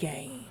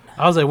again.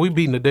 I was like, we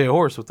beating a dead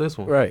horse with this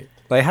one. Right.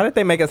 Like, how did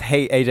they make us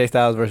hate AJ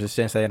Styles versus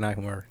Shinsuke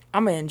Nakamura?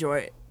 I'm gonna enjoy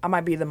it. I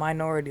might be the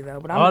minority though,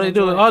 but I'm All gonna they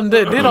do, enjoy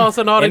it. then all of a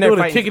sudden, all they And they're do is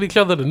fighting- kicking each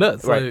other in the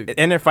nuts. Right. Like,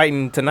 And they're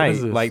fighting tonight. What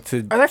is this? Like to.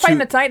 Are they fighting choo-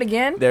 the tight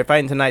again? They're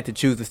fighting tonight to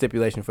choose the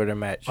stipulation for their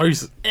match. are you?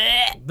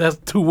 That's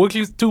too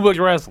much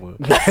wrestling.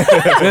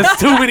 That's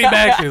too many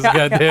matches.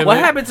 Goddamn. What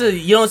happened to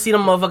you don't see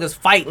them motherfuckers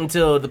fight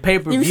until the pay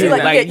per view? You see,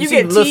 like, you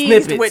get little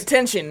teased snippets. with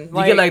tension.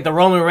 You get like the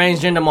Roman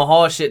Reigns, Jinder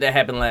Mahal shit that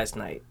happened last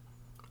night.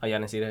 Oh, y'all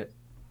didn't see that?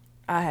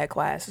 I had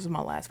class. This was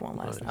my last one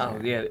last night.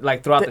 Oh yeah,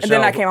 like throughout the And show.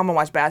 then I came home and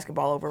watched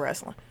basketball over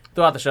wrestling.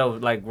 Throughout the show,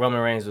 like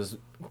Roman Reigns was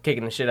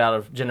kicking the shit out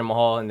of Jinder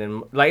Mahal, and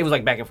then like it was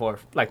like back and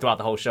forth, like throughout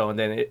the whole show, and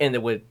then it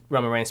ended with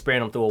Roman Reigns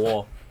spraying him through a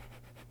wall,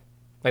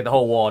 like the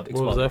whole wall What was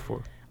exploded. that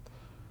for?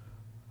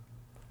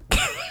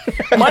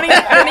 Money,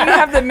 and then you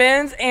have the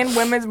men's and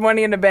women's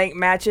Money in the Bank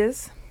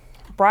matches.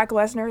 Brock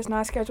Lesnar is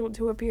not scheduled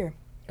to appear.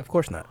 Of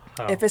course not.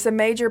 If it's a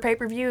major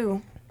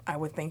pay-per-view, I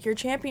would think your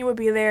champion would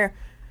be there.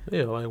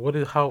 Yeah, like what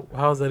is how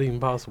is that even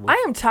possible?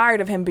 I am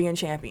tired of him being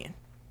champion.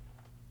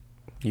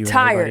 You and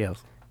Tired. everybody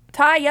else.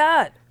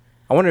 Tired.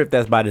 I wonder if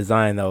that's by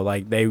design though.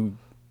 Like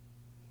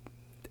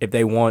if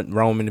they want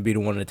Roman to be the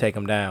one to take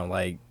him down,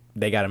 like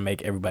they got to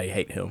make everybody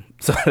hate him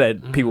so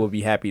that people will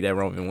be happy that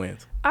Roman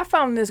wins. I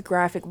found this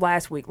graphic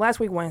last week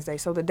Wednesday,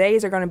 so the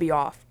days are going to be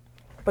off.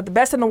 But the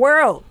best in the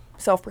world,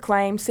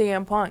 self-proclaimed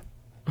CM Punk.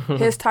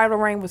 His title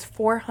reign was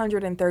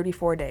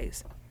 434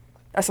 days.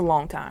 That's a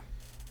long time.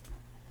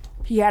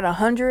 He had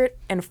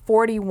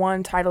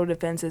 141 title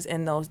defenses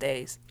in those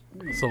days.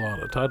 That's a lot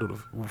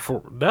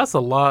of that's a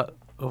lot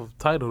of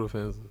title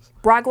defenses.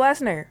 Brock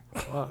Lesnar,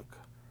 Fuck.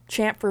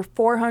 champ for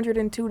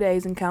 402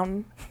 days and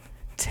counting.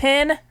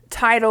 10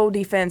 title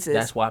defenses.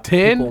 That's why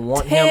 10? people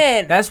want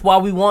 10. him. That's why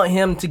we want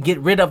him to get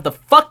rid of the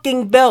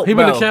fucking belt. He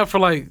been bro. a champ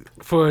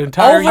for an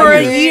entire Over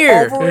a year.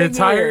 year. Over a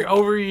year.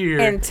 Over a year.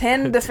 And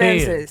 10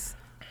 defenses.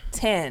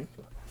 10.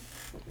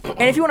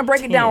 And if you want to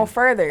break it down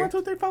further,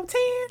 2, 3, 4,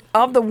 10.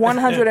 of the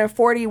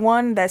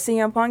 141 that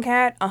CM Punk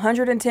had,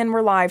 110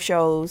 were live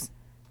shows,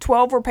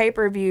 12 were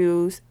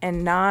pay-per-views,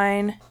 and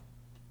 9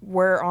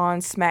 were on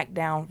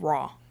SmackDown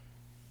Raw.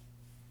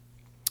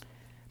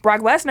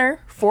 Brock Lesnar,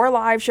 4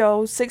 live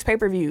shows, 6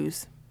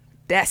 pay-per-views.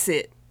 That's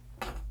it.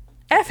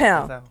 F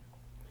him.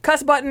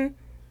 Cuss button.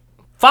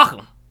 Fuck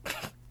him.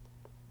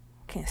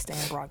 Can't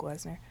stand Brock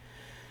Lesnar.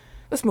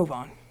 Let's move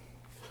on.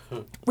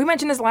 We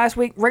mentioned this last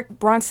week. Rick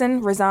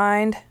Brunson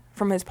resigned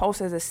from his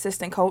post as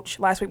assistant coach.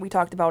 Last week we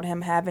talked about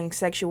him having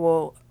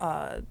sexual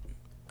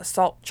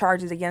assault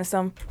charges against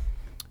him.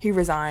 He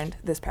resigned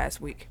this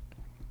past week.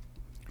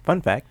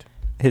 Fun fact: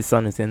 his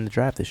son is in the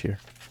draft this year.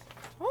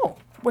 Oh,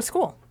 what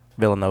school?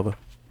 Villanova.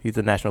 He's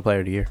the National Player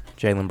of the Year.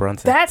 Jalen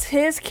Brunson. That's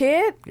his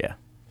kid? Yeah.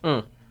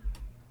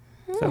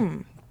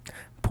 So,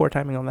 poor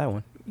timing on that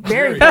one.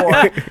 Very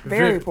poor.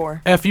 Very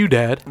poor. F you,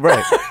 Dad.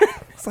 Right.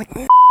 It's like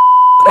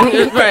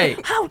Right.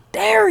 How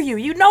dare you?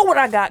 You know what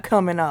I got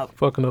coming up.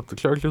 Fucking up the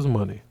church's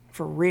money.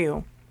 For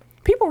real.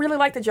 People really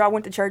liked that y'all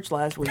went to church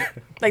last week.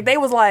 Like, they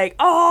was like,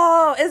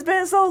 oh, it's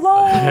been so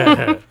long.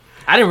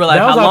 I didn't realize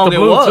That was how out long the it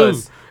blue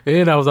was. too.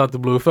 And that was out the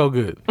blue. It felt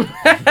good.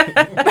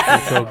 It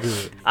felt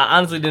good. I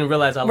honestly didn't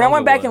realize how long When I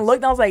went it back was. and looked,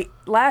 and I was like,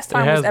 last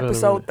time It was has been a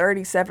episode minute.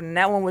 37, and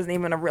that one wasn't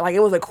even it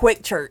was a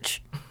quick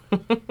church.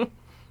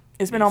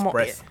 It's been almost,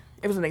 Express.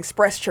 it was an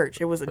express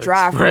church. It was a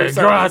drive-through Right, service.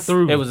 drive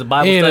through. It was a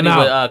Bible In and study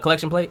with out.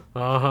 collection plate.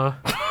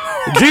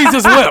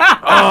 Jesus wept.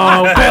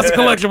 Oh, pass the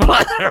collection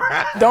plate.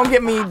 Don't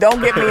get me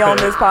on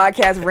this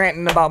podcast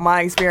ranting about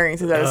my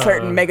experiences at a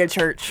certain mega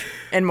church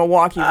in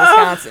Milwaukee,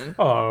 Wisconsin.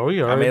 Oh,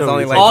 we already it's know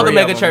only what like All the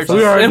three of mega them, churches so-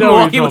 We already in know what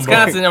Milwaukee, you're talking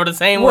about. Wisconsin are the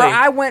same Where way.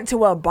 I went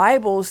to a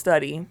Bible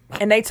study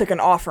and they took an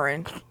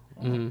offering.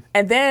 And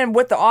then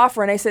with the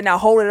offering, they said, now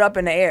hold it up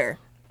in the air.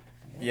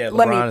 Yeah,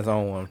 Let me- LeBron is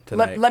on one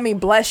tonight. Let me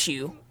bless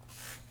you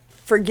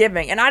for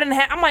giving. And I'm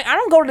like, I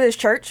don't go to this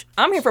church.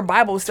 I'm here for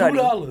Bible study.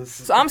 $2.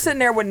 So I'm sitting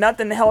there with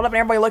nothing held up and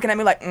everybody looking at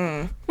me like,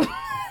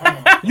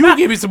 You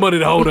give me some money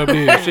to hold up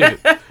there. Shit.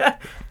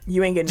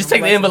 you ain't getting Just no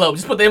take the blessing. envelope.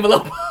 Just put the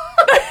envelope.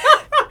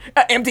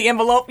 Empty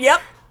envelope.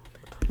 Yep.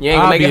 You ain't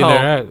gonna I'll make be it home.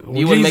 there. When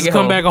You wouldn't Jesus make it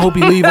come home. back, I hope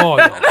he leave all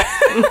y'all.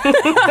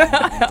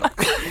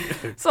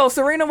 So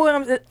Serena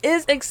Williams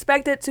is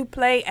expected to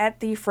play at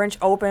the French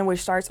Open, which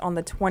starts on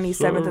the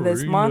 27th of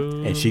this month.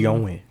 And she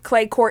gonna win.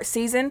 Clay court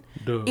season,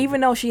 Duh.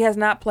 even though she has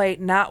not played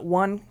not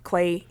one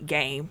clay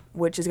game,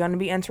 which is going to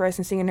be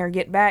interesting seeing her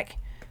get back.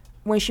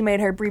 When she made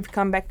her brief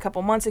comeback a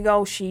couple months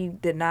ago, she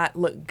did not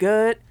look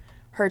good.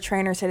 Her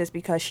trainer said it's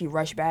because she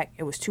rushed back.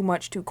 It was too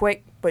much, too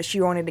quick, but she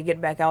wanted to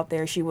get back out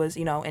there. She was,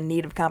 in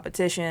need of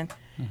competition,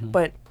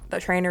 but the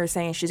trainer is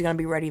saying she's going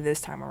to be ready this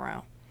time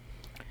around.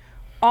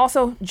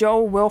 Also,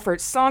 Joe Wilfred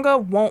Songa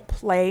won't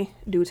play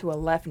due to a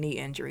left knee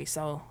injury,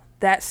 so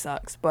that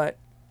sucks, but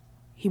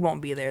he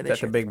won't be there this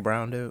That's year. the big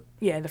brown dude.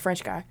 Yeah, the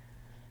French guy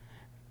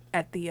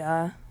at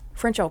the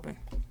French Open.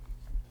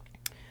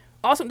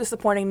 Also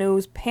disappointing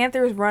news,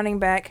 Panthers running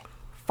back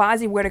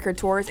Fozzie Whitaker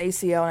tore his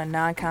ACL in a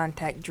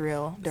non-contact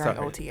drill during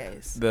Sorry.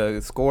 OTAs.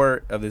 The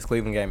score of this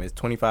Cleveland game is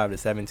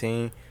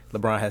 25-17.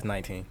 LeBron has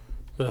 19.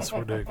 That's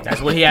ridiculous.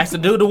 That's what he has to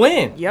do to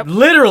win. Yep.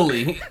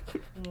 Literally.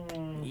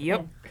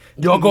 Yep.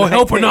 Y'all gonna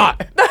help or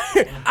not?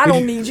 I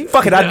don't need you.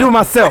 Fuck it, I do it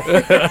myself.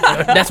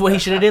 That's what he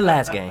should have did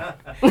last game.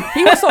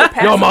 He was so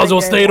passive. Y'all might as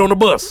well that stay game. on the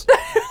bus.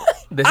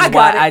 This I is got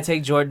why it. I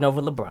take Jordan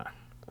over LeBron.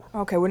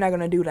 Okay, we're not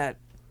going to do that.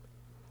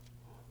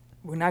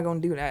 We're not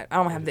going to do that. I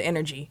don't have the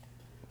energy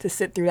to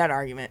sit through that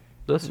argument.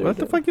 What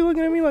the fuck you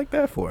looking at me like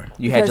that for?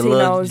 You had Because your he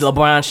little knows-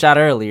 LeBron shot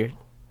earlier.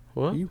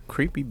 What? You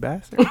creepy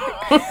bastard.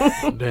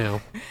 Damn.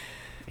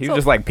 He was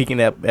just like peeking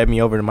at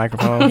me over the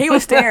microphone. He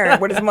was staring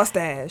with his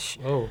mustache.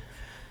 Oh.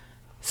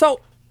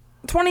 So,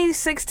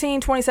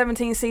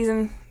 2016-2017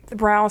 season, the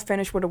Browns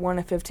finished with a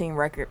 1-15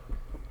 record.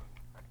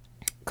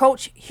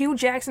 Coach Hugh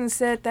Jackson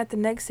said that the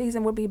next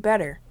season would be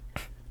better.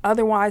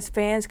 Otherwise,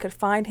 fans could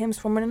find him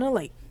swimming in the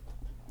lake.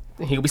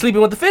 He could be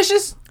sleeping with the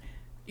fishes.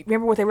 You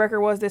remember what their record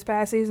was this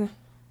past season?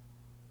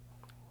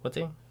 What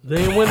team? They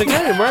didn't win the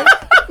game, right?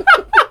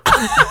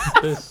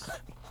 This-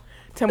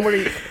 Tim, what are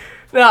you?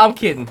 No, I'm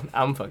kidding.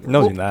 I'm fucking.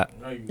 No, you're not.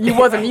 You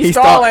wasn't. You He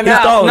stalling stalled- he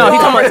out. stalled. No, he's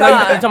One talking more about,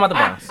 time. he's talking about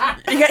the Browns.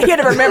 He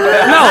had to remember.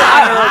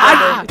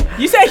 No,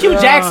 you said Hugh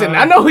Jackson.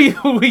 I know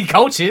who he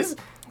coaches.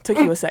 Took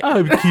you a second.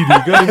 I'm kidding.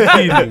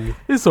 I'm kidding.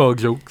 It's all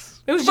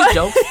jokes. It was just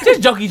jokes.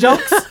 Just jokey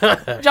jokes.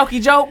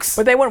 Jokey jokes.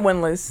 But they went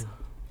winless.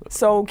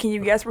 So can you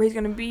guess where he's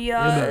going to be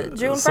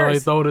June So he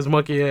 1st? throwed his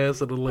monkey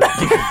ass at the lake.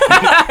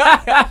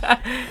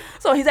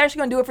 So he's actually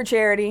going to do it for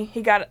charity.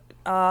 He got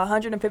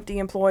 150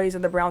 employees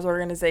of the Browns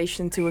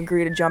organization to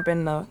agree to jump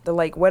in the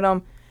lake with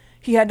him.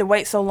 He had to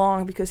wait so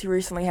long because he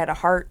recently had a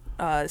heart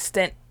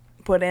stent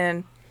put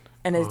in,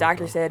 and his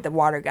doctor said the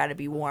water got to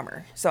be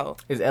warmer. So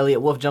Is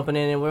Elliot Wolf jumping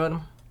in and with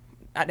him?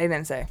 they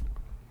didn't say.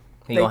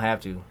 He gonna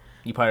have to.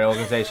 You part of the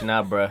organization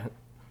now, bruh.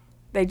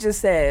 They just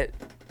said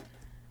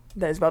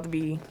that it's about to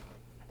be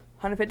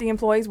 150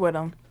 employees with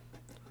him.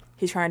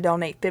 He's trying to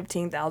donate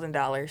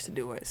 $15,000 to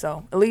do it.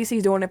 So at least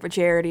he's doing it for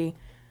charity.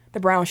 The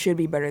Browns should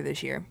be better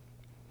this year.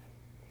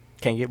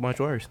 Can't get much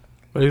worse.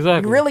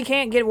 Exactly. You really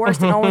can't get worse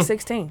than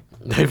 0-16.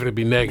 They finna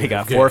be negative. He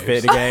got games.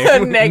 forfeit the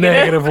game.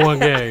 Negative one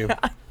game.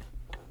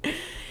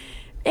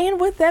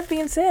 And with that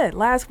being said,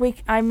 last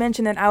week I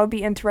mentioned that I would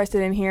be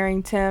interested in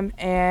hearing Tim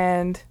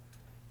and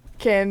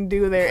Ken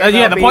do their You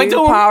had to MLB point to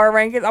him? power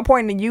rankings. I'm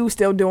pointing to you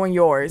still doing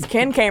yours.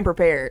 Ken came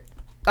prepared.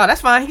 Oh,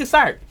 that's fine. He can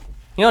start.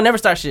 He don't never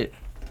start shit.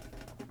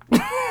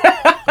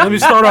 Let me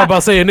start off by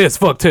saying this.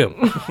 Fuck Tim.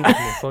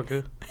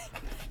 Motherfucker.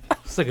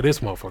 Sick of this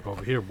motherfucker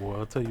over here, boy.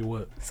 I'll tell you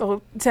what.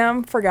 So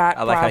Tim forgot.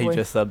 I like how probably.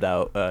 he just subbed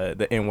out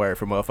the N word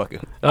for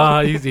motherfucker.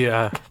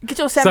 Yeah. Get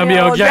your Samuel Samuel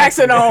L.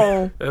 Jackson Jackson.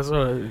 on. That's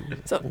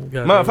right. So-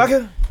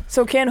 Motherfucker.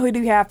 So Ken, who do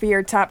you have for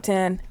your top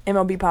 10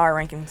 MLB power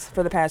rankings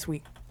for the past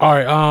week? All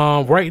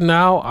right. Right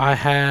now, I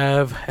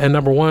have at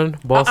number 1,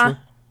 Boston.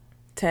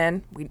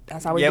 10.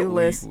 That's how we Yeah, do the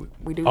list.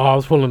 We do. Oh, I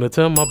was pulling the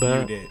 10. My You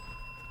bad. did.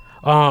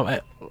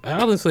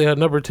 Honestly, at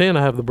number 10,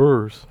 I have the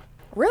Brewers.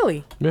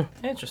 Really?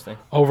 Interesting.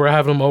 I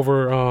have them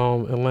over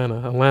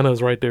Atlanta. Atlanta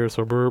is right there,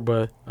 so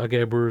but I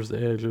gave Brewers the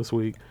edge this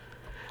week.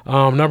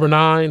 Number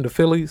 9, the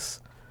Phillies.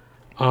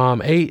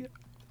 8,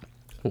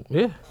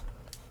 yeah.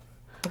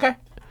 Okay.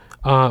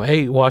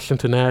 8,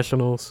 Washington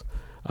Nationals.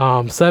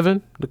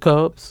 7, the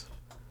Cubs.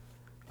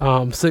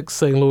 6,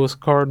 St. Louis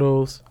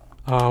Cardinals.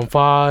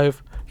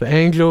 5, the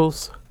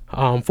Angels.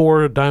 4,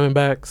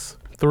 Diamondbacks.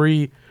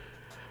 3,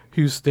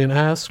 Houston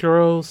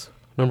Astros.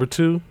 Number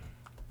 2,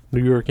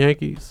 New York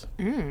Yankees.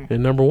 And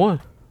number 1,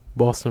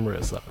 Boston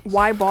Red Sox.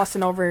 Why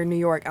Boston over New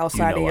York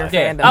outside You know of your why.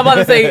 Yeah, fandom? I'm about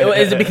to say,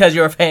 is it because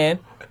you're a fan?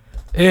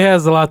 It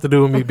has a lot to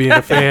do with me being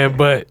a fan,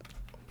 but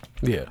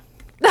yeah.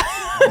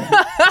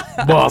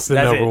 Boston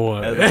That's number it.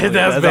 1. That's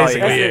That's, all- that's all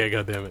you basically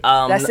got. it,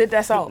 goddammit. That's it.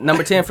 That's all.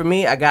 Number 10 for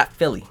me, I got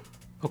Philly.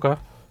 Okay.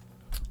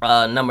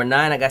 Number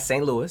 9, I got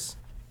St. Louis.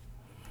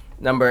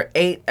 Number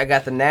 8, I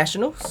got the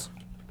Nationals.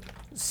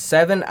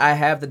 7, I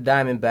have the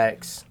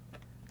Diamondbacks.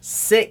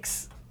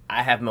 6,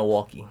 I have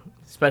Milwaukee.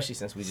 Especially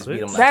since we just beat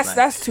them last night.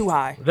 That's too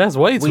high. That's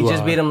way too We just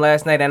high. beat them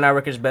last night, and our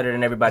record's better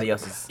than everybody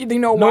else's. Do you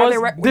know No, why it's-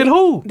 their record? did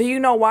who? Do you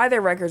know why their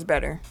record's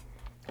better?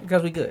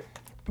 Because we good.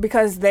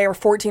 Because they are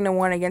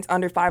 14-1 against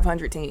under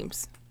 500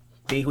 teams.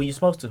 Be who you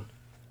supposed to.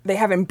 they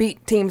haven't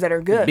beat teams that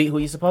are good. Beat who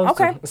you supposed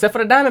Okay. to. Except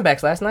for the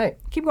Diamondbacks last night.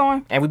 Keep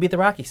going. And we beat the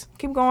Rockies.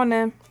 Keep going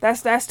then.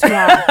 That's too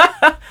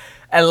high.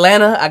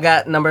 Atlanta, I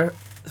got number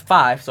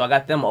 5, so I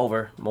got them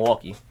over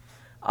Milwaukee.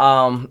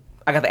 I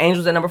got the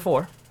Angels at number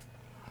 4.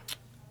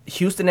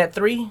 Houston at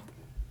 3.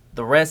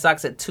 The Red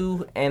Sox at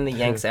 2. And the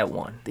Yanks at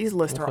 1. These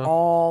lists are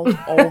all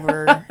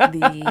over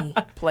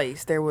the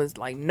place. There was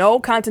like no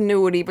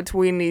continuity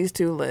between these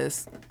two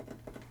lists.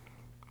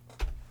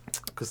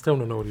 Cause Tim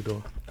don't know what he's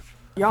doing.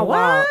 Y'all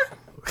wild.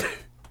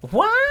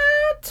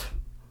 What?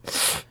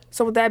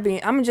 So with that being,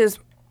 I'm gonna just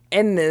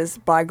end this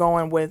by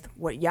going with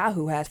what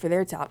Yahoo has for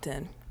their top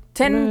 10.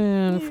 10.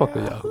 Man, fuck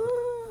with Yahoo.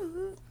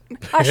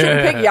 I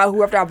shouldn't pick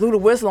Yahoo after I blew the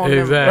whistle on them.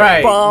 Exactly.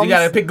 Right. Bums. You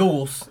got to pick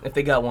Googles if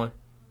they got one.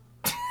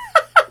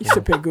 You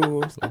should pick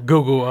Google's.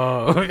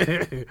 Google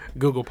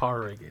Google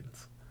Power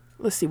Rankings.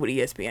 Let's see what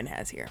ESPN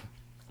has here.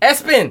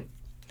 Espin.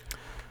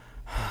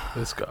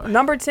 This guy.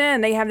 Number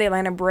 10, they have the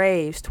Atlanta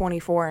Braves,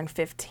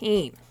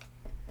 24-15.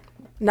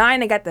 9,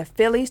 they got the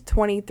Phillies,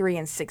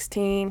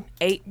 23-16.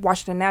 8,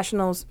 Washington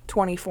Nationals,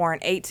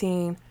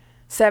 24-18.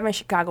 7,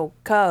 Chicago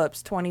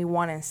Cubs,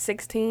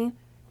 21-16.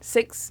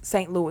 6,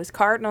 St. Louis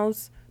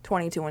Cardinals,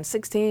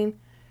 22-16.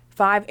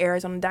 5,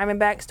 Arizona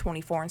Diamondbacks,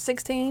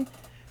 24-16.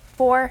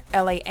 4,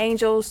 LA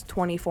Angels,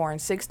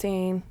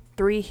 24-16.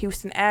 3,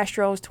 Houston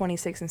Astros,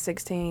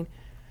 26-16.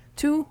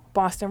 2,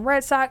 Boston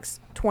Red Sox,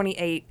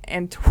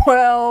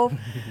 28-12.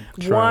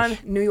 1,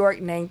 New York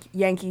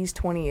Yankees,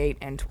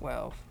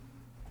 28-12.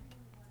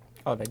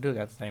 Oh, they do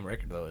got the same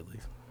record though, at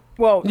least.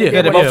 Well,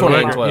 Yeah, they're both won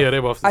 28-12. one. Yeah, they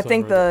both. I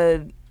think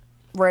the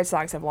Red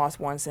Sox have lost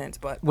one since,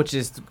 but Which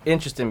is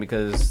interesting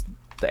because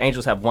the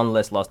Angels have one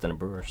less loss than the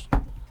Brewers.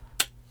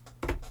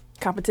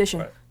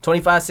 competition,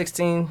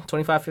 25-16,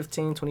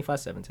 25-15,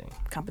 25-17.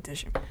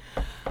 competition.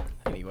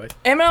 Anyway,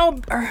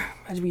 I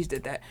just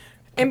did that.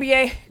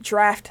 NBA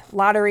draft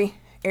lottery.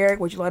 Eric,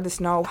 would you let us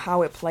know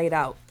how it played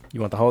out? you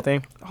want the whole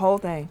thing? The whole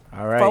thing.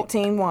 All right. Vote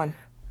team 1.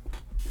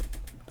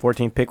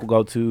 14th pick will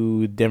go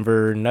to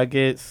Denver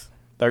Nuggets.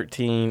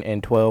 13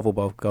 and 12 will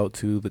both go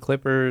to the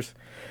Clippers.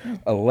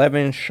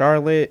 11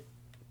 Charlotte,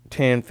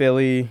 10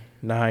 Philly,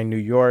 9 New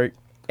York,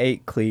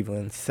 8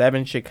 Cleveland,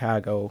 7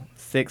 Chicago,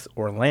 6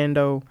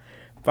 Orlando,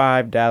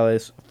 5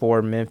 Dallas,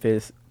 4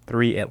 Memphis,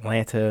 3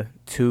 Atlanta,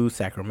 2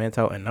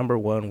 Sacramento, and number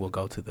 1 will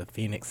go to the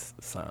Phoenix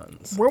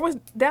Suns. Where was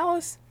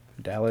Dallas?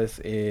 Dallas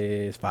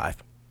is 5.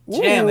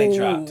 Damn, they Ooh.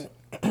 dropped.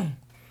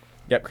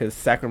 Yep, because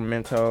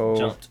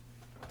Sacramento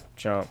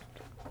Jumped.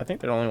 I think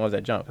they're the only ones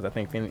that jumped because I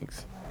think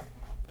Phoenix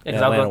Yeah, and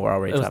 'cause I was Atlanta going- were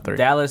already it was top 3.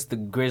 Dallas, the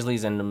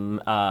Grizzlies, and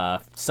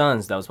the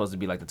Suns that was supposed to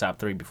be like the top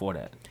 3 before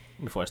that,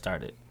 before it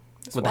started.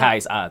 With the wild.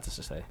 highest odds, I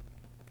should say.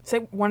 Say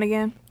 1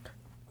 again.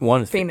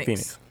 1 is Phoenix.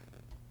 Phoenix.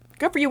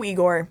 Good for you,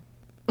 Igor.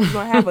 You're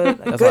going to have a That's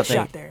what I good think.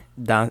 shot there.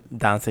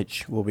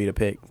 Doncic will be the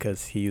pick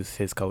because he was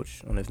his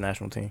coach on his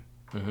national team.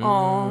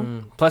 Aw,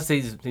 Plus,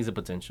 he's a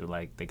potential.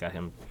 Like they got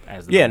him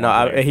as the Yeah, number no,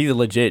 one player. he's a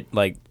legit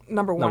like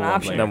number 1 Number one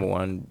option. player. number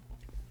 1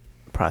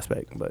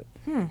 prospect, but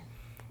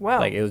Well,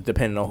 like it was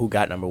depending on who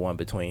got number 1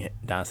 between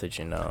Doncic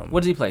and What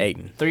does he play?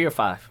 Ayton. 3 or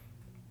 5?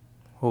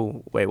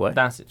 Who? Wait, what?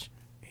 Doncic.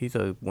 He's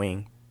a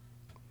wing.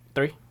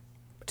 3.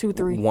 2,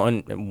 3.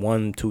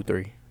 1, 2,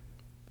 3.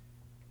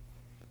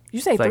 You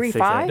say It's like 3, 6,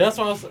 5? That's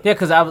what I was. Yeah,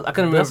 because I couldn't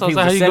remember That's if he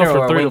what I was was a saying. How you center go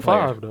or for a 3 wing to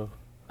player. 5 though?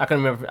 I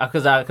couldn't remember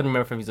because I couldn't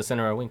remember if he was a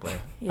center or a wing player.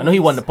 I know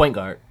he wasn't a point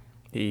guard.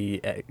 He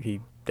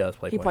does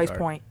play. He point plays guard.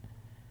 point.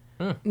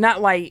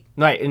 Not like,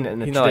 Right, in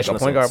the He's not like a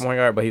traditional point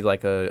guard, but he's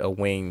like a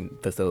wing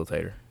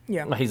facilitator,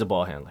 yeah. sense. He's a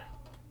ball handler.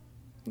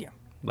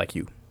 like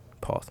you.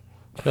 Pause.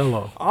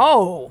 Hello.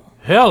 Oh.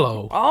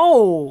 Hello.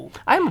 Oh.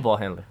 I am a ball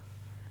handler.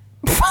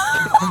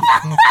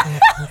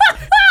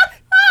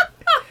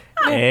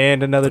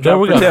 And another There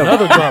drop we for got Tim.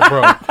 another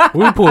drop,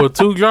 bro. We pulled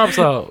 2 drops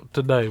out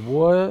today,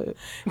 boy.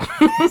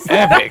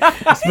 Epic.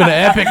 It's been an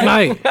epic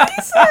night.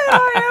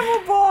 I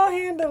am a ball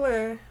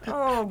handler.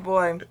 Oh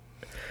boy.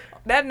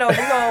 That note,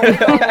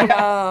 we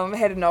going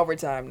head in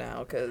overtime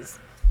now, cause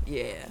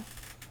yeah.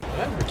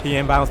 He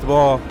inbounds the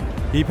ball.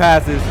 He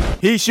passes.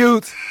 He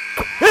shoots.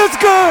 It's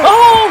good.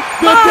 Oh,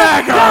 the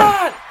dagger.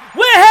 God!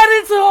 We're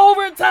headed to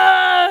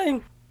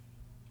overtime.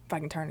 If I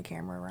can turn the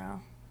camera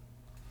around.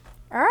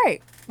 All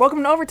right.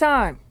 Welcome to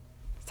overtime.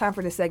 It's time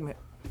for this segment.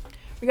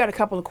 We got a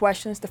couple of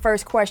questions. The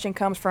first question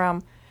comes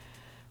from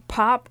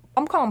Pop.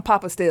 I'm calling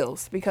Papa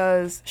Stills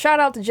because shout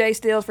out to Jay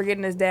Stills for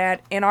getting his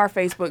dad in our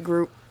Facebook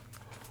group,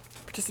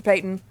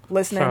 participating,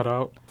 listening. Shout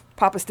out.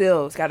 Papa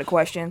Stills got a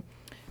question.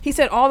 He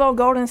said, although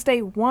Golden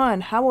State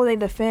won, how will they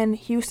defend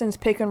Houston's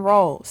pick and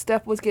roll?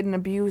 Steph was getting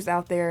abused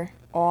out there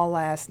all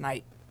last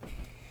night.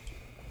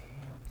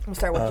 We'll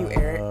start with you,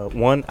 Eric.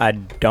 One, I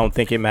don't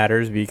think it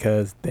matters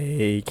because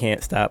they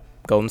can't stop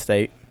Golden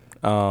State.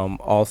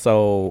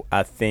 Also,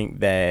 I think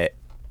that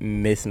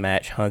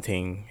mismatch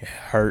hunting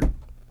hurt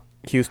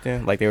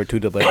Houston. Like they were too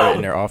deliberate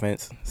in their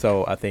offense.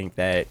 So I think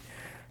that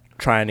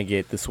trying to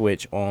get the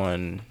switch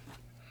on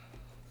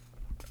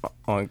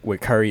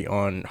with Curry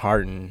on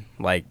Harden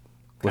like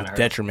was Kinda hurt.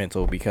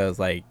 detrimental because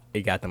like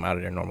it got them out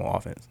of their normal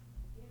offense.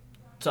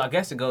 So I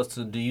guess it goes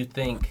to: do you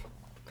think?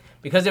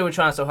 because they were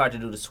trying so hard to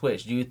do the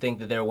switch, do you think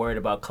that they're worried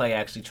about Klay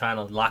actually trying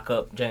to lock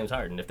up James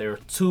Harden if they were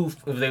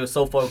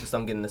so focused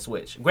on getting the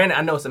switch? Granted,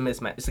 I know it's a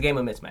mismatch. It's a game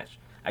of mismatch.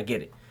 I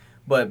get it.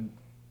 But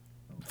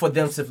for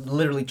them to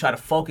literally try to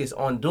focus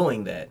on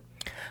doing that.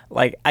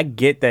 Like, I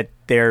get that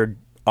their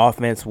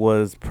offense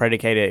was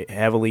predicated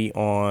heavily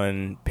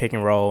on pick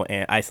and roll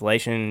and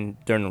isolation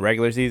during the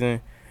regular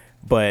season,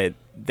 but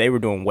they were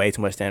doing way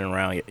too much standing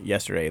around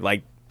yesterday.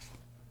 Like,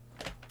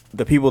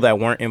 the people that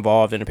weren't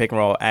involved in the pick and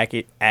roll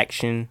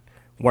action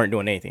weren't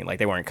doing anything. Like,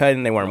 they weren't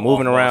cutting, they weren't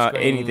moving around,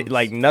 anything.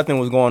 Like, nothing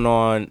was going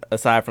on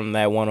aside from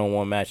that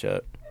one-on-one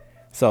matchup.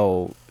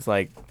 So, it's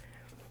like,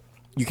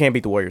 you can't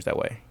beat the Warriors that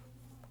way.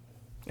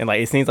 And,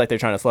 like, it seems like they're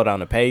trying to slow down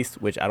the pace,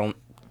 which I don't...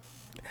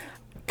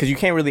 Because you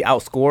can't really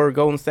outscore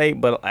Golden State,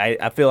 but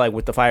I feel like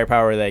with the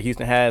firepower that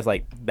Houston has,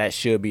 like, that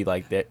should be,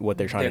 like, what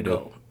they're trying to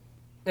do.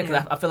 Yeah,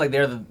 'cause I feel like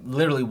they're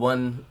literally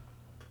one...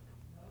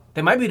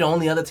 They might be the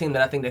only other team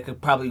that I think that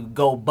could probably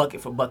go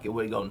bucket for bucket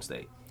with Golden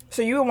State.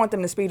 So you would want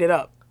them to speed it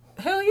up?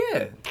 Hell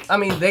yeah. I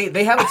mean,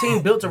 they have a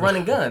team built to run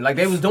and gun. Like,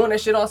 they was doing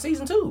that shit all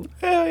season, too.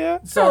 Hell yeah.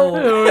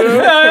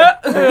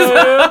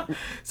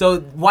 So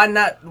why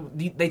not?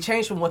 They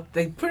changed from what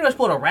they pretty much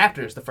pulled a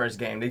Raptors the first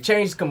game. They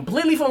changed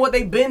completely from what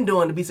they've been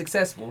doing to be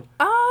successful.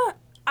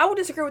 I would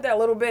disagree with that a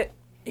little bit.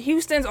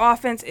 Houston's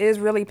offense is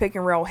really pick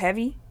and roll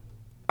heavy,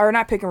 or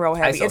not pick and roll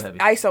heavy. It's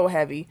ISO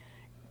heavy.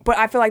 But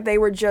I feel like they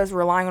were just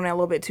relying on that a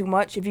little bit too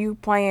much. If you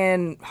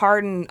playing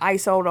Harden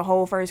ISO the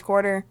whole first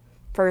quarter,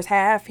 first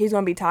half, he's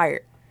gonna be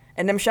tired.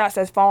 And them shots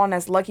that's falling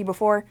that's lucky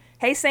before.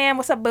 Hey Sam,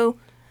 what's up, boo?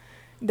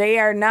 They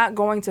are not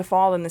going to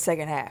fall in the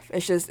second half.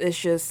 It's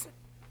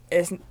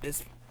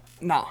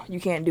nah,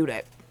 you can't do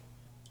that.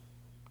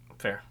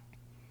 Fair.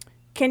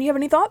 Ken, you have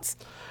any thoughts?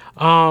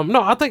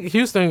 No, I think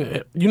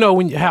Houston. You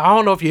know, I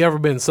don't know if you ever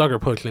been sucker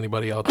punched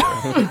anybody out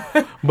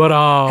there, but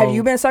have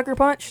you been sucker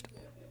punched?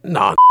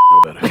 Nah,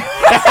 better.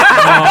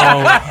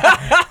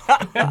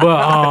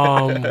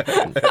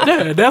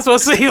 Yeah, that's what I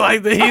see.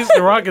 Like the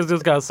Houston Rockets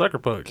just got sucker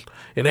punched,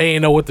 and they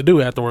ain't know what to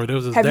do afterward. It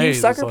was just have days.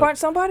 You sucker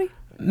punched somebody?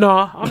 No,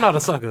 I'm not a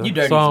sucker. You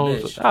dirty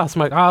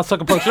bitch. I'll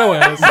sucker punch your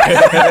ass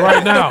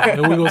right now,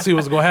 and we're gonna see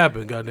what's gonna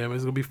happen. Goddamn,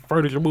 it's gonna be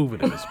furniture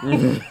moving in this.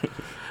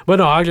 But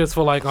no, I just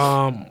feel like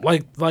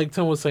like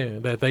Tim was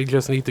saying, that they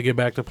just need to get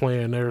back to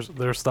playing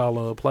their style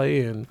of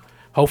play, and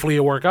hopefully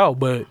it work out.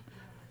 But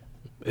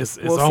it's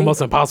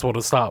almost impossible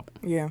to stop.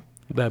 Yeah.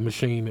 That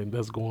machine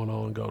that's going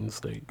on in Golden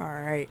State. All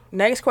right.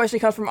 Next question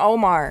comes from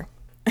Omar.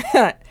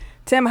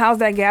 Tim, how's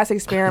that gas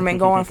experiment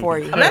going for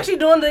you? I'm actually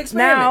doing the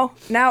experiment.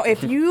 Now,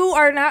 if you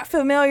are not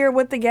familiar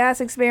with the gas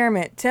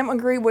experiment, Tim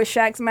agreed with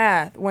Shaq's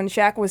math when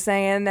Shaq was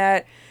saying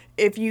that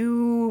if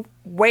you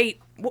wait,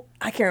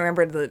 I can't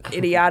remember the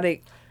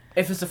idiotic.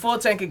 If it's a full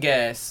tank of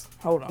gas,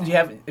 hold on.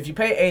 If you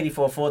pay $80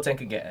 for a full tank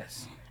of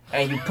gas,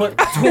 and you put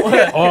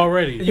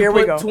already, Here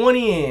we go.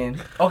 20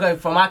 in. Okay,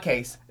 for my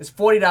case, it's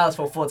 $40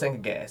 for a full tank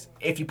of gas.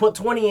 If you put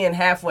 20 in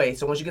halfway,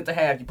 so once you get to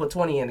half, you put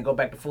 20 in and go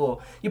back to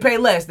full. You pay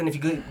less than if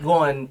you go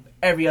on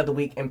every other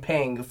week and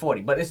paying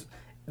 40. But it's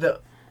the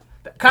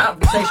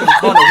conversation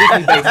was on a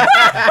weekly basis.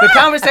 The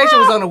conversation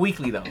was on a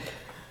weekly though.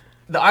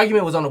 The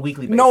argument was on a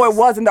weekly basis. No, it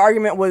wasn't. The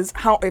argument was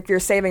how if you're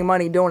saving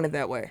money doing it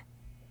that way.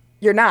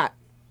 You're not.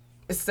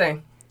 It's the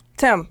same.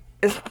 Tim,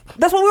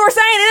 that's what we were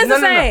saying. It is the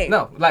same.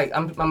 No, like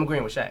I'm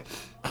agreeing with Shaq.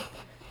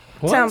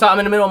 Tim, so I'm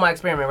in the middle of my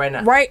experiment right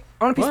now. Right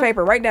on a piece of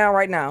paper, right down,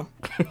 right now.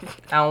 I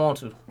don't want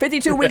to.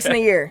 52 weeks in a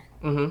year.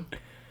 Mm-hmm. I'm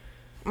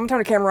gonna turn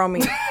the camera on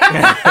me.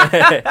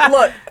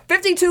 Look,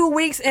 52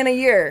 weeks in a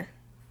year.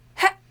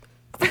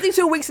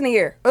 52 weeks in a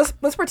year.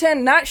 Let's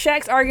pretend not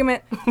Shaq's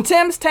argument.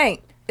 Tim's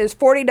tank is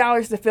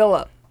 $40 to fill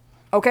up.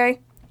 Okay,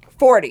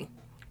 40.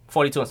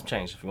 42 and some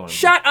change if you want to.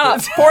 Shut up.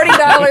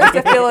 $40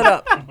 to fill it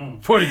up.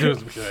 42 and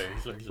some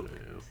change.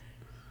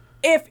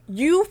 If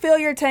you fill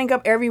your tank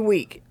up every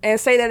week and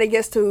say that it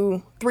gets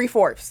to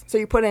 3/4, so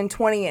you put in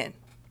 20 in,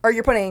 or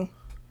you're putting,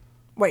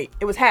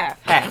 it was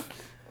half.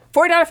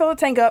 $40 fill the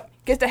tank up,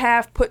 gets to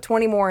half, put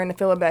 20 more in to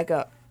fill it back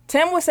up.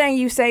 Tim was saying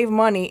you save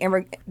money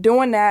and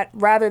doing that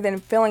rather than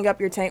filling up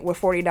your tank with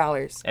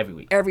 $40 every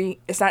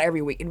week. It's not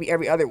every week; it'd be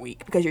every other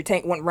week because your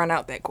tank wouldn't run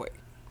out that quick.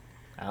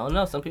 I don't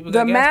know. Some people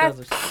got gas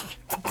guzzlers.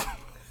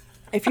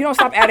 If you don't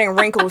stop adding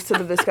wrinkles to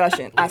the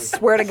discussion, I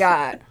swear to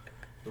God.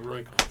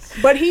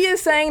 But he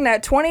is saying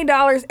that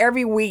 $20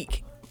 every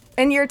week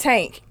in your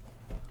tank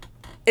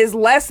is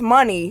less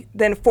money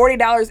than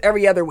 $40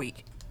 every other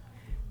week.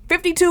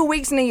 52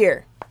 weeks in a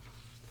year.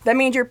 That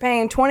means you're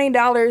paying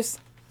 $20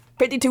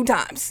 52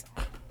 times.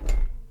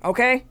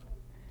 Okay?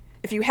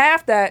 If you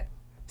half that,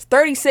 it's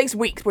 36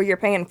 weeks where you're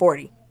paying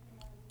 40.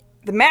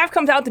 The math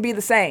comes out to be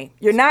the same.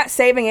 You're not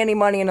saving any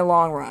money in the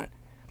long run.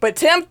 But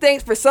Tim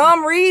thinks for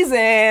some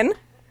reason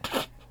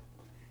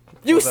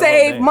you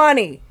save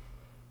money.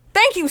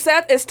 Thank you,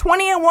 Seth. It's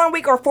 20 in 1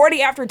 week or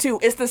 40 after 2.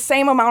 It's the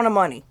same amount of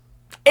money.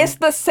 It's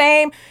the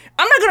same.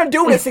 I'm not going to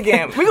do this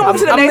again. We're going to move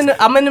to the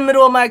next. I'm in the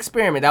middle of my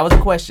experiment. That was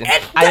a question.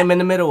 I am in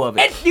the middle of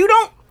it. And you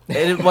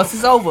don't. Once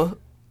it's over,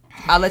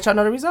 I'll let y'all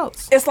know the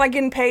results. It's like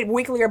getting paid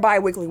weekly or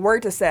bi-weekly.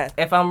 Word to Seth.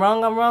 If I'm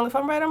wrong, I'm wrong. If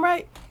I'm right, I'm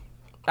right.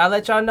 I'll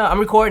let y'all know. I'm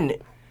recording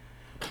it.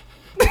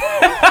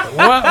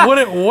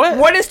 What?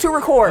 What is to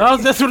record? I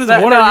was just what is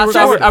No, what are you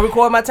recording? I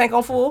record my tank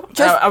on full.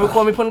 I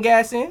record me putting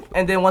gas in,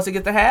 and then once it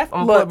gets to half,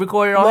 I'm gonna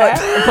record it on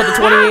half and put the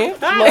 20 in,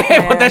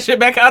 and put that shit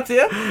back out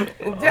there.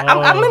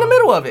 I'm in the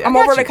middle of it. I'm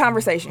over the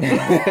conversation.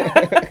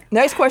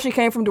 Next question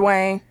came from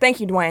Dwayne. Thank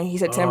you, Dwayne. He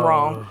said Tim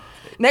wrong.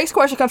 Next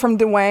question comes from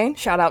Dwayne.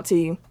 Shout out to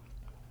you.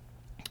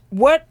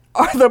 What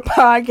are the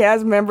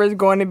podcast members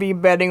going to be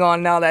betting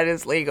on now that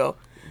it's legal?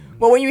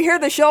 Well, when you hear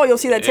the show, you'll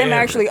see that Tim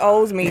actually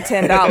owes me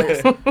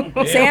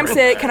 $10. Sam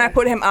said, can I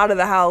put him out of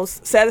the house?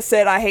 Seth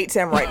said, I hate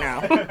Tim right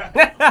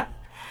now.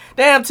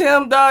 Damn,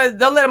 Tim, dog,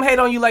 don't let him hate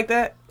on you like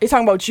that. He's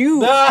talking about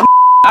you. No,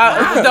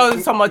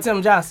 he's talking about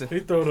Tim Johnson. He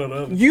throw that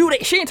up.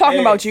 She ain't talking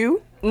about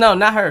you. No,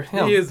 not her.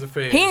 Him. He is a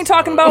fan. He ain't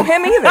talking about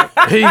him either.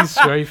 He's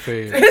straight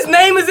fan. His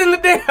name is in the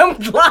damn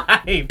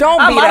live.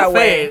 Don't be that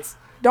way. Feds.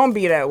 Don't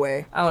be that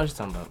way. I don't know what you're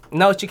talking about.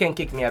 No, she can't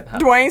kick me out the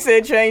house. Dwayne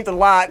said change the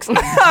locks.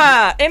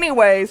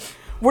 Anyways,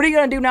 what are you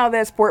going to do now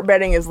that sport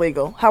betting is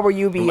legal? How will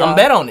you be? I'm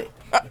bet on it.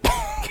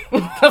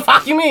 The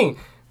fuck you mean?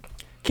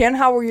 Ken,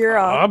 how were your...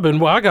 I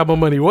got my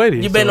money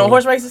waiting. You betting on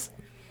horse races?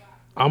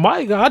 I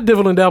might. I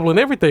dabble and dabble in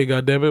everything,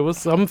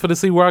 goddammit. I'm finna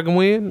see where I can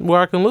win, where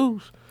I can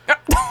lose.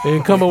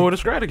 And come up with a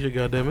strategy,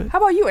 goddammit. How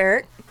about you,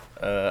 Eric?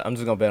 I'm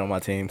just gonna bet on my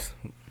teams,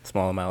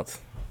 small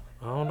amounts.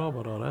 I don't know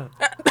about all that.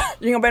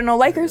 You gonna bet on no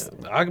Lakers?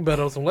 I can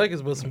bet on some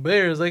Lakers, but some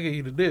Bears, they can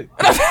eat a dick.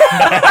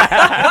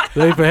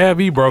 They ain't for have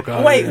me broke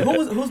out. Wait,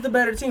 who's the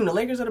better team, the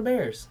Lakers or the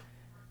Bears?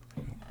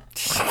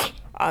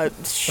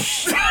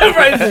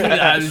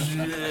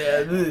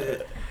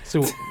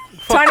 So,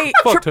 Tiny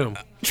fuck Tim.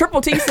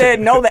 Triple T said,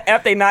 no, the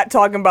F, they not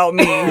talking about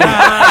me.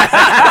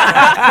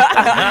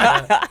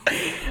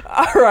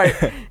 All right.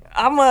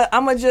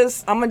 I'm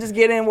just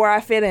get in where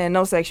I fit in,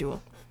 no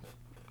sexual.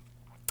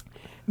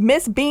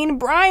 Miss Bean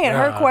Bryant,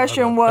 her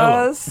question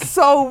was,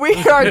 so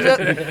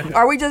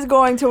are we just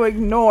going to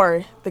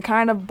ignore the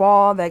kind of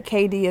ball that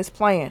KD is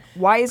playing?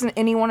 Why isn't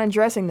anyone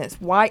addressing this?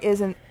 Why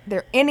isn't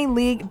there any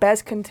league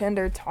best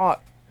contender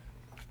talk?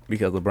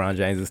 Because LeBron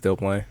James is still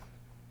playing.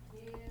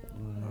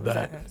 Is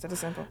that as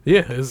simple?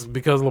 Yeah, it's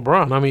because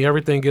LeBron. I mean,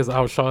 everything gets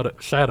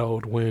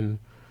outshadowed when,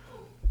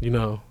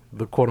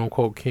 the quote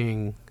unquote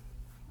king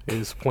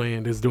is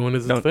playing, is doing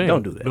his thing.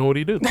 Don't do that. Doing what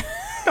he do.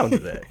 Don't do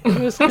that. It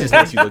just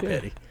makes you look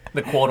petty.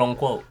 The quote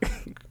unquote.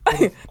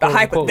 The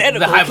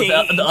hypothetical king.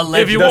 The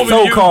alleged. If you The want me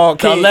to so-called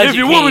king. If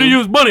you want me to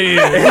use money,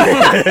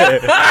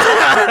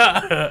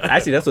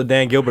 Actually, that's what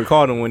Dan Gilbert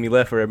called him when he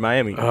left for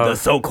Miami. The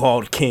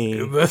so-called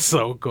king. that's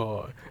so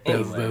called.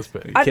 That's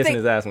petty. Kissing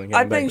his ass when he came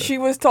I back think there. she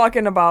was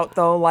talking about,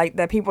 though, like,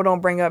 that people don't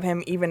bring up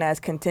him even as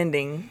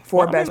contending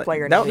for best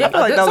player. In the I league.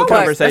 feel like that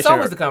was That's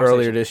always the conversation.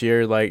 earlier this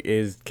year. Like,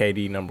 is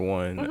KD number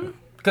one?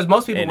 Because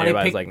most people, And when they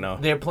everybody's pick like, no.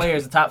 their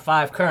players, the top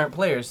 5 current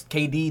players,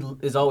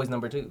 KD is always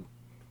number 2.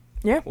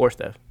 Or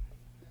Steph?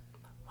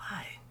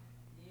 Why?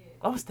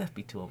 Why would Steph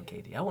be 2 over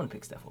KD? I wouldn't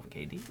pick Steph over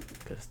KD.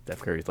 Because Steph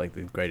Curry's like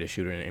the greatest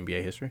shooter in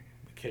NBA history.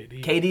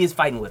 KD is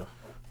fighting with him.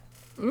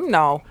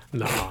 No.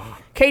 No.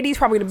 KD's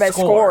probably the best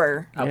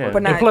scorer. Yeah.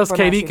 But not, And plus, but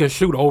not KD shooting. can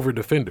shoot over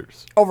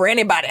defenders. Over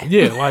anybody.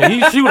 Yeah, like he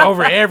shoot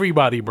over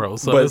everybody, bro.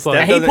 So But it's like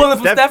And he doesn't- pulling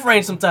from Steph- Steph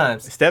range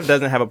sometimes. Steph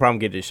doesn't have a problem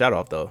getting his shot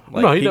off, though.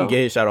 Like, No, he he can don't. get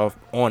his shot off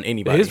on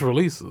anybody. his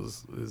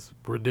releases is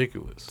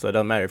ridiculous. So it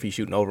doesn't matter if he's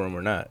shooting over him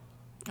or not.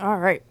 All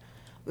right.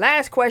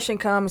 Last question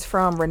comes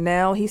from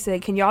Renell. He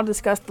said, can y'all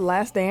discuss The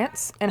Last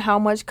Dance and how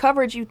much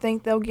coverage you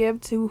think they'll give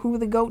to who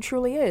the GOAT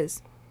truly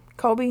is?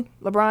 Kobe,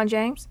 LeBron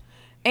James,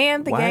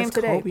 and the Why game is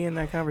today. Kobe in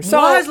that conversation? So-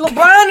 Why is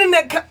LeBron in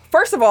that?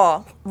 First of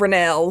all,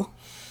 Renell.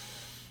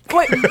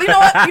 Wait, you know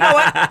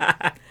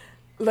what?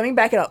 Let me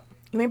back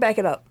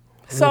it up.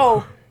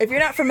 So, if you're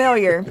not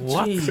familiar,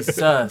 Jesus.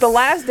 The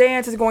Last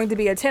Dance is going to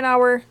be a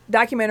 10-hour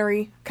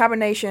documentary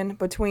combination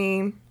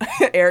between...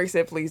 Eric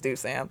said, please do,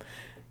 Sam.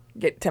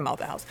 Get Tim out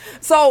the house.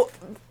 So,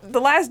 The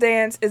Last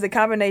Dance is a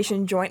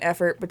combination joint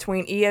effort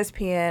between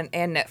ESPN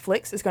and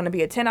Netflix. It's going to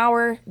be a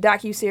 10-hour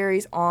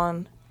docuseries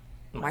on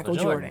Michael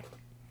Jordan.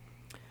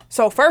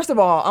 So, first of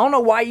all, I don't know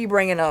why you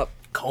bringing up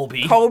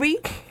Kobe.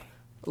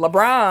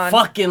 LeBron,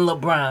 Fucking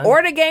LeBron.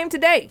 or the game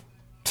today.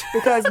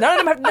 Because none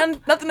of them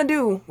have nothing to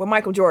do with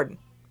Michael Jordan.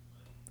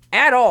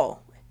 At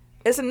all.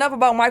 It's enough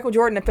about Michael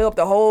Jordan to fill up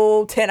the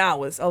whole 10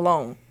 hours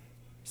alone.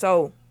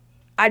 So,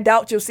 I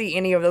doubt you'll see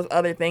any of those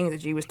other things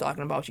that you was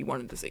talking about you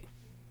wanted to see.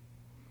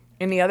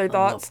 Any other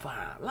thoughts?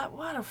 LeBron. Like,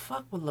 why the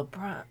fuck would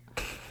LeBron?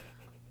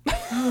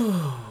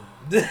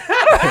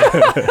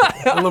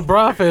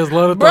 LeBron fans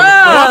love to Bruh.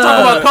 I'm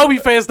talking about Kobe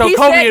fans, though.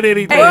 Kobe said, and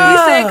anything. Hey, he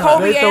said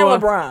Kobe They and throw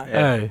up- LeBron.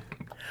 Hey,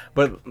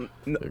 But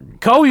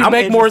Kobe I'm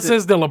make more interested-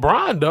 sense than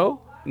LeBron,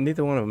 though.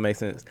 neither one of them makes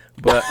sense.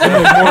 But They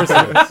make more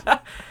sense.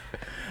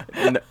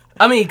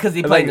 I mean, because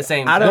he played the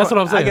same. I don't, That's what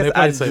I'm saying. I They guess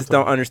play I the same just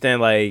time. don't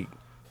understand like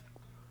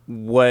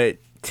what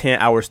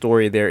 10-hour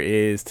story there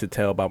is to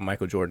tell about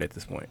Michael Jordan at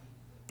this point.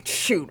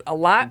 Shoot, a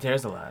lot.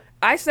 There's a lot.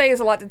 I say it's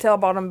a lot to tell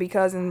about him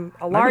because in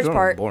a large Jordan was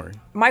part,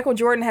 boring. Michael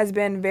Jordan has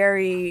been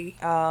very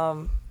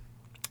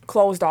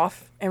closed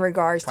off in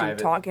regards Private.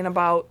 to talking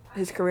about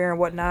his career and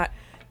whatnot.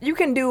 You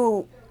can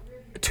do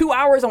 2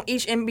 hours on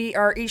each NBA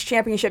or each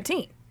championship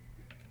team.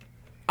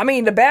 I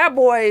mean, the Bad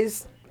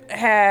Boys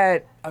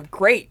had a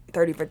great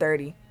 30 for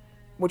 30,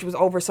 which was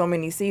over so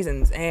many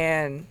seasons.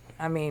 And,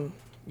 I mean,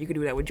 you could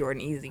do that with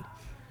Jordan easy.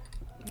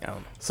 I don't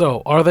know.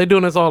 So, are they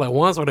doing this all at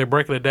once, or are they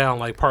breaking it down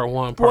like part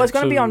one, part two? Well, it's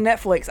going to be on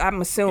Netflix,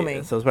 I'm assuming.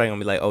 Yeah, so it's probably gonna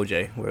be like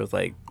OJ, where it was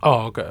like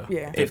Oh, okay.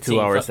 Yeah. a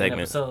 2-hour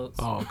segment. Episodes.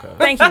 Oh, okay.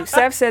 Thank you.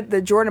 Seth said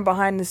the Jordan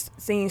behind the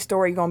scenes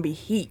story going to be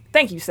heat.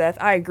 Thank you, Seth.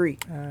 I agree.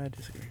 I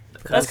disagree.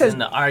 That's 'cause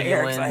the arguing,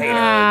 Eric's a the hater.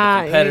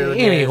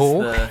 competitiveness,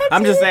 Anywho.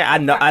 I'm just saying. I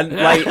know. I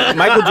like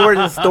Michael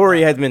Jordan's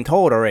story has been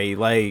told already.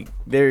 Like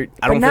there,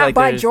 I But don't feel not like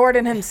by there's-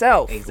 Jordan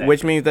himself. Exactly.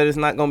 which means that it's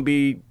not gonna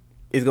be.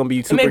 It's gonna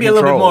be super Maybe a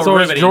little bit more controlled. So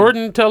is riveting.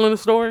 Jordan telling the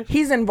story?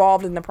 He's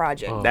involved in the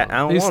project. That I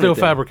don't He's want still it to.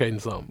 fabricating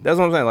something. That's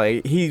what I'm saying.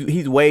 Like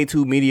he's way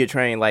too media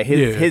trained. Like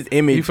his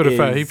image He is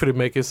finna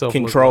make himself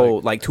look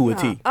controlled like to a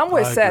T. I'm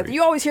with I Seth. agree.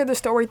 You always hear the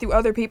story through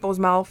other people's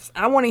mouths.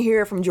 I want to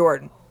hear it from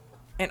Jordan.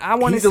 And I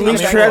want to He's see the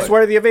least that.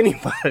 trustworthy of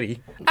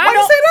anybody. I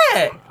don't say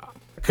that?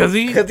 Cause Cause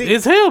he-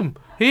 it's him.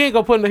 He ain't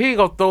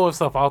gonna throw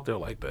himself out there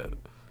like that.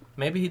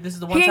 Maybe this is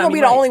the one He ain't time gonna be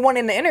he the might. only one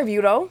in the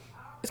interview though.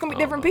 It's gonna be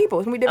different people.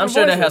 It's gonna be I'm different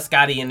sure they voices. have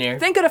Scotty in there.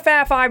 Think of the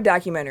Fab Five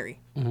documentary.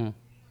 Mm-hmm.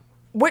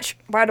 Which,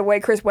 by the way,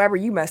 Chris Webber,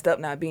 you messed up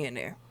not being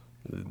there.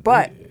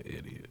 But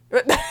Idiot.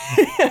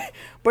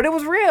 but it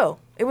was real.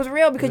 It was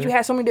real because you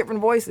had so many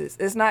different voices.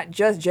 It's not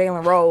just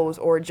Jalen Rose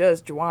or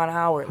just Juwan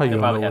Howard. How you They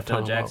don't probably know have what Phil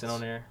time Jackson outs.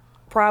 on there.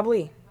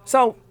 Probably.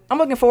 So I'm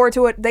looking forward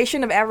to it. They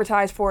shouldn't have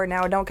advertised for it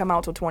now. It don't come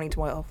out till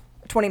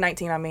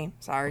 2019, I mean.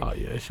 Sorry. Oh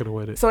yeah, they should have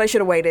waited. So they should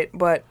have waited,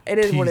 but it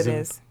is what it Teasing.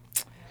 is.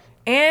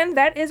 And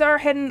that is our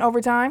hidden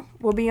overtime.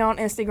 We'll be on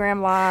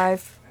Instagram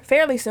Live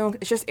fairly soon.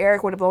 It's just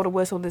Eric with a blow the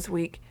whistle this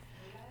week.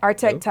 Our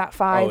Tech Top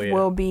 5 Oh, yeah.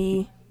 will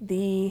be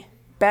the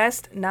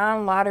best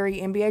non-lottery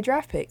NBA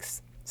draft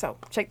picks. So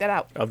check that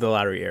out. Of the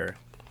lottery era.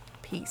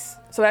 Peace.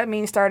 So that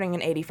means starting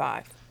in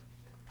 85.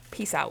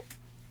 Peace out.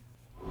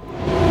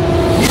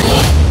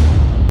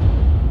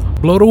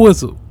 Blow the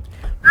whistle.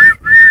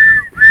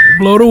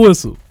 Blow the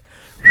whistle.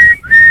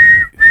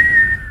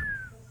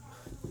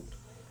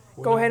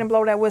 Go ahead and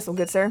blow that whistle,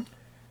 good sir.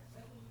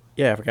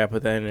 Yeah, I forgot to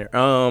put that in there.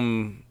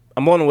 I'm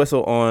blowing the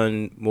whistle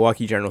on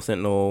Milwaukee Journal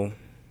Sentinel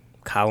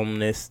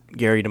columnist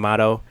Gary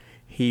D'Amato.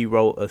 He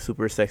wrote a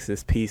super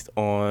sexist piece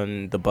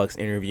on the Bucks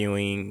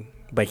interviewing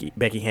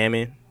Becky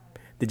Hammond.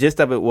 The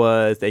gist of it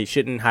was they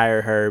shouldn't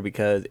hire her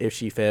because if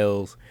she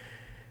fails,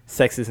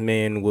 sexist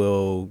men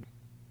will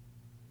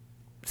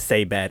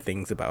say bad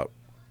things about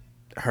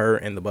her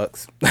and the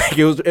Bucks. Like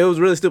it was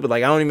really stupid.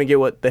 Like I don't even get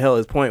what the hell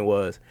his point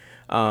was.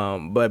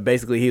 But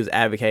basically he was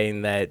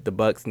advocating that the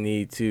Bucks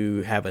need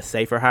to have a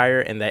safer hire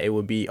and that it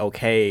would be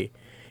okay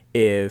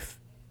if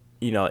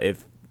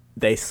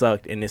they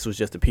sucked and this was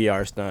just a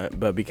PR stunt,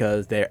 but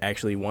because they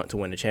actually want to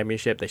win the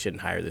championship, they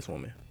shouldn't hire this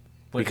woman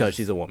Which because is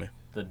she's a woman.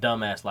 The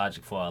dumbass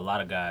logic for a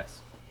lot of guys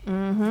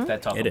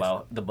that talk It is.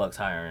 about the Bucks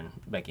hiring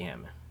Becky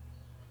Hammond.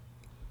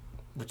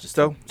 Which is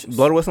So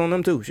blow the whistle on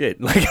them too.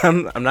 Shit, like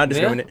I'm not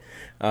discriminating.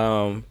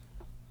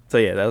 So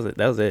yeah, that was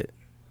it.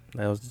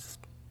 That was just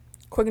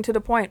Quick and to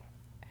the point.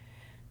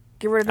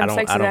 Get rid of I them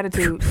don't- sexist I don't-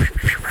 attitudes.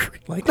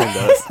 like them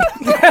does.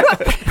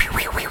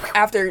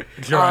 After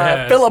Dry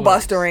ass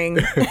filibustering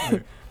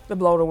the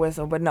blow the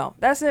whistle. But no,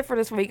 that's it for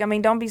this week. I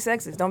mean, don't be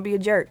sexist. Don't be a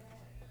jerk.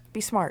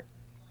 Be smart.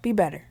 Be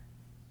better.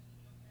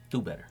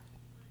 do better.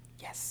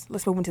 Yes.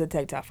 Let's move into the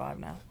Tech Top 5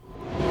 now.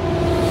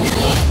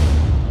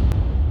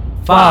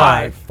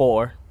 5,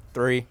 4,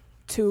 3.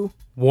 2.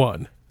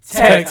 1.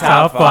 Tech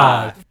Top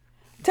 5.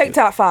 Tech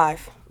Top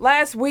 5.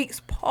 Last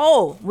week's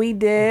poll we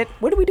did.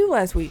 What did we do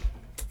last week?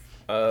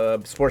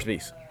 Sports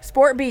beefs.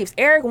 Sport Beefs.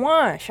 Eric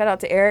won. Shout out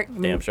to Eric.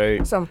 Damn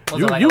straight. Some. Was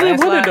You it like been a winning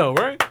landslide? though,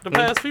 right? The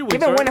past few weeks.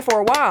 You've been right? winning for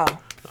a while.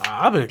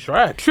 I've been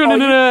trying.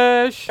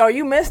 Trinidad. Oh,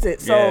 you missed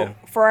it. So Yeah.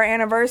 for our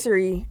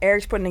anniversary,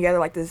 Eric's putting together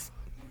like this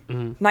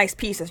nice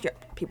piece.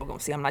 That people gonna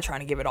see. I'm not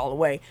trying to give it all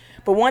away.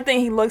 But one thing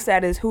he looks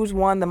at is who's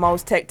won the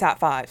most Tech Top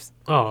 5s.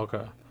 Oh, okay.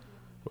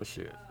 Well,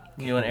 shit.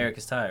 You and Eric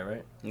is tied,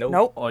 right?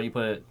 Nope. Or you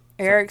put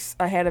Eric's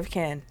ahead of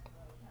Ken.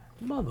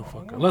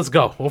 Motherfucker. Let's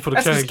go. One for the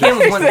That's change. because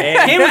Kim was winning.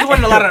 Kim was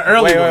winning a lot of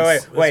early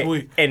ones. Wait.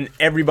 week. And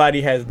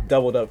everybody has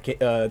doubled up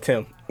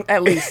Tim.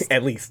 At least.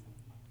 At least.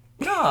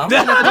 No, I'm looking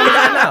at the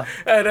numbers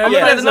right now. I'm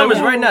looking at the numbers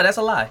right now. That's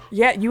a lie.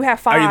 Yeah, you have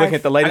 5. Are you looking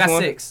at the I latest got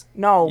one? 6.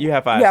 No. You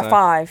have 5, You have son.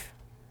 5.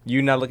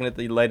 You not looking at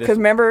the latest? Because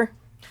remember,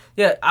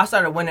 Yeah, I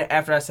started winning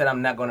after I said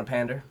I'm not going to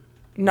pander.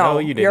 no, No,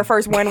 you your didn't.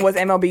 first win was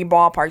MLB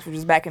Ballparks, which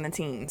was back in the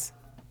teens.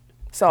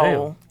 So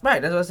Damn.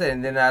 Right, that's what I said.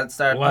 And then I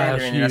started Last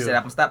pandering, and I year. said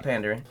I'm going to stop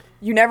pandering.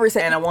 you never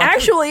said. And I won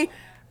Actually,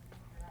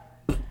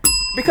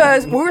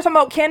 because we were talking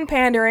about Ken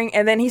pandering,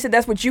 and then he said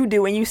that's what you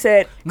do, and you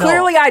said No.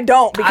 clearly I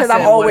don't because I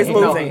I'm said always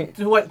what- no,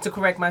 losing. to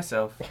correct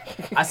myself,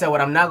 I said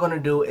what I'm not going to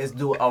do is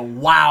do a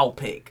wow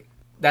pick.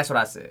 That's what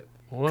I said.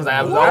 Because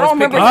I was I don't always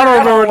remember. picking. I don't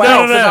remember well.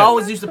 none of Because I that.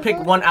 always used to pick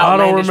one I don't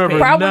outlandish remember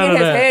pick. Probably none in of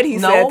his that. head he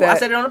No, said that. I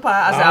said it on the pod.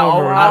 I said I don't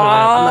I'm remember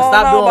going to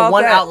stop know doing about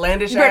one that.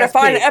 outlandish You better ass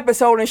find pick. the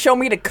episode and show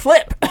me the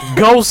clip.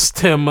 Ghost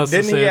Tim must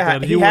have Didn't said he?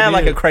 that. He had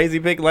like a did. crazy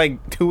pick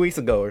like 2 weeks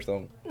ago or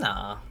something.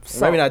 Nah.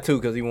 Maybe not 2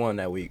 because he won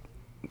that week.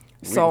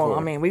 So, I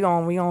mean, we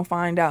gonna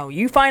find out.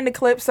 You find the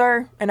clip,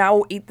 sir, and I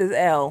will eat this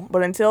L.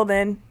 But until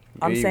then,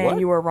 I'm Eat saying what?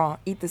 you were wrong.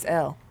 Eat this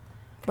L.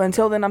 But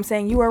until then, I'm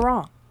saying you were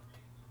wrong.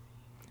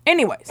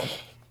 Anyways,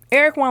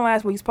 Eric won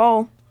last week's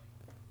poll.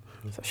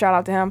 So shout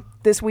out to him.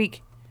 This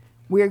week,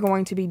 we're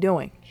going to be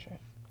doing.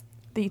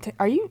 What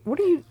are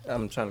you?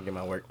 I'm trying to get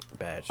my work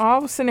badge. I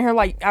was sitting here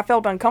like, I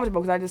felt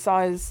uncomfortable because I just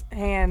saw his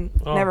hand.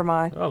 Oh. Never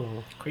mind.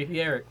 Hello. Creepy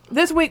Eric.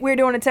 This week, we're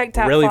doing a Tech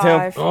Top Really,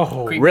 Tim? 5.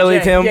 Oh. Creepy Really,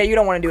 J. Tim? Yeah, you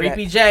don't want to do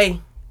Creepy that.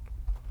 J.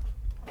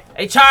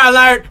 HR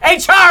alert!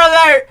 HR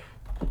alert!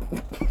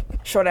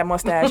 Show that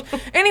mustache.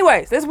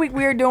 Anyways, this week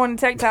we are doing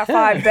the Tech Top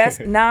 5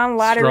 best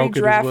non-lottery Stroking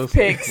his draft whistle.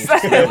 picks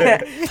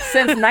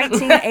since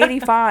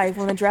 1985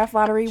 when the draft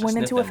lottery went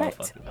into Sniff that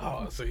effect.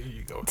 motherfucker. Oh, so here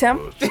you go.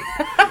 Tim?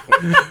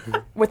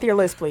 With your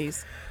list,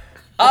 please.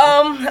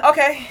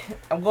 Okay.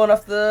 I'm going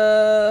off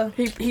the.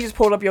 He just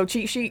pulled up your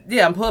cheat sheet.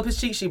 Yeah, I'm pulling up his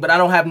cheat sheet, but I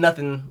don't have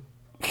nothing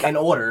in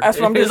order. That's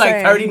what I'm It's just like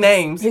saying. 30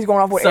 names. He's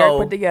going off what so Eric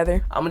put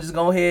together. I'm gonna just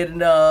go ahead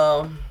and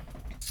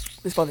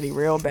This supposed to be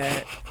real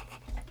bad.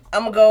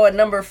 I'm gonna go at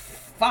number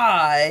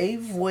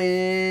 5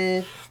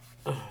 with.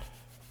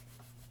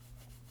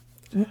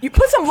 You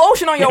put some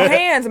lotion on your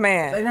hands,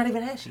 man. They're not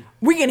even ashy.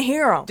 We can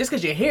hear them. Just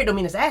because you hear it don't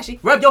mean it's ashy.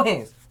 Rub your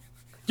hands.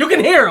 You can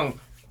hear them.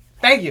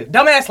 Thank you.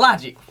 Dumbass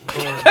logic.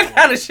 That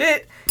kind of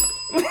shit.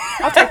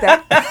 I'll take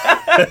that.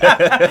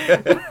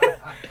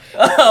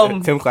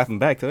 Tim clapping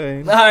back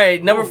today. All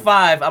right, number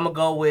 5. I'm gonna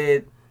go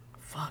with.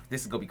 Fuck,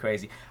 this is gonna be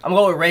crazy. I'm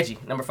gonna go with Reggie,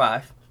 number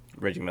 5.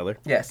 Reggie Miller.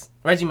 Yes,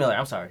 Reggie Miller.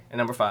 I'm sorry, at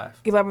number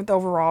 5. 11th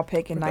overall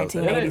pick in That was it.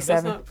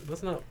 1987.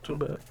 That's not too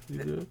bad. You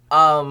good?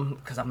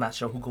 Because I'm not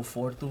sure who go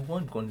 4 through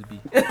 1 going to be.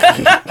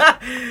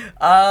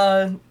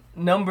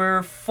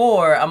 Number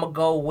 4. I'm gonna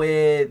go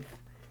with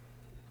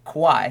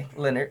Kawhi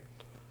Leonard.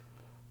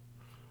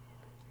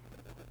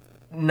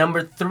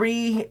 Number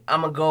 3.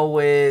 I'm gonna go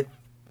with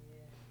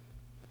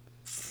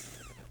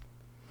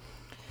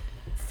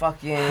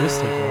fucking. This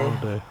took a long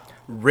day.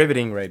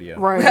 Riveting radio.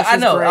 Right. this I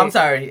is know. great. I'm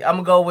sorry. I'm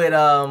gonna go with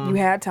You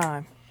had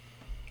time.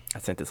 I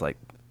sent this like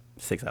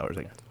 6 hours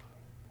ago.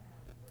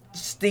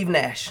 Steve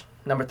Nash,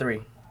 number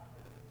 3.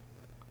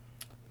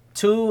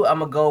 2. I'm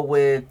gonna go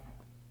with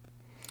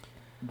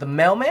the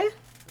Mailman,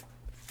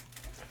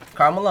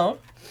 Karl Malone.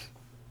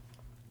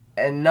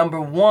 And number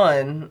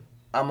 1,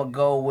 I'm gonna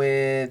go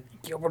with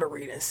Gilbert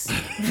Arenas.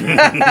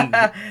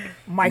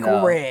 Michael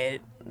No.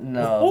 Redd.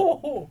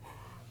 no.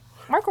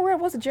 Michael Redd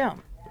was a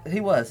gem. He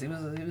was.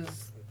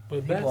 But He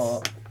that's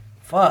was.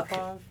 Fuck.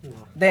 5.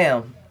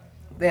 Damn,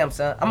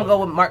 son. I'm gonna go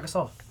with Marc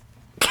Gasol.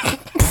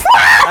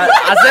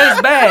 I said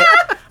it's bad.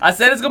 I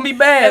said it's gonna be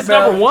bad. That's bro.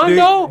 number 1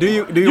 though. Do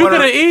you You wanna-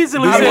 could have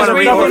easily do you said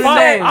wanna number reorder 5.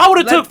 names? I would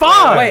have took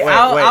 5. Wait, Wait,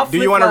 I'll do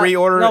you wanna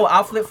flip-flop- reorder No, it?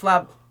 I'll flip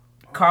flop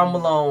Karl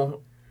Malone.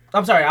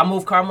 I'm sorry, I'll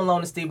move Karl Malone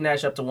and Steve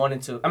Nash up to 1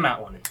 and 2. I'm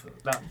not 1 and 2.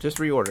 No. Just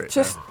reorder it.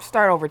 Just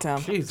start over, Tim.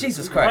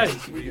 Jesus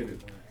Christ.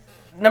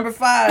 Number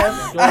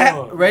 5, I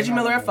had Reggie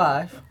Miller at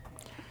 5.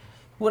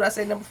 Who did I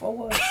say number 4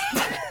 was?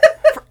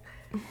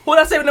 Who did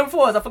I say number 4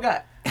 was? I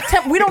forgot.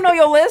 Tim, we don't know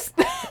your list.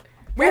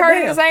 We heard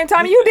it at the same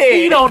time you did.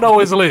 He don't know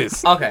his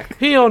list. Okay.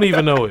 He don't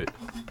even know it.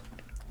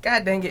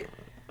 God dang it.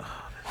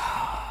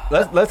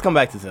 Let's come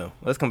back to Tim.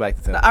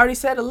 I already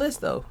said a list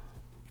though.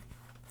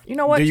 You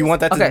know what? Do you Just-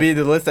 want that to Okay. be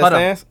the list that Hold on.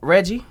 stands?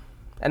 Reggie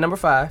at number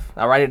 5.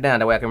 I'll write it down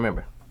that way I can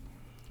remember.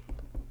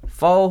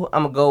 4,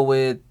 I'm gonna go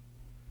with.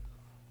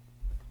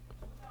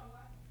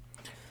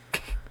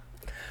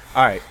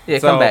 All right. Yeah,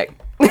 so come back.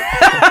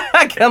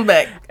 Come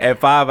back. At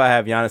 5, I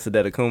have Giannis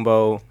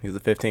Antetokounmpo. He was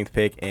the 15th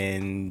pick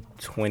in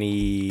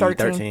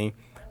 2013.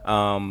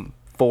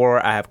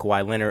 4, I have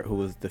Kawhi Leonard, who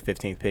was the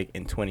 15th pick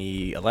in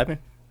 2011.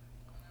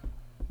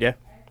 Yeah.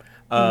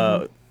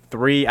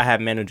 3, I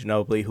have Manu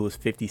Ginobili, who was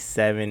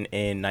 57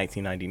 in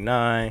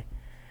 1999.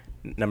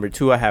 Number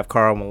 2, I have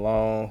Karl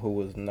Malone, who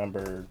was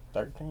number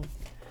 13.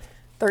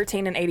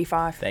 13 and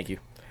 85. Thank you.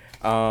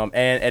 And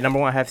at number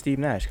 1, I have Steve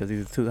Nash because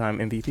he's a 2-time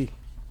MVP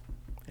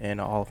and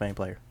a Hall of Fame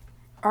player.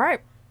 All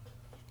right.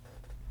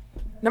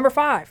 Number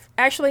 5.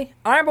 Actually,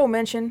 honorable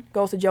mention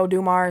goes to Joe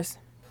Dumars,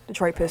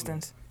 Detroit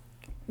Pistons.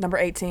 Number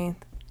 18th,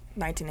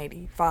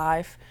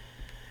 1985.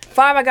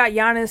 5, I got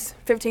Giannis,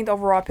 15th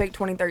overall pick,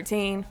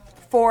 2013.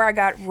 4, I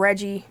got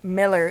Reggie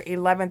Miller,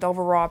 11th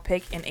overall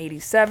pick in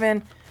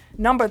 87.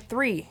 Number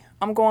 3,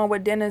 I'm going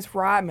with Dennis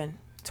Rodman,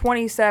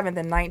 27th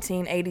in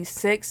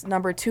 1986.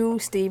 Number 2,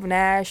 Steve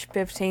Nash,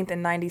 15th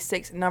in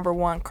 96. Number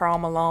 1, Karl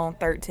Malone,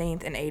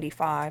 13th in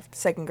 85.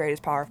 Second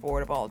greatest power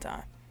forward of all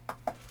time.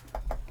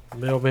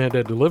 Mailman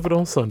that delivered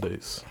on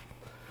Sundays.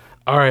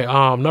 All right,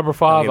 number Don't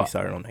 5. get me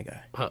started on that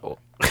guy.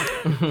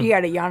 He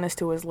added Giannis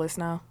to his list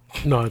now.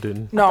 No, I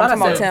didn't. No, I I'm thought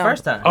talking I about said it Tim. the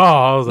first time. Oh,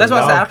 I was That's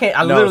like, what I said. I no. can't.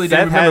 I No, literally Seth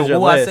didn't has remember your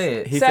who I list.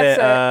 said. He Seth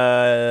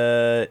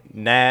said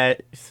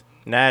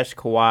Nash,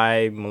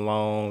 Kawhi,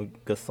 Malone,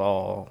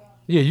 Gasol.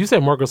 Yeah, you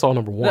said Marcus Gasol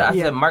number 1. Yeah, I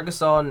Yeah. said Marc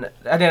Gasol,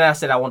 and then I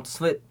said I want to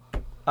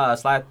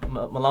slide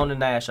Malone and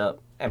Nash up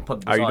and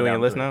put. Are you Gasol doing down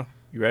your list three. now?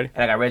 You ready?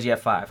 And I got Reggie at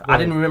 5. I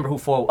didn't remember who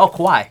 4. Oh,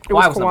 Kawhi. It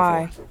was Kawhi was number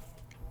Kawhi. 4.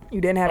 You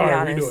didn't have All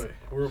right, Giannis. redo it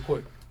real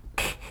quick.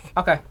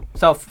 Okay,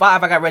 so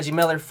 5 I got Reggie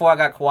Miller, 4 I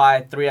got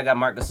Kawhi, 3 I got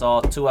Marc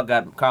Gasol, 2 I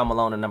got Karl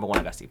Malone, and number 1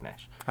 I got Steve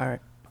Nash. All right.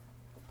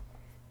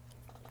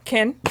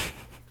 Ken.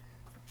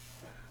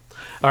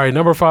 All right,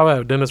 number 5 I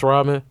have Dennis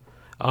Rodman.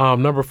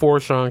 Number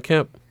 4 Sean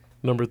Kemp.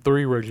 Number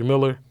 3 Reggie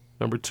Miller.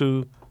 Number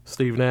 2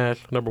 Steve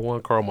Nash. Number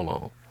 1 Karl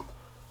Malone.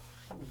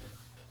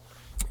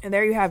 And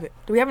there you have it.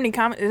 Do we have any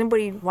comments? Is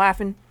anybody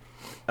laughing?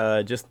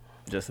 Just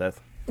Seth.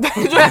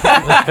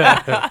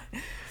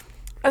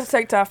 Let's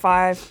take top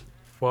 5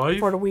 5?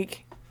 for the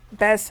week.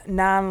 Best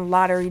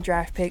non-lottery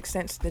draft pick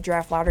since the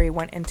draft lottery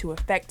went into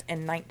effect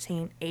in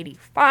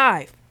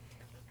 1985.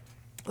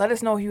 Let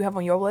us know who you have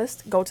on your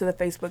list. Go to the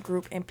Facebook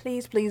group and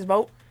please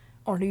vote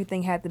on who you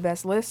think had the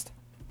best list.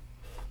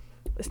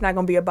 It's not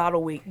going to be a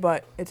bottle week,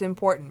 but it's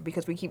important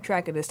because we keep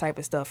track of this type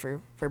of stuff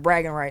for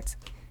bragging rights.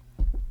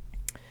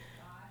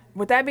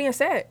 With that being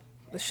said,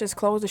 let's just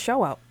close the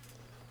show out.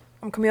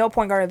 I'm Camille,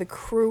 point guard of the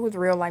crew with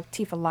real life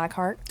Tifa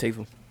Lockhart.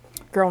 Tifa.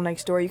 Girl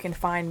next door. You can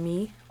find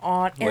me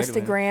on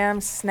Instagram,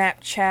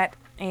 Snapchat,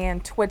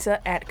 and Twitter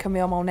at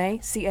Camille Monet,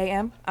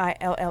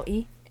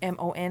 CamilleMonae,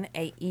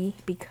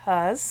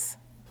 because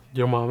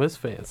Your mom is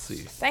fancy.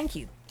 thank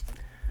you.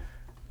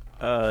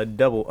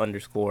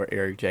 __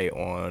 Eric J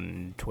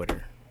on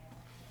Twitter.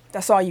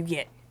 That's all you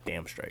get.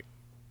 Damn straight.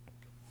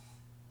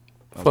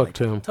 Fuck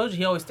Tim. Told you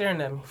he always staring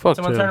at me. Fuck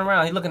Someone Tim. turn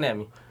around, he looking at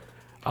me.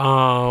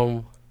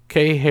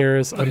 K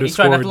Harris Look, he's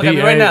trying not to look at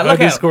me _DA right now. Look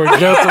at him. _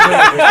 gentleman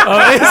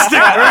on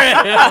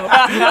Instagram.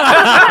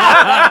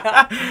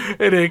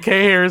 And then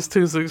K Harris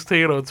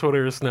 216 on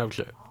Twitter and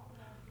Snapchat.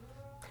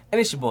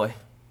 And it's your boy,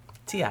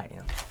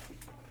 TIM.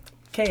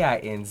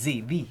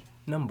 KINZ, the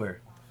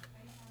number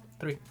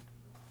 3.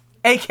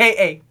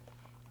 AKA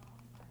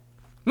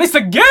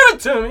Mr. Give It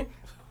To Me.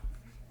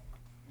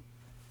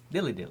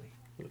 Dilly Dilly.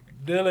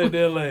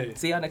 Dilly.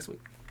 See y'all next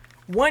week.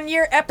 1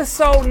 year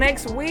episode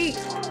next week.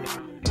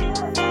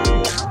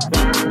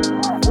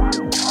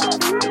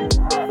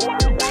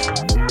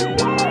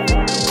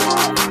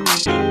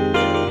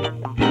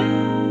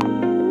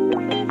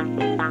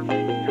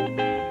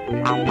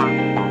 Thank you.